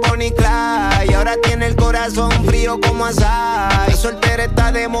como Bonnie y Clyde. Y ahora tiene el corazón frío como Asai. Soltera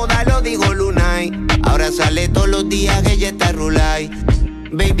está de moda, lo digo Lunay. Ahora sale todos los días que ella está rulay.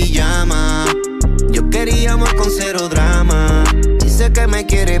 Baby, llama. Yo quería amor con cero drama. Dice que me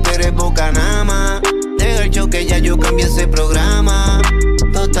quiere pero es boca nada más. Deja el show que ya yo cambié ese programa.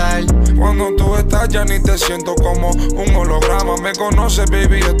 Total. Cuando tú estás ya ni te siento como un holograma. Me conoces,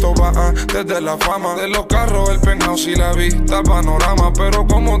 baby, esto va desde la fama. De los carros, el penthouse y la vista panorama. Pero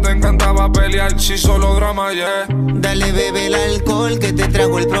como te encantaba pelear, si solo drama, yeah. Dale, bebe, el alcohol que te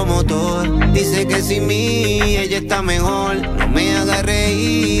trajo el promotor. Dice que sin mí ella está mejor. No me hagas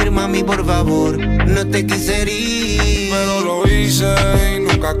reír, mami, por favor. No te quise herir, pero lo hice y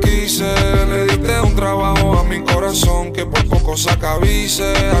nunca quise. Le diste un trabajo a mi corazón que por poco saca vice.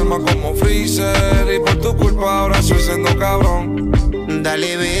 Alma como freezer y por tu culpa ahora soy siendo cabrón.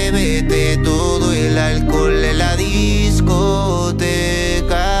 Dale, bébete todo el alcohol en la discoteca.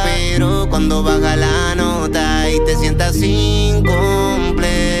 Pero cuando baja la nota y te sientas incompleta.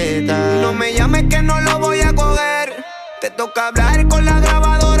 No me llames que no lo voy a coger. Te toca hablar con la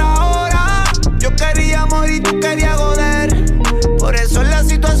grabadora ahora. Yo quería morir y tú querías joder. Por eso la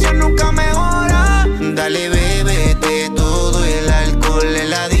situación nunca mejora. Dale, bébete todo el alcohol en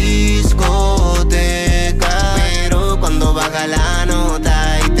la discoteca. Pero cuando baja la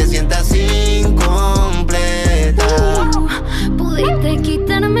nota y te sientas incompleta. Pudiste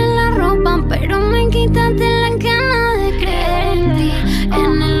quitarme la ropa, pero me quitaste la gana de creer en ti,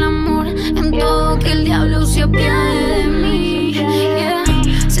 en el amor, en todo, que el diablo se apiade de mí. Yeah.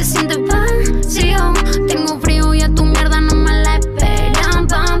 Se siente vacío, tengo frío y a tu mierda no me la esperan.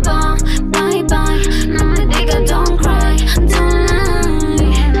 Bye bye, no me digas don't cry, don't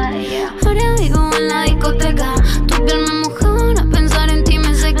lie. Ahora vivo en la discoteca, tu piel me mojona, pensar en ti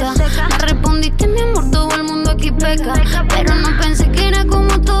me seca. Me respondiste, mi amor, todo el mundo aquí peca, pero no pensé que era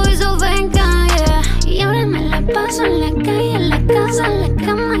como todo eso venga, yeah. Y ahora me la paso en la calle, en la casa, en la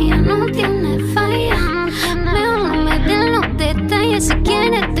cama, ya no tiene falla. Mejor no me den los detalles, si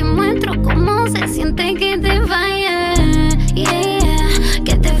quieres te muestro cómo se siente que te fallen, yeah, yeah.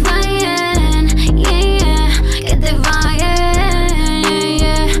 Que te fallen, yeah, yeah. Que te fallen, yeah,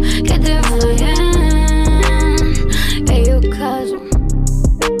 yeah. Que te fallen. Que yo caso.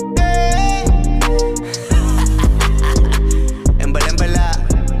 En verdad,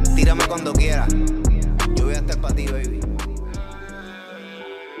 tírame cuando quiera. Yo voy a estar para ti, baby.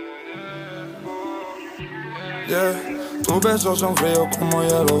 Yeah. Tus besos son fríos como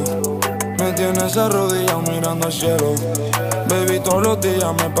hielo. Me tienes arrodillado mirando al cielo. Baby, todos los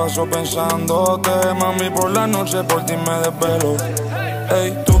días me paso pensándote. Mami, por la noche por ti me desvelo.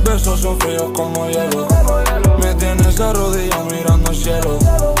 Ey, tus besos son fríos como hielo. Me tienes arrodillado mirando al cielo.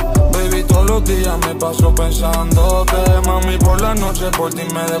 Baby, todos los días me paso pensándote. Mami, por la noche por ti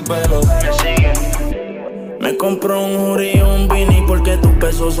me desvelo. Me compro un hoodie y un beanie porque tus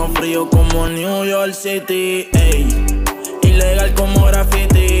besos son fríos como New York City, ey. Ilegal como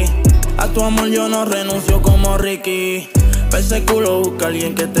graffiti. A tu amor yo no renuncio como Ricky. Pa' ese culo busca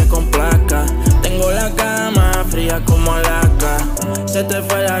alguien que te complazca. Tengo la cama fría como Alaska. Se te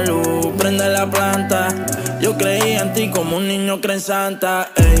fue la luz, prende la planta. Yo creí en ti como un niño cree en Santa,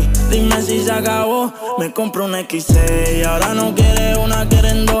 ey. Dime si se acabó, me compro una X6. Ahora no quiere una,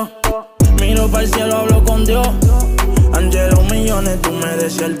 quieren dos. Miro para el cielo, hablo con Dios. Angelo millones, tú me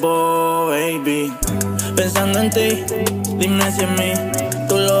decías el baby. Pensando en ti, dime si en mí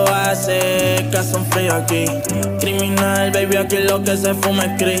tú lo haces, que son frío aquí. Criminal, baby, aquí lo que se fuma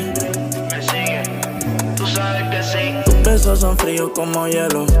es Cris. Me sigue, tú sabes que sí. Tus besos son fríos como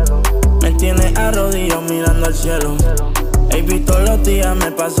hielo. Me tienes arrodillado mirando al cielo. Baby, todos los días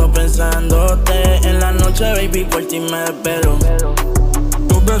me paso pensándote. En la noche, baby, por ti me desvelo.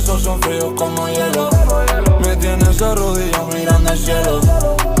 Tus besos son fríos como hielo. Me tienes arrodillado mirando al cielo.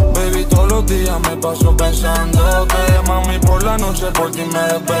 Baby, todos los días me paso pensándote. Mami, por la noche por ti me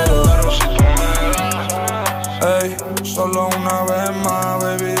desvelo. Ey, solo una vez más,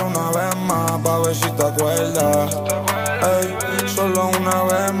 baby, una vez más, pa' ver si te acuerdas. Ey, solo una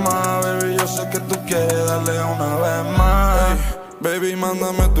vez más, baby, yo sé que tú quieres darle una vez más. Ey, baby,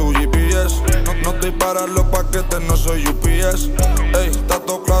 mándame tu GPS. No estoy para los paquetes, no soy UPS. Ey, está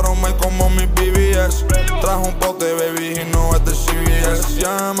todo claro, me como mis BBS. Trajo un pote, baby, y no es de CBS.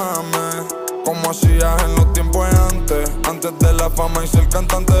 Llámame como hacías en los tiempos de antes. Antes de la fama y ser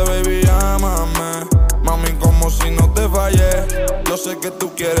cantante, baby, llámame. Mami, como si no te fallé. Yo sé que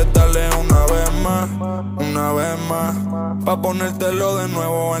tú quieres darle una vez más, pa' ponértelo de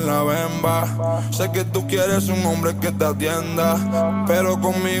nuevo en la bemba. Sé que tú quieres un hombre que te atienda, pero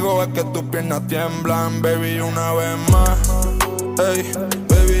conmigo es que tus piernas tiemblan. Baby, una vez más. Hey,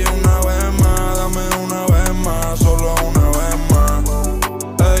 baby, una vez más. Dame una vez más, solo una vez más.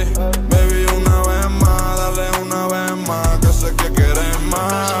 Hey, baby, una vez más. Dale una vez más, que sé que quieres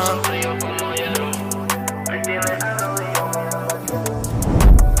más.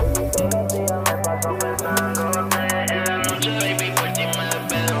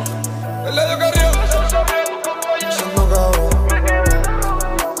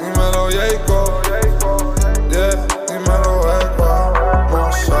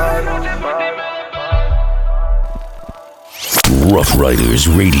 Rough Riders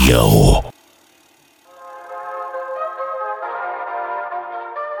Radio.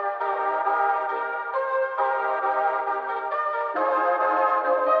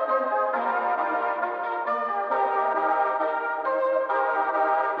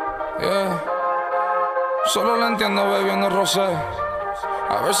 Yeah. Solo la entiendo bebiendo rosé.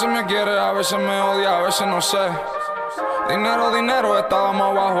 A veces me quiere, a veces me odia, a veces no sé. Dinero, dinero,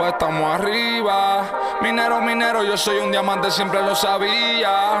 estábamos abajo, estamos arriba. Minero, minero, yo soy un diamante, siempre lo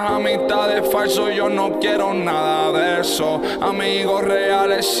sabía. Amistades falsos, yo no quiero nada de eso. Amigos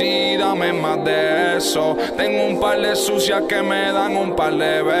reales, sí, dame más de eso. Tengo un par de sucias que me dan un par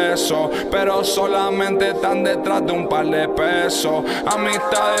de besos, pero solamente están detrás de un par de pesos.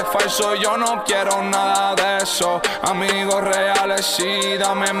 Amistades falsos, yo no quiero nada de eso. Amigos reales, sí,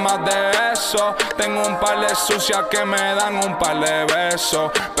 dame más de eso. Tengo un par de sucias que me dan un par de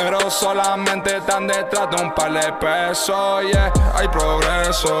besos, pero solamente están detrás de un par de pesos. Yeah, hay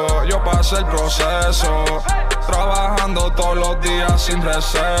progreso, yo pasé el proceso, trabajando todos los días sin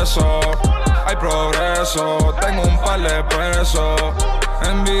receso. Hay progreso, tengo un par de pesos.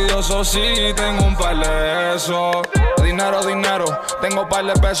 Envidioso, sí, tengo un par de eso. Dinero, dinero, tengo par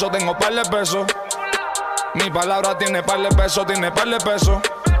de pesos, tengo par de pesos. Mi palabra tiene par de pesos, tiene par de pesos.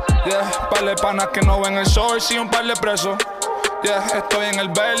 Yeah, par de panas que no ven el sol, sí, un par de presos. Yeah, estoy en el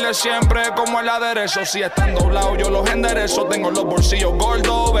verde siempre como el aderezo. Si están doblados yo los enderezo. Tengo los bolsillos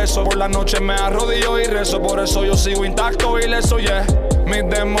gordos, besos. Por la noche me arrodillo y rezo. Por eso yo sigo intacto y leso, yeah. Mis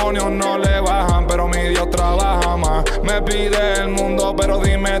demonios no le bajan, pero mi Dios trabaja más. Me pide el mundo, pero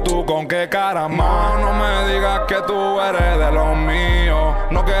dime tú con qué cara más. No me digas que tú eres de los míos.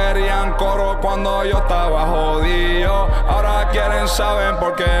 No querían coro cuando yo estaba jodido. Ahora quieren saber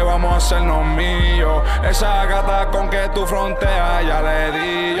por qué vamos a hacernos míos. Esa gata con que tú fronteas ya le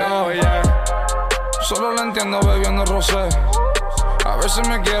di yo, yeah. Solo la entiendo bebiendo rosé. A veces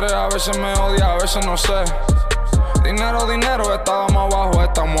me quiere, a veces me odia, a veces no sé. Dinero, dinero, estábamos abajo,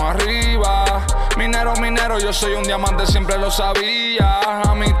 estamos arriba. Minero, minero, yo soy un diamante, siempre lo sabía.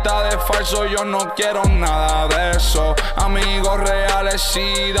 Amistades falsos, yo no quiero nada de eso. Amigos reales,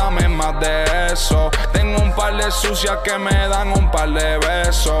 sí, dame más de eso. Tengo un par de sucias que me dan un par de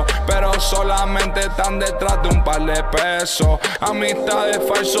besos, pero solamente están detrás de un par de pesos. Amistades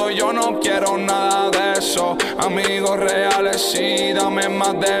falsos, yo no quiero nada de eso. Amigos reales, sí, dame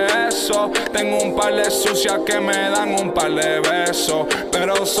más de eso. Tengo un par de sucias que me dan un par de besos,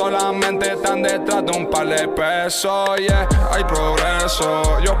 pero solamente están detrás de un par de pesos. Yeah, hay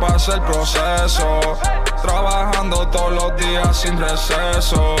progreso, yo pasé el proceso, trabajando todos los días sin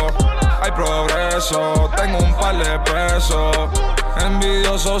receso. Hay progreso, tengo un par de pesos.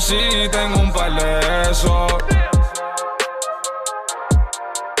 Envidioso, sí, tengo un par de eso.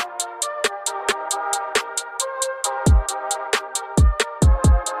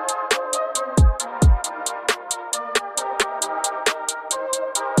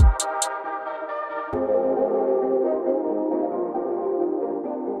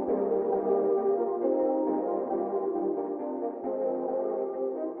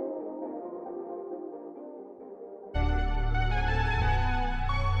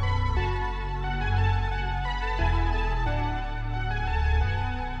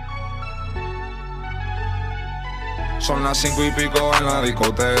 Son las 5 y pico en la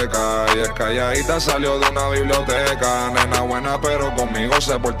discoteca y es calladita, salió de una biblioteca. Nena buena pero conmigo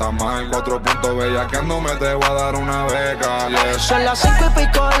se porta mal. 4 puntos bellaqueándome, te voy a dar una beca, yeah. Son las 5 y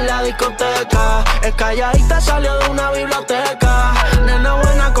pico en la discoteca, es calladita, salió de una biblioteca. Nena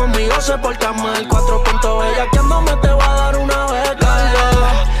buena conmigo se porta mal. 4 puntos bellaqueándome, te voy a dar una beca,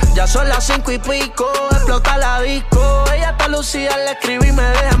 yeah. Ya son las 5 y pico, explota la disco. Ella está Lucía le escribí y me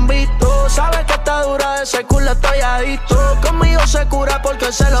dejan visto. Sabe que está dura de ese culo, estoy adicto. Conmigo se cura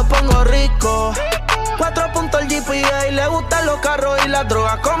porque se lo pongo rico. 4 puntos el GPA, le gustan los carros y las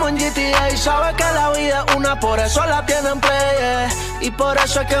drogas como en GTA. Sabe que la vida es una, por eso la tienen play, yeah. Y por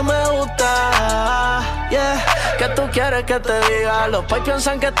eso es que me gusta, yeah. ¿Qué tú quieres que te diga? Los pais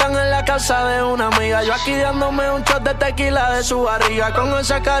piensan que están en la casa de una amiga. Yo aquí dándome un shot de tequila de su barriga. Con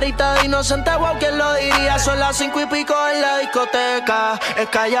esa carita de inocente, wow, ¿quién lo diría? Son las 5 y pico en la discoteca. Es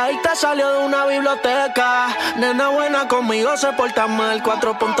calladita, salió de una biblioteca. Nena buena, conmigo se porta mal.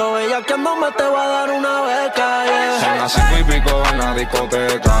 4 puntos bella, que no me te va a dar una beca, yeah. Son las 5 y pico en la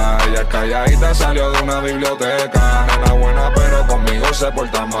discoteca. Ella es calladita, salió de una biblioteca. Nena buena, pero conmigo se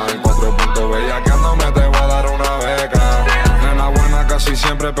porta mal. 4 puntos bella, que no me te va a dar una beca. Nena buena casi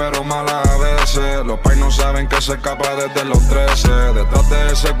siempre, pero mala a veces. Los pais no saben que se escapa desde los 13. Detrás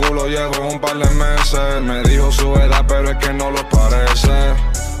de ese culo llevo un par de meses. Me dijo su edad, pero es que no lo parece.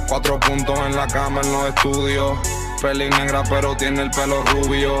 4 puntos en la cama en los estudios. Peli negra, pero tiene el pelo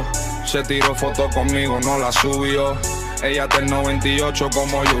rubio. Se tiró fotos conmigo, no la subió. Ella del 98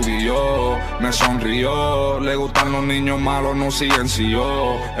 como Yu-Gi-Oh. Me sonrió, le gustan los niños malos, no siguen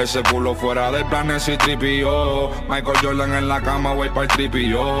yo. Ese culo fuera del plan y tripio. Michael Jordan en la cama, voy pa'l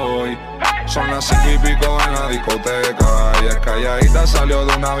tripio. Son las 5 y pico en la discoteca. Ella es calladita, salió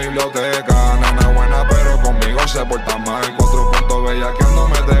de una biblioteca. Nena buena, pero conmigo se porta mal. 4 puntos bella, que no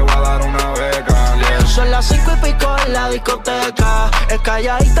me te va a dar una beca, yeah. Son las 5 y pico en la discoteca. Es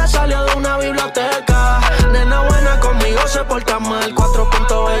calladita, salió de una biblioteca. Nena buena, conmigo se porta mal. 4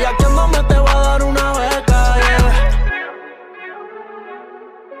 puntos bella, que no me te va a dar una beca, yeah.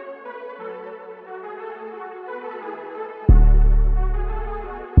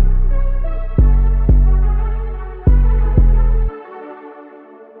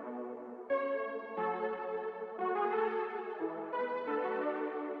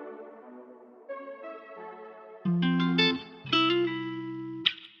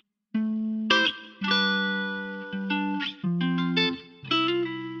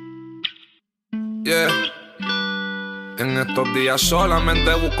 Yeah. En estos días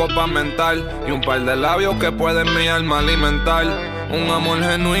solamente busco paz mental y un par de labios que pueden mi alma alimentar. Un amor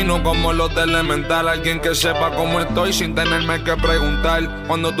genuino como los de Elemental. Alguien que sepa cómo estoy sin tenerme que preguntar.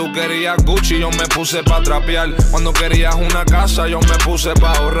 Cuando tú querías Gucci yo me puse pa' trapear. Cuando querías una casa yo me puse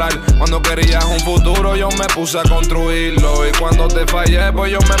pa' ahorrar. Cuando querías un futuro yo me puse a construirlo. Y cuando te fallé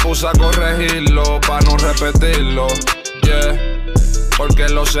pues yo me puse a corregirlo pa' no repetirlo, yeah. Porque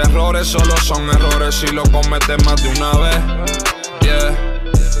los errores solo son errores si lo cometes más de una vez, yeah.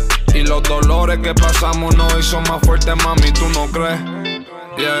 Y los dolores que pasamos nos hizo más fuertes, mami, ¿tú no crees?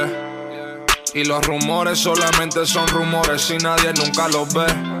 Yeah. Y los rumores solamente son rumores si nadie nunca los ve,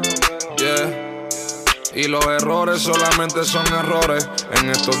 yeah. Y los errores solamente son errores. En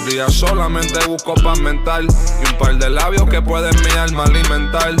estos días solamente busco paz mental y un par de labios que pueden mi alma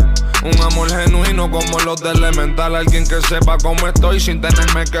alimentar. Un amor genuino como los de Elemental. Alguien que sepa cómo estoy sin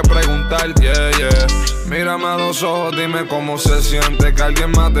tenerme que preguntar, yeah, yeah. Mírame a los ojos, dime cómo se siente que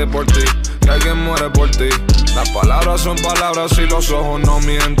alguien mate por ti, que alguien muere por ti. Las palabras son palabras y los ojos no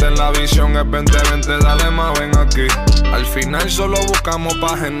mienten. La visión es 2020, dale más, ven aquí. Al final solo buscamos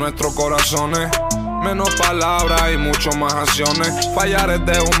paz en nuestros corazones. Menos palabras y mucho más acciones. Fallar es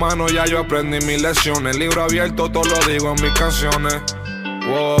de humano, ya yo aprendí mis lecciones. Libro abierto, todo lo digo en mis canciones.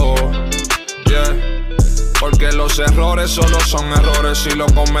 Wow, yeah. Porque los errores solo son errores si lo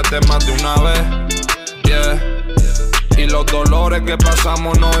cometes más de una vez, yeah. Y los dolores que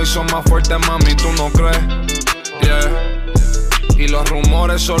pasamos nos hizo más fuertes, mami, ¿tú no crees? Yeah. Y los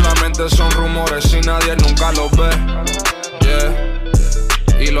rumores solamente son rumores si nadie nunca los ve, yeah.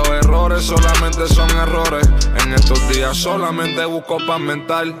 Y los errores solamente son errores. En estos días solamente busco paz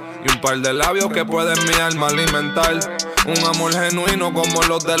mental y un par de labios que pueden mi alma alimentar. Un amor genuino como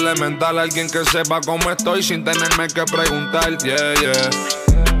los de Elemental. Alguien que sepa cómo estoy sin tenerme que preguntar, yeah, yeah.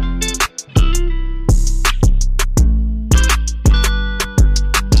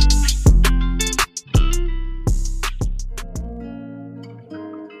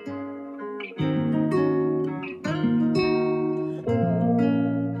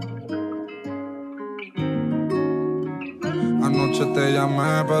 Anoche te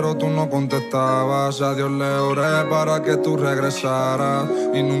llamé pero tú no contestabas. A Dios le oré para que tú regresaras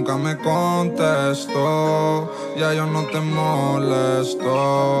y nunca me contestó. Ya yo no te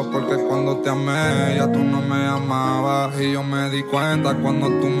molesto porque cuando te amé ya tú no me amabas. Y yo me di cuenta cuando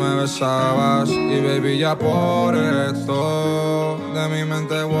tú me besabas. Y baby ya por esto de mi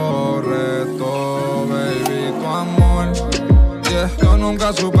mente borré todo. Baby tu amor, yeah. Yo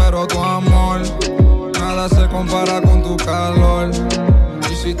nunca supero tu amor. Nada Nada se compara con tu calor.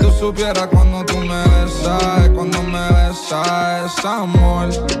 Y si tú supieras cuando tú me besas, cuando me besas, es amor.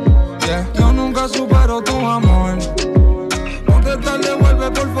 Yeah. Yo nunca supero tu amor. No te tardes,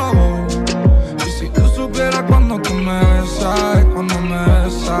 vuelve por favor. Y si tú supieras cuando tú me besas, cuando me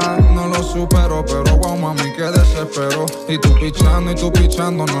besas, no lo supero, pero wow, mami, que desespero. Y tú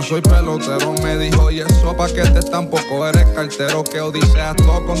pichando, no soy pelotero. Me dijo, y eso pa' que te tampoco eres cartero. Que odiseas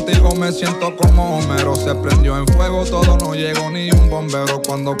todo contigo, me siento como Homero. Se prendió en fuego todo, no llegó ni un bombero.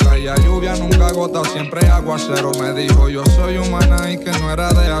 Cuando caía lluvia, nunca gota, siempre aguacero. Me dijo, yo soy humana y que no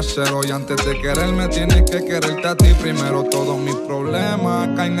era de acero. Y antes de quererme, tienes que quererte a ti primero. Todos mis problemas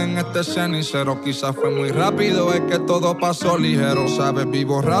caen en este cenicero. Quizás fue muy rápido, es que todo pasó ligero. Sabes,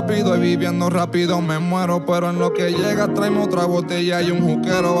 vivo rápido y viviendo rápido me muero. Pero en lo que llega traemos otra botella y un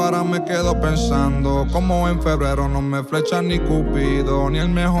juquero. Ahora me quedo pensando como en febrero no me flecha ni Cupido, ni el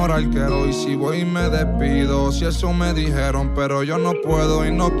mejor arquero. Y si voy y me despido, si eso me dijeron, pero yo no puedo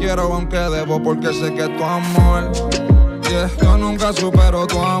y no quiero aunque debo, porque sé que tu amor, yeah, yo nunca supero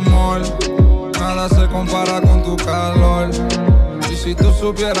tu amor. Nada se compara con tu calor. Y si tú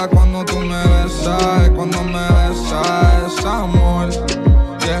supieras cuando tú me besas, cuando me besas, es amor.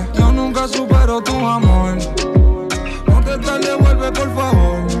 Yeah. Yo nunca supero tu amor. No te tardes, vuelve por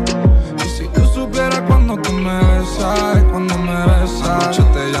favor. Y si tú supieras cuando tú me besas, cuando me besas. Anoche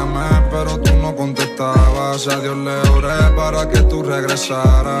te llamé pero tú no contestabas. A Dios le oré para que tú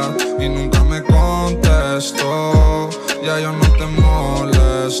regresaras y nunca me contestó. Ya yo no te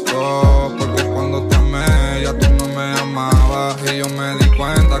molesto, porque cuando te amé ya tú no me amabas. Y yo me di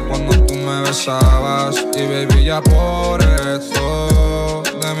cuenta cuando tú me besabas. Y baby, ya por esto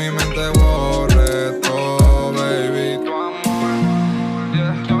de mi mente borré todo, baby. Tu amor,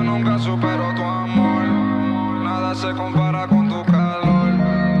 yeah, yo nunca supero tu amor. Nada se compara con tu calor.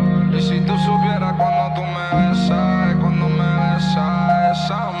 Y si tú supieras cuando tú me besas, cuando me besas,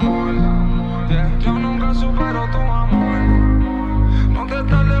 es amor. Yeah, yo nunca supero tu amor. No te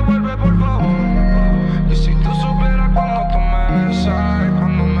tardes, vuelve por favor. Y si tú supieras cuando tú me besas,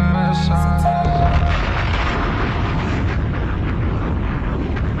 cuando me besas.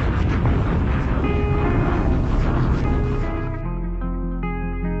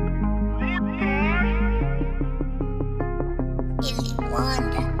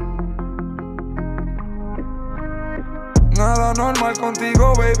 Nada normal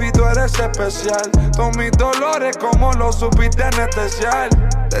contigo, baby, tú eres especial. Todos mis dolores, como lo supiste anestesiar.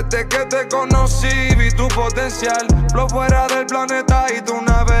 Desde que te conocí, vi tu potencial. Flow fuera del planeta y tu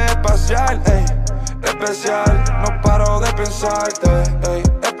nave espacial. Ey, especial, no paro de pensarte. Ey,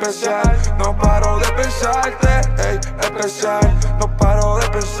 especial, no paro de pensarte. Ey, especial, no paro de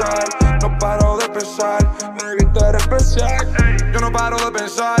pensar. No paro de pensar, baby, tú eres especial. Ey, yo no paro de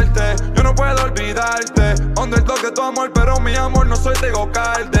pensarte, yo no puedo olvidarte. Underdog de tu amor, pero mi amor no soy de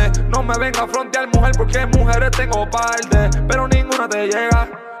Gocalde. No me venga a frontear, mujer, porque mujeres tengo parte. Pero ninguna te llega,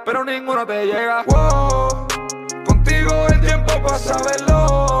 pero ninguna te llega. Wow, contigo el tiempo pasa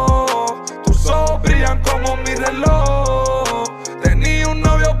veloz. Tus ojos brillan como mi reloj. Tenía un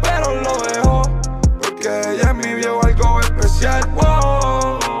novio, pero lo dejó, porque ella en mí vio algo especial.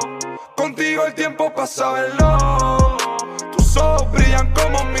 Wow, contigo el tiempo pasa veloz. Tus ojos brillan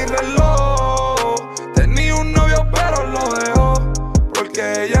como mi reloj. Tenía un novio pero lo dejó,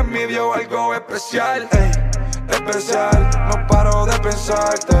 porque ella en mí vio algo especial. Ey, especial, no paro de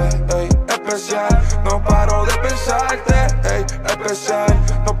pensarte. Ey, especial, no paro de pensarte. Ey, especial,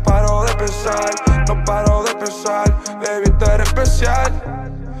 no paro de pensar. No paro de pensar, baby, tú eres especial.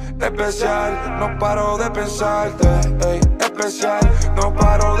 Especial, no paro de pensarte. Ey, especial, no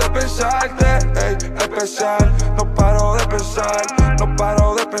paro de pensarte. Ey, especial, no paro de pensar. No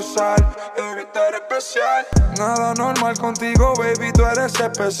paro de pensar, baby, tú eres especial. Nada normal contigo, baby, tú eres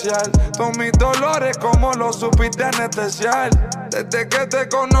especial. Todos mis dolores, como lo supiste anestesiar. Desde que te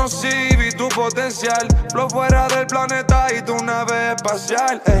conocí, vi tu potencial. Flow fuera del planeta y tu nave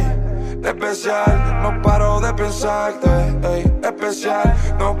espacial. Ey, especial, no paro de pensarte. Ey, especial,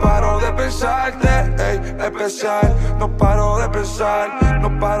 no paro de pensarte. Ey, especial, no paro de pensar.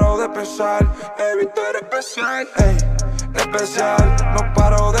 No paro de pensar, baby, tú eres especial. Ey, especial, no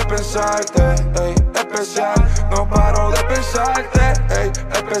paro de pensarte. Ey, especial, no paro de pensarte. Ey,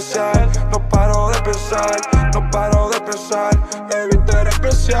 especial, no paro de pensar. No paro de pensar, baby, tú eres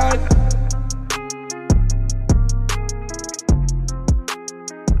especial.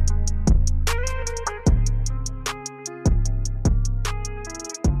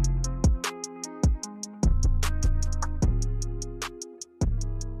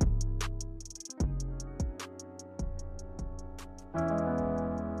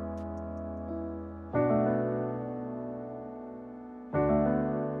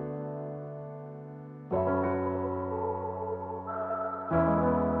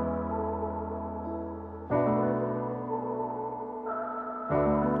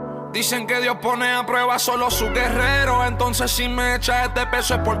 Dicen que Dios pone a prueba solo su guerrero. Entonces si me echa este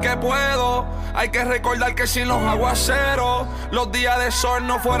peso es porque puedo. Hay que recordar que sin los aguaceros los días de sol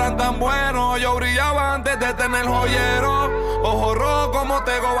no fueran tan buenos. Yo brillaba antes de tener joyero. Ojo rojo como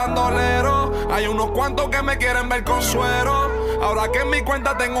tego bandolero. Hay unos cuantos que me quieren ver con suero. Ahora que en mi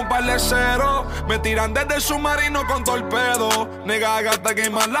cuenta tengo un par de ceros. Me tiran desde el submarino con torpedo. Nega gasta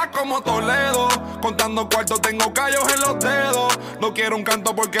quemarla como Toledo. Contando cuartos tengo callos en los dedos. No quiero un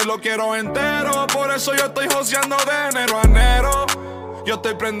canto porque lo quiero entero. Por eso yo estoy joseando de enero a enero. Yo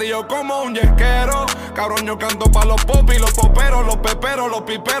estoy prendido como un yesquero. Cabrón, yo canto pa' los popis, los poperos, los peperos, los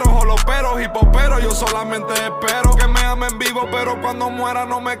piperos o los peros y poperos. Yo solamente espero que me amen vivo, pero cuando muera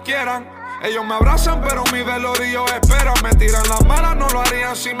no me quieran. Ellos me abrazan, pero mi velorio espera. Me tiran las malas, no lo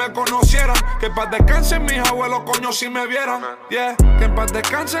harían si me conocieran. Que en paz descansen mis abuelos, coño, si me vieran. Yeah, que en paz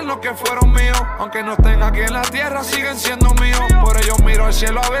descansen los que fueron míos. Aunque no estén aquí en la tierra, siguen siendo míos. Por ellos miro al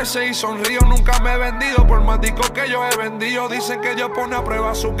cielo a veces y sonrío. Nunca me he vendido, por más discos que yo he vendido. Dicen que Dios pone a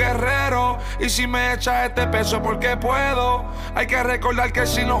prueba a sus guerreros. Y si me echa este peso es porque puedo. Hay que recordar que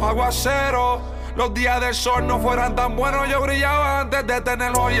sin los aguaceros los días del sol no fueran tan buenos. Yo brillaba antes de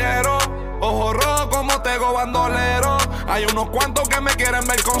tener joyero. Ojo rojo como tego bandolero. Hay unos cuantos que me quieren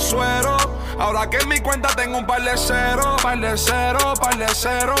ver con suero. Ahora que en mi cuenta tengo un par de ceros. Par de cero, par de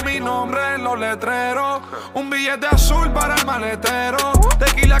cero. Mi nombre en los letreros. Un billete azul para el maletero.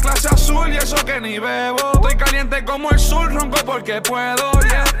 Tequila clase azul y eso que ni bebo. Estoy caliente como el sur, ronco porque puedo.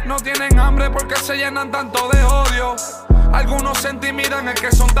 Yeah. No tienen hambre porque se llenan tanto de odio. Algunos se intimidan, es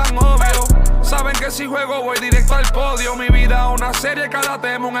que son tan obvios. Saben que si juego voy directo al podio. Mi vida una serie, cada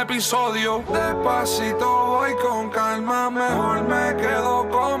tema un episodio. Despacito voy con calma, mejor me quedo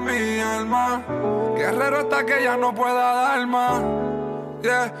con mi alma. Guerrero hasta que ya no pueda dar más.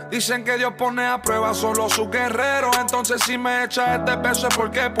 Yeah. Dicen que Dios pone a prueba solo sus guerreros. Entonces si me echa este peso es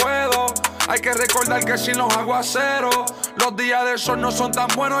porque puedo. Hay que recordar que sin los aguaceros los días del sol no son tan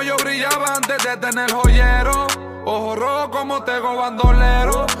buenos. Yo brillaba antes de tener joyero. Ojo rojo como tego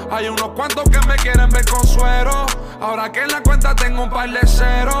bandolero. Hay unos cuantos que me quieren ver con suero. Ahora que en la cuenta tengo un par de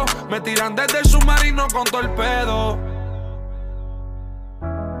ceros. Me tiran desde el submarino con torpedo.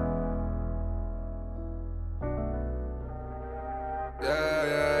 Yeah,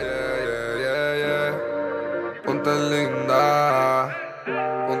 yeah, yeah, yeah, yeah. Ponte linda,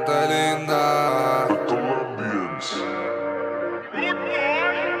 ponte linda.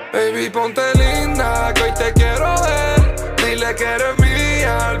 Baby, ponte linda, que hoy te quiero ver. Dile que eres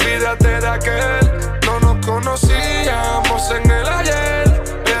mía, olvídate de aquel. No nos conocíamos en el ayer,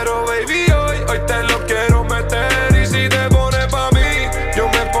 pero baby, hoy te lo quiero meter. Y si te pones pa' mí, yo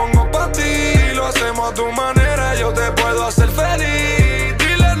me pongo pa' ti. Lo hacemos a tu manera, yo te puedo hacer feliz.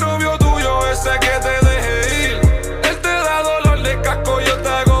 Dile al novio tuyo ese que te deje ir. Él te da dolor de casco, yo te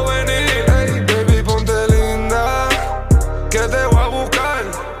hago venir. Hey, baby, ponte linda, que te voy a buscar.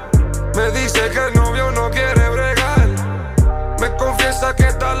 Me dice que el novio no quiere bregar. Me confiesa que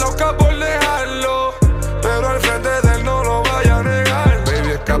está loca por dejarlo, pero al frente de él no lo vaya a negar.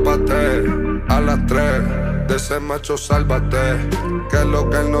 Baby, escápate a las 3. De ese macho sálvate. Que es lo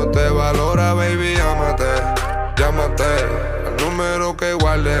que él no te valora, baby, llámate. Llámate al número que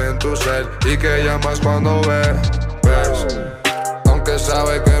guardes en tu cel y que llamas cuando ves. Aunque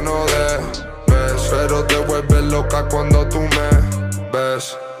sabe que no ves, pero te vuelves loca cuando tú me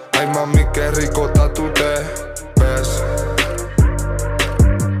ves. Ay, mami, qué rico está tu te ves.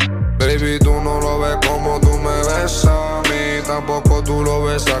 Baby, tú no lo ves como tú me ves a mí. Tampoco tú lo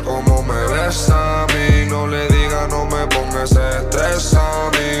besas como me ves a mí. No le digas, no me pongas ese estrés a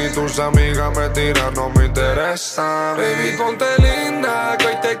mí. Tus amigas me tiran, no me interesa. Baby, ponte linda, que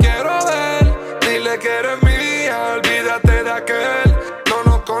hoy te quiero ver. Dile que eres mía, olvídate de aquel. No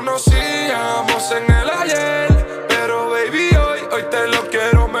nos conocíamos en el ayer, pero baby, hoy te lo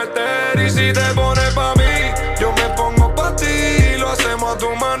quiero meter. Y si te pones pa' mí, yo me pongo pa' ti. Lo hacemos a tu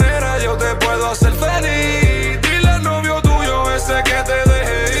manera, yo te puedo hacer feliz. Dile al novio tuyo ese que te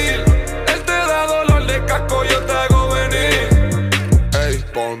deje ir. Él te da dolor de casco, yo te hago venir. Ey,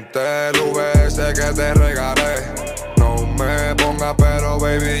 ponte el VS que te regalé. No me pongas pero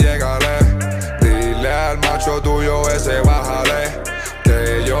baby, llegaré. Dile al macho tuyo ese bájale,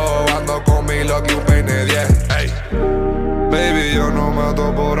 que yo ando con mi Loki un peine 10. Ey. Baby, yo no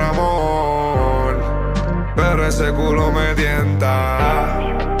mato por amor, pero ese culo me tienta.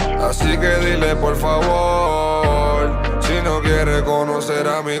 Así que dile por favor, si no quiere conocer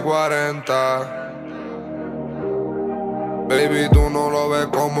a mi 40. Baby, tú no lo ves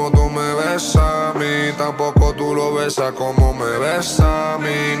como tú me ves a mí. Tampoco tú lo besas como me ves a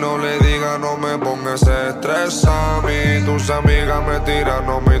mí. No le digas, no me pongas estrés a mí. Tus amigas me tiran,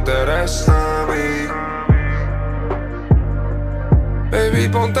 no me interesa a mí. Baby,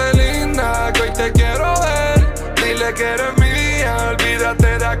 ponte linda, que hoy te quiero ver. Dile que eres mía,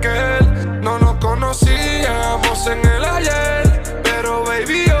 olvídate de aquel. No nos conocíamos en el ayer, pero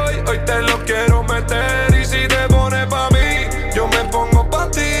baby, hoy te lo quiero meter. Y si te pones pa' mí, yo me pongo pa'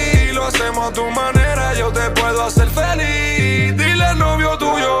 ti. Lo hacemos a tu manera, yo te puedo hacer feliz. Dile al novio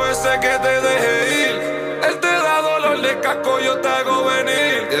tuyo ese que te deje ir. Él te da dolor de casco, yo te hago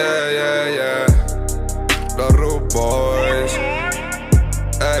venir. Yeah, yeah, yeah. Los RUFF Boys.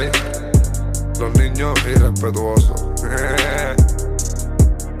 Ey, los niños irrespetuosos.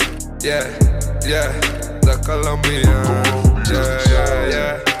 Yeah, yeah, de Colombia. Yeah, yeah,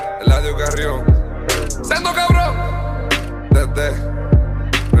 yeah. Eladio Carrión. Sendo cabrón. Desde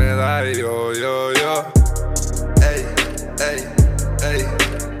Medallo, yo. Ey, ey, ey,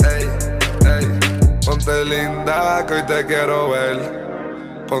 ey, ey. Ponte linda que hoy te quiero ver.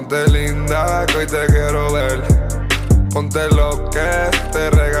 Ponte linda que hoy te quiero ver. Ponte lo que te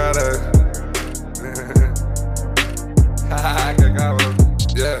regalé. Qué cabrón.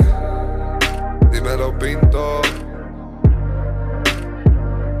 Yeah. Dímelo, Pinto.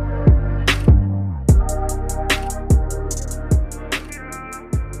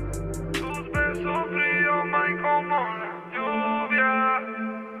 Tus besos fríos, may, como la lluvia.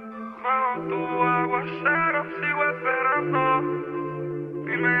 Bajo tu aguacero sigo esperando.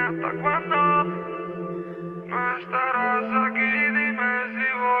 Dime hasta cuándo. No estarás aquí, dime si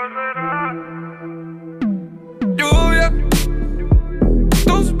volverás. Lluvia,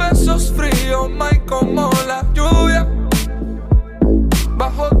 tus besos fríos, may, como la lluvia.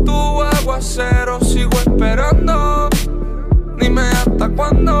 Bajo tu aguacero sigo esperando. Dime hasta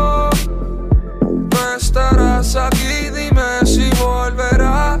cuándo. No estarás aquí, dime si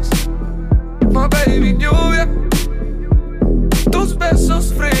volverás. My baby, lluvia. Tus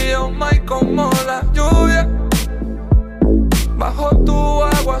besos fríos, may, como la lluvia. Bajo tu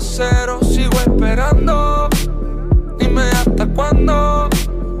aguacero sigo esperando. Dime hasta cuándo.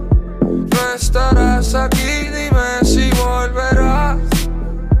 No estarás aquí, dime si volverás.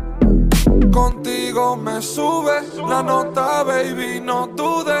 Contigo me sube la nota, baby, no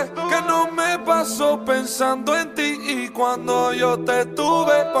dudes que no me paso pensando en ti. Y cuando yo te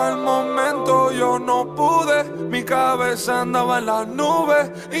tuve, pa'l momento yo no pude. Mi cabeza andaba en las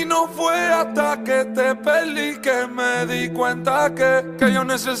nubes y no fue hasta que te perdí que me di cuenta que yo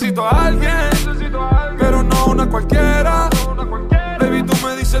necesito a alguien, pero no una cualquiera. Baby, tú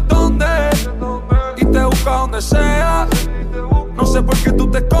me dices dónde y te busca donde sea. No sé por qué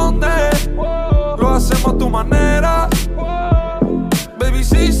tú te escondes, lo hacemos a tu manera. Baby,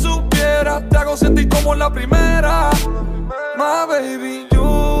 si supieras, te hago sentir como la primera. My baby,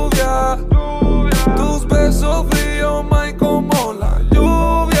 lluvia. Tus besos fríos, may, como la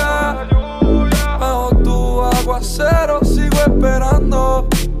lluvia. Bajo tu aguacero sigo esperando.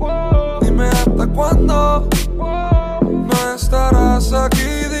 Dime hasta cuándo. No estarás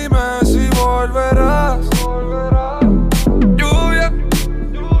aquí, dime si volverás. Lluvia,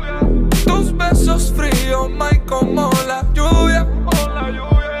 tus besos fríos, may, como la lluvia.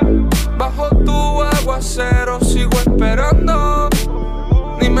 Bajo tu aguacero sigo esperando.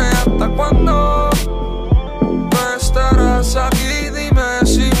 Dime hasta cuándo. No estarás aquí, dime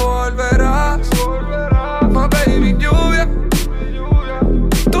si volverás. My baby, lluvia.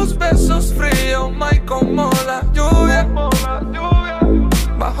 Tus besos fríos, may, como la lluvia.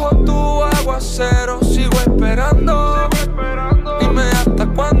 Bajo tu aguacero sigo esperando. Dime hasta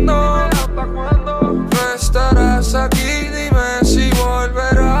cuándo. No estarás aquí, dime si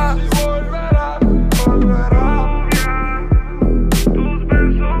volverás. Tus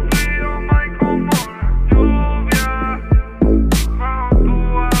besos fríos, may, como la lluvia. Bajo tu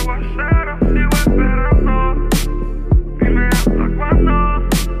aguacero sigo esperando. Dime hasta cuándo.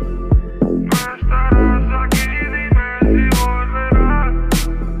 No estarás aquí, dime si volverás.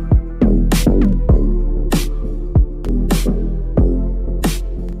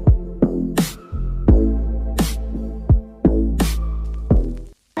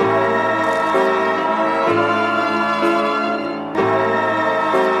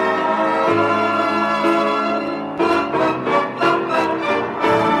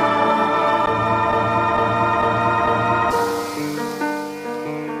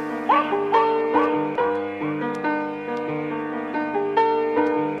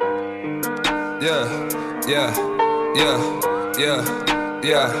 Yeah, yeah, yeah, yeah,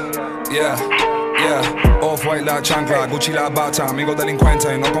 yeah, yeah, yeah. Off-white la chancla, Gucci la bata. Amigos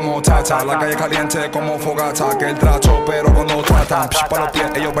delincuentes, no como tata. La calle caliente como fogata. Que el tracho, pero cuando tratan pa' los pies,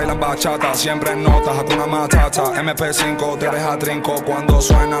 ellos bailan bachata. Siempre en notas, Hakuna Matata. MP5 te deja trinco cuando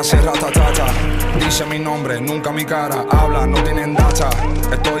suena cierra tatata. Dice mi nombre, nunca mi cara. Habla, no tienen data.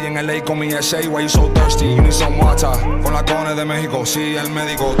 Estoy en LA con mi essay, why you so thirsty, you need some water. Con la cone de México, sí, el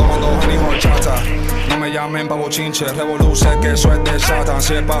médico, tomando honey horchata. No me llamen pa' bochinche, revoluce que eso es de Satan.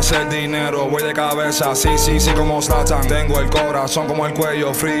 Si es pa' hacer dinero, voy de cabeza, sí, como Zlatan. Tengo el corazón como el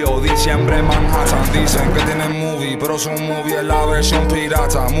cuello frío, diciembre en Manhattan. Dicen que tienen movie, pero su movie es la versión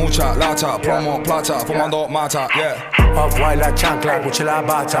pirata. Mucha lata, plomo, plata, fumando mata, yeah. Off-white la chancla, Gucci la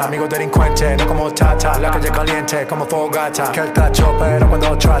bata. Amigos delincuentes, no como tata. La calle caliente como fogata. Que el tacho, pero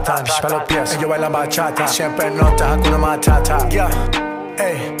cuando tratan pa' los pies, ellos bailan bachata. Siempre en nota, Hakuna Matata, yeah.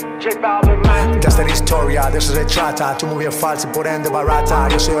 Ey, desde la historia, de eso se trata. Tu movie es falsa y por ende barata.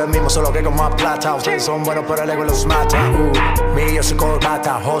 Yo soy el mismo, solo que con más plata. Ustedes son buenos, pero el ego los mata. Yo soy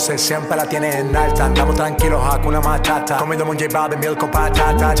corbata, José siempre la tiene en alta. Andamos tranquilos, Hakuna Matata. Comiendo un J Balvin, miel con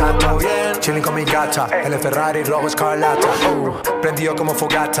patata. Todo bien, chilling con mi gata. El Ferrari rojo escarlata. Prendido como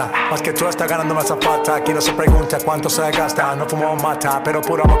fogata. Más que tú estás ganando más zapata. Aquí no se pregunta cuánto se gasta. No fumo mata, pero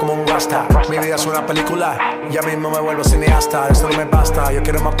puro amo como un rasta. Mi vida es una película, ya mismo me vuelvo cineasta. Esto no me basta, yo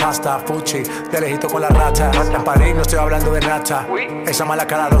quiero más pasta. Fuchi, de lejito con la rata. En París no estoy hablando de nata. Esa mala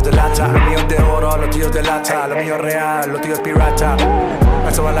cara los delata. Lo mío es de oro, los tuyos de lata. Lo mío es real, los tuyos es pirata.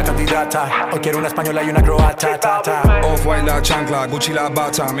 Eso va la candidata. Hoy quiero una española y una croata. Off-white la chancla, Gucci la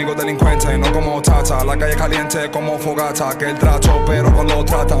bata. Amigos delincuentes, no como tata. La calle caliente como fogata. Que el tracho, pero cuando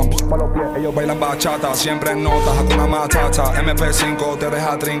tratan pa' los pies, ellos bailan bachata. Siempre en notas, Hakuna Matata. MP5 te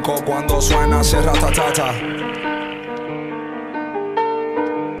deja trinco cuando suena cierra tatata.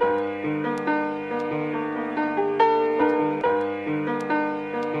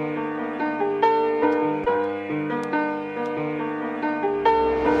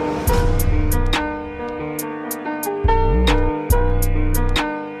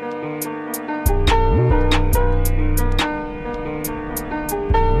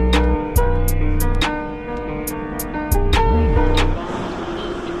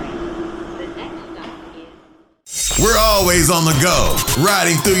 We're always on the go,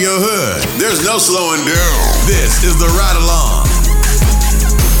 riding through your hood. There's no slowing down. This is the Ride Along.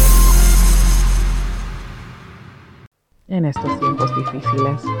 En estos tiempos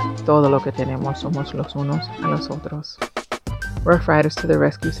difíciles, todo lo que tenemos somos los unos a los otros. Rough Riders to the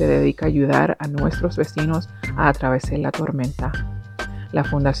Rescue se dedica a ayudar a nuestros vecinos a atravesar la tormenta. La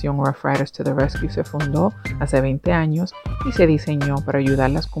fundación Rough Riders to the Rescue se fundó hace 20 años y se diseñó para ayudar a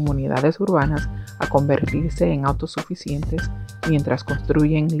las comunidades urbanas a convertirse en autosuficientes mientras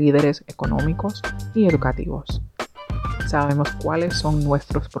construyen líderes económicos y educativos. Sabemos cuáles son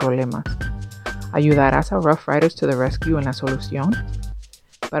nuestros problemas. ¿Ayudarás a Rough Riders to the Rescue en la solución?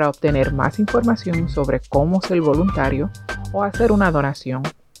 Para obtener más información sobre cómo ser voluntario o hacer una donación,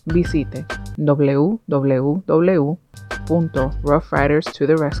 visite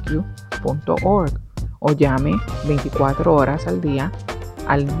www.roughriderstotherescue.org o llame 24 horas al día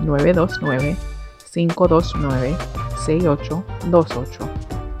al 929-529-6828.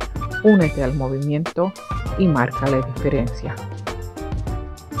 Únete al movimiento y marca la diferencia.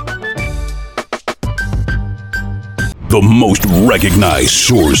 The most recognized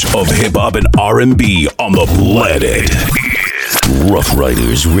source of hip-hop and R&B on the planet. Rough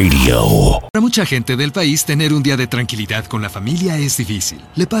Riders Radio. Para mucha gente del país, tener un día de tranquilidad con la familia es difícil.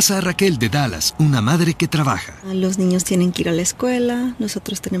 Le pasa a Raquel de Dallas, una madre que trabaja. Los niños tienen que ir a la escuela,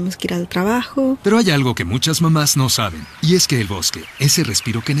 nosotros tenemos que ir al trabajo. Pero hay algo que muchas mamás no saben, y es que el bosque, ese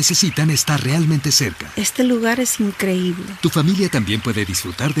respiro que necesitan, está realmente cerca. Este lugar es increíble. Tu familia también puede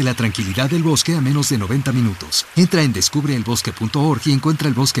disfrutar de la tranquilidad del bosque a menos de 90 minutos. Entra en descubreelbosque.org y encuentra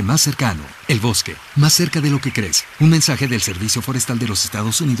el bosque más cercano. El bosque, más cerca de lo que crees. Un mensaje del Servicio Forestal de los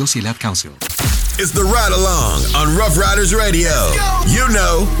Estados Unidos y el Ad Council. It's the Ride Along on Rough Riders Radio. You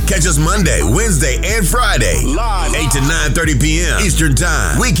know, catch us Monday, Wednesday, and Friday, live 8 to 9:30 p.m. Eastern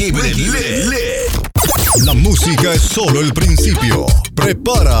Time. We keep it lit. La música es solo el principio.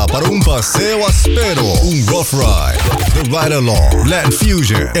 Prepara para un paseo áspero, un rough ride. The Ride Along, Latin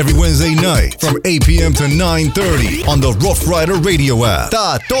Fusion, every Wednesday night from 8 p.m. to 9:30 on the Rough Rider Radio app.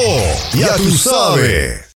 Tato, ya tú sabes.